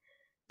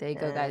 There you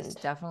go, guys.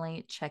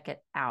 Definitely check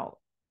it out.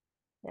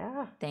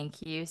 Yeah.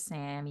 Thank you,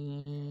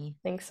 Sammi.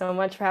 Thanks so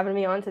much for having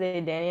me on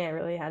today, Danny. I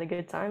really had a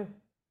good time.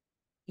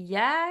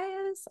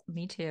 Yes,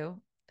 me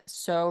too.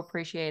 So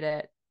appreciate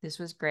it. This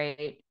was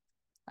great.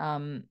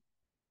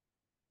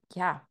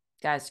 Yeah,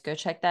 guys, go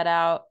check that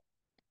out.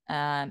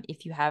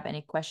 If you have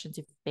any questions,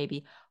 if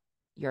maybe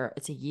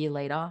it's a year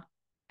later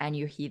and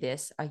you hear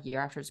this a year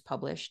after it's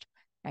published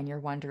and you're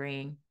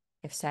wondering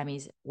if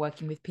Sammi's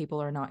working with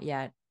people or not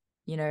yet,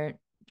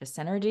 just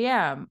send her a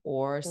DM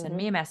or send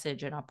me a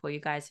message and I'll put you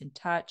guys in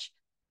touch.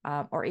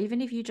 Or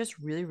even if you just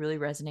really, really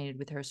resonated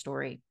with her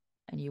story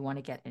and you want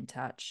to get in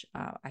touch,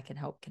 I can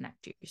help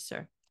connect you.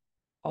 So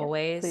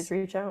always please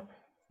reach out.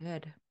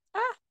 Good.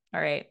 All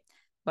right.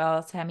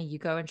 Well, Sammi, you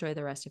go enjoy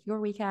the rest of your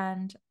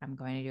weekend. I'm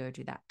going to go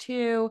do that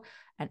too.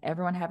 And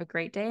everyone have a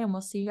great day and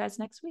we'll see you guys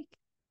next week.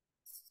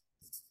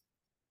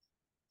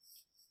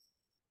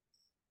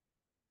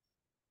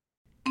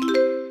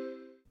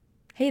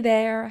 Hey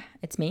there,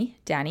 it's me,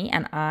 Danny,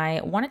 and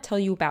I want to tell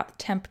you about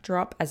Temp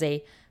Drop as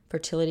a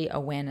fertility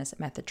awareness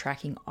method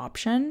tracking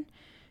option.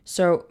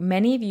 So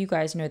many of you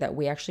guys know that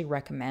we actually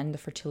recommend the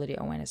fertility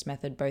awareness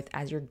method both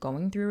as you're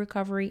going through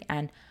recovery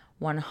and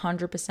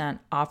 100%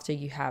 after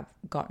you have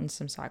gotten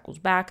some cycles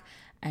back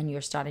and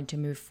you're starting to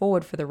move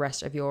forward for the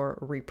rest of your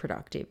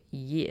reproductive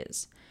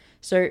years.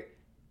 So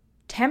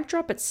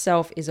Tempdrop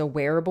itself is a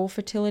wearable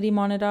fertility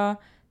monitor,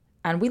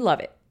 and we love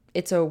it.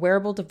 It's a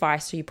wearable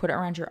device, so you put it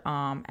around your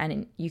arm,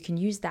 and you can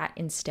use that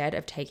instead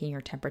of taking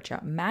your temperature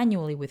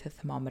manually with a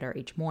thermometer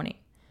each morning.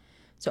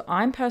 So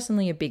I'm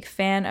personally a big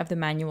fan of the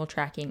manual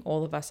tracking.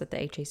 All of us at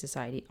the HA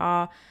Society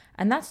are,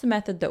 and that's the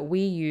method that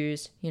we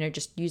use,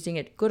 just using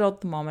a good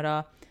old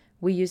thermometer.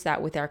 We use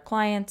that with our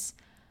clients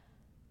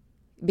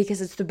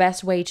because it's the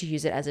best way to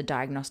use it as a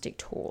diagnostic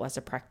tool as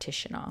a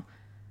practitioner.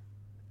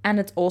 And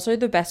it's also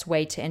the best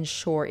way to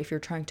ensure, if you're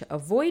trying to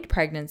avoid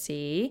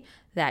pregnancy,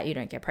 that you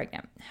don't get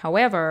pregnant.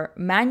 However,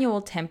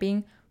 manual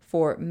temping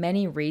for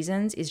many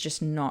reasons is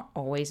just not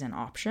always an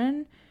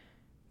option.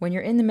 When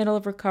you're in the middle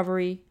of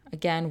recovery,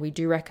 again, we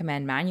do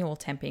recommend manual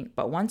temping,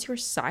 but once you're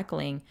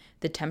cycling,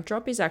 the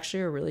Tempdrop is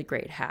actually a really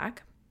great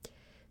hack.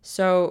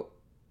 So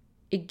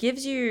it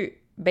gives you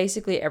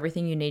basically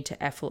everything you need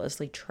to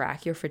effortlessly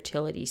track your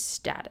fertility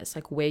status,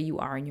 like where you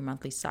are in your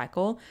monthly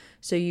cycle.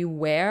 So you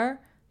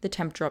wear the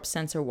Tempdrop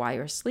sensor while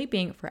you're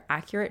sleeping for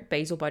accurate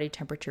basal body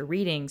temperature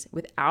readings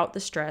without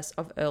the stress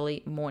of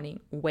early morning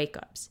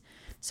wake-ups.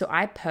 So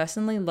I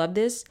personally love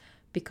this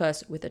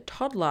because with a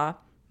toddler,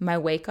 my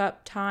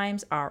wake-up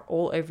times are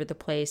all over the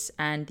place,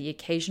 and the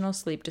occasional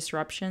sleep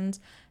disruptions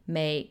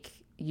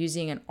make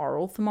using an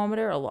oral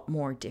thermometer a lot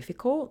more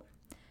difficult.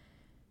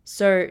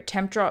 So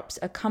Tempdrop's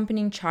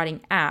accompanying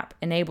charting app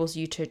enables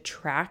you to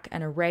track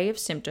an array of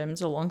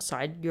symptoms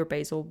alongside your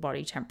basal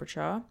body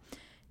temperature.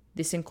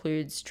 This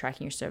includes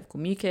tracking your cervical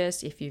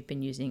mucus if you've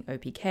been using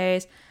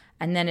OPKs,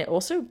 and then it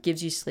also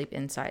gives you sleep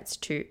insights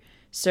too.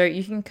 So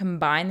you can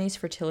combine these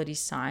fertility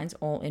signs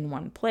all in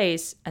one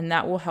place, and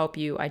that will help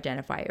you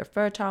identify your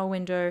fertile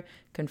window,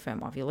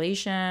 confirm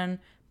ovulation,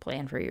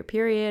 plan for your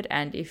period,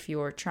 and if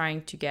you're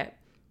trying to get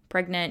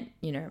pregnant,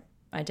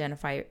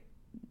 identify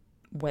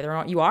whether or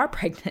not you are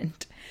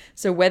pregnant.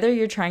 So whether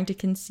you're trying to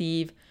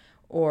conceive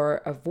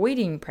or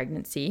avoiding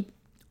pregnancy,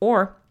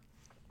 or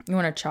you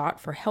want to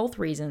chart for health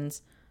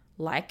reasons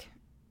like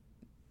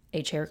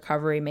HA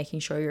recovery,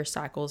 making sure your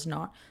cycle's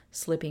not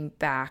slipping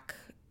back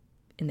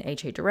in the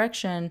HA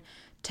direction,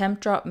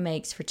 Tempdrop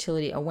makes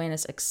fertility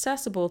awareness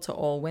accessible to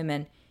all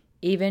women,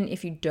 even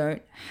if you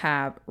don't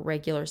have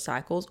regular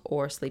cycles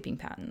or sleeping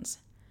patterns.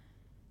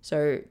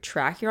 So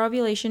track your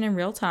ovulation in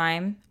real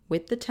time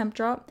with the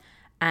Tempdrop,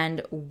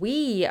 and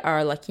we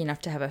are lucky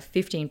enough to have a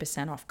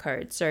 15% off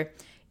code. So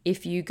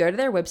if you go to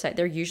their website,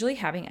 they're usually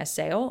having a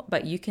sale,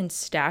 but you can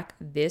stack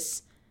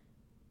this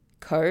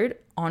code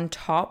on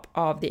top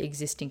of the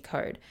existing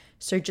code.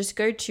 So just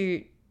go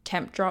to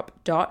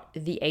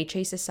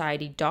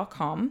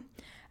tempdrop.thehasociety.com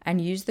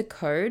and use the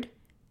code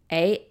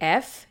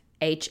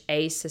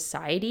AFHA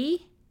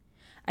Society.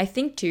 I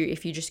think too,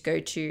 if you just go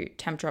to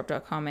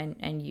tempdrop.com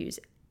and use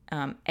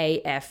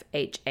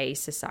AFHA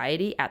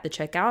Society at the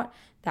checkout,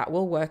 that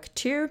will work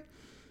too.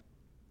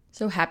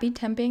 So happy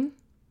temping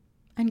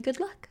and good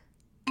luck.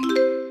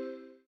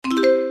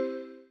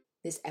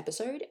 This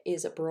episode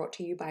is brought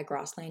to you by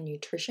Grassland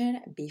Nutrition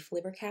beef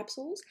liver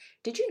capsules.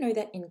 Did you know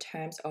that in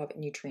terms of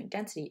nutrient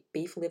density,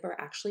 beef liver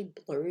actually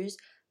blows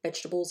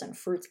vegetables and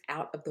fruits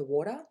out of the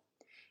water?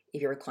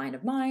 If you're a client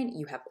of mine,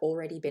 you have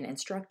already been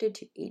instructed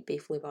to eat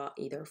beef liver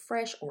either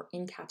fresh or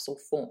in capsule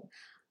form.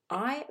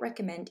 I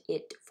recommend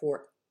it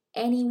for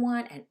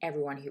anyone and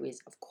everyone who is,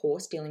 of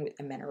course, dealing with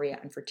amenorrhea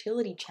and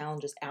fertility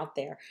challenges out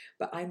there,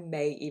 but I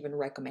may even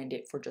recommend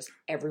it for just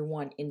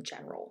everyone in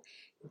general.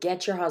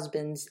 Get your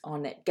husbands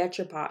on it, get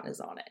your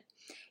partners on it.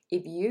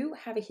 If you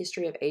have a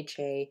history of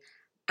HA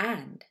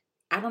and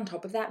add on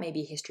top of that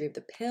maybe a history of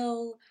the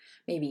pill,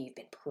 maybe you've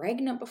been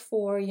pregnant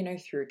before,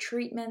 through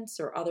treatments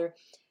or other,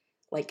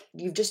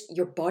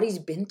 your body's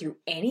been through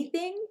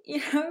anything,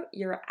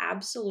 you're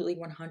absolutely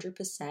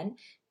 100%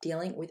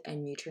 dealing with a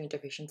nutrient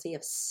deficiency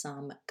of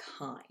some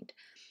kind.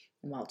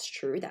 And while it's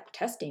true that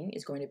testing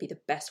is going to be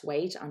the best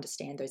way to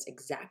understand those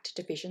exact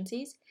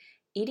deficiencies,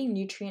 eating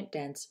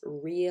nutrient-dense,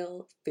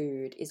 real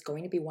food is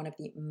going to be one of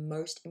the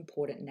most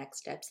important next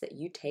steps that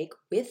you take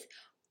with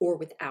or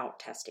without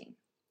testing.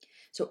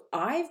 So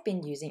I've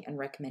been using and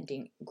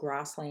recommending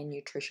Grassland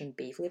Nutrition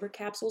beef liver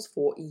capsules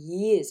for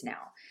years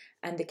now.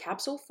 And the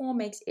capsule form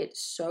makes it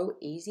so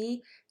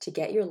easy to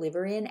get your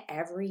liver in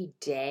every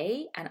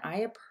day. And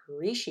I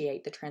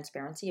appreciate the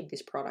transparency of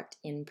this product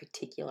in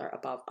particular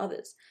above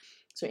others.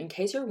 So in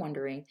case you're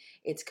wondering,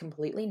 it's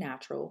completely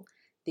natural.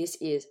 This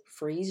is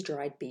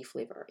freeze-dried beef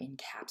liver in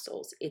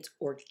capsules. It's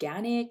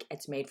organic,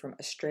 it's made from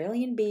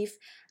Australian beef,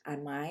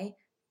 and my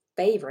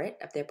favorite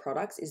of their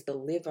products is the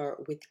liver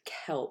with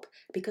kelp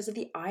because of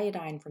the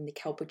iodine from the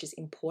kelp, which is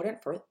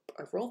important for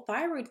overall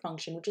thyroid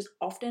function, which is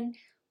often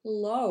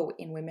low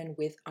in women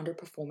with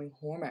underperforming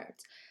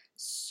hormones.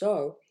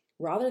 So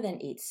rather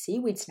than eat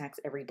seaweed snacks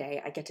every day,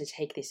 I get to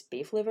take this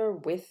beef liver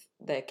with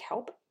the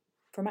kelp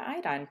for my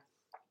iodine.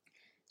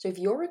 So if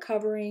you're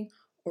recovering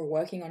or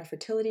working on a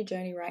fertility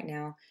journey right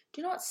now,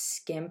 do not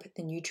skimp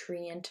the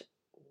nutrient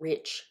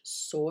rich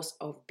source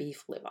of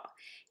beef liver.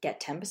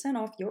 Get 10%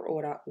 off your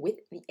order with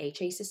the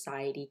HA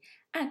Society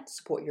and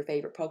support your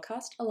favorite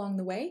podcast along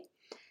the way.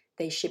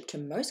 They ship to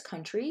most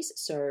countries,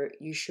 so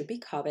you should be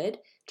covered.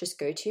 Just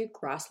go to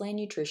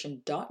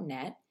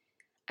grasslandnutrition.net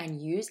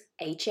and use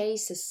HA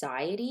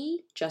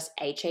Society, just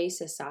HA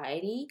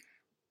Society,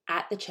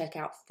 at the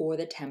checkout for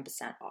the 10%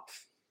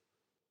 off.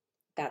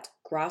 That's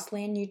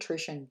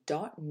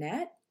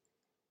grasslandnutrition.net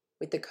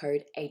with the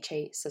code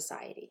HA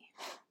Society.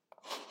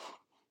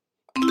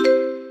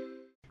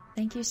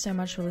 Thank you so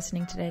much for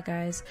listening today,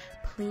 guys.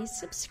 Please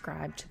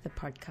subscribe to the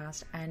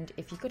podcast, and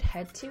if you could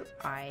head to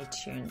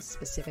iTunes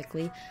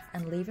specifically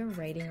and leave a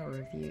rating or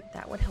review,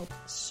 that would help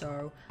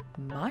so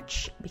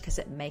much because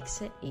it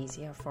makes it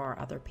easier for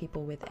other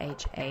people with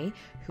HA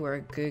who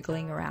are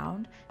Googling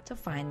around to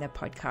find the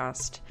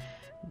podcast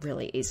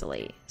really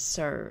easily.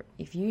 So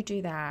if you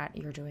do that,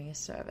 you're doing a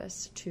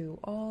service to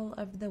all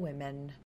of the women